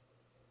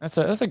 That's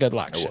a good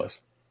lock show.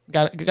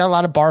 Got a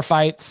lot of bar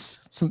fights,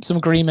 some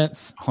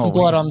agreements, some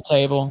blood on the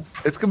table.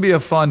 It's gonna be a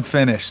fun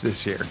finish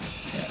this year.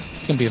 Yes,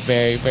 it's gonna be a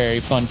very, very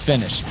fun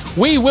finish.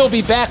 We will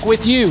be back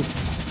with you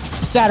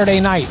Saturday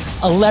night,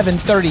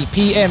 11:30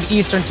 p.m.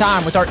 Eastern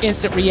Time, with our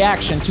instant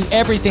reaction to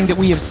everything that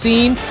we have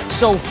seen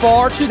so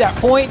far to that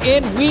point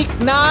in Week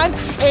 9.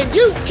 And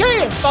you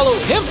can follow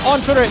him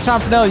on Twitter at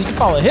Tom Fernelli. You can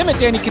follow him at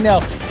Danny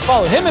Cannell.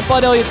 Follow him at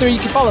Bud Elliott 3. You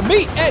can follow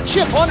me at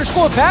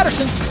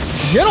Chip_Patterson.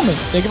 Gentlemen,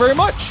 thank you very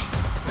much.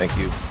 Thank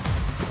you.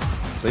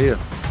 See ya.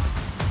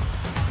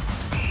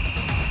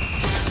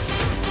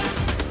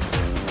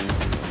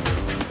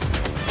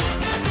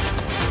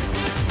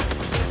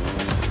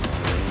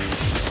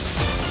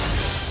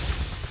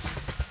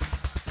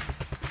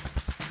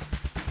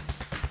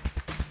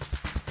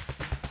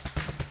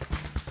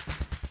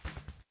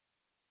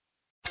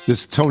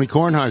 This is Tony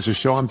Kornheiser's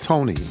show. I'm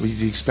Tony.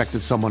 You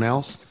expected someone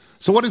else?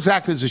 So what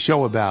exactly is the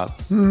show about?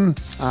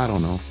 I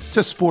don't know. It's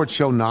a sports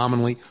show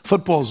nominally.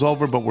 Football's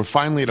over, but we're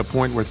finally at a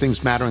point where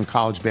things matter in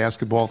college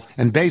basketball,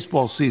 and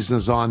baseball season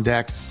is on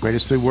deck.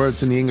 Greatest 3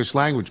 words in the English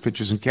language,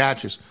 pitchers and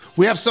catchers.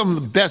 We have some of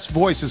the best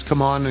voices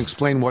come on and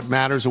explain what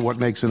matters or what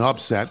makes an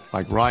upset,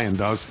 like Ryan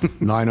does,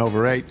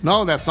 9/8.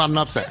 No, that's not an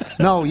upset.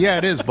 No, yeah,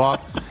 it is, Bob.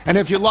 And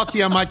if you're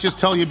lucky, I might just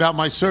tell you about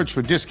my search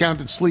for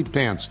discounted sleep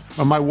pants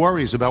or my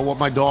worries about what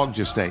my dog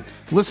just ate.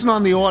 Listen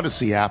on the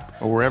Odyssey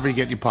app or wherever you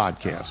get your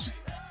podcasts.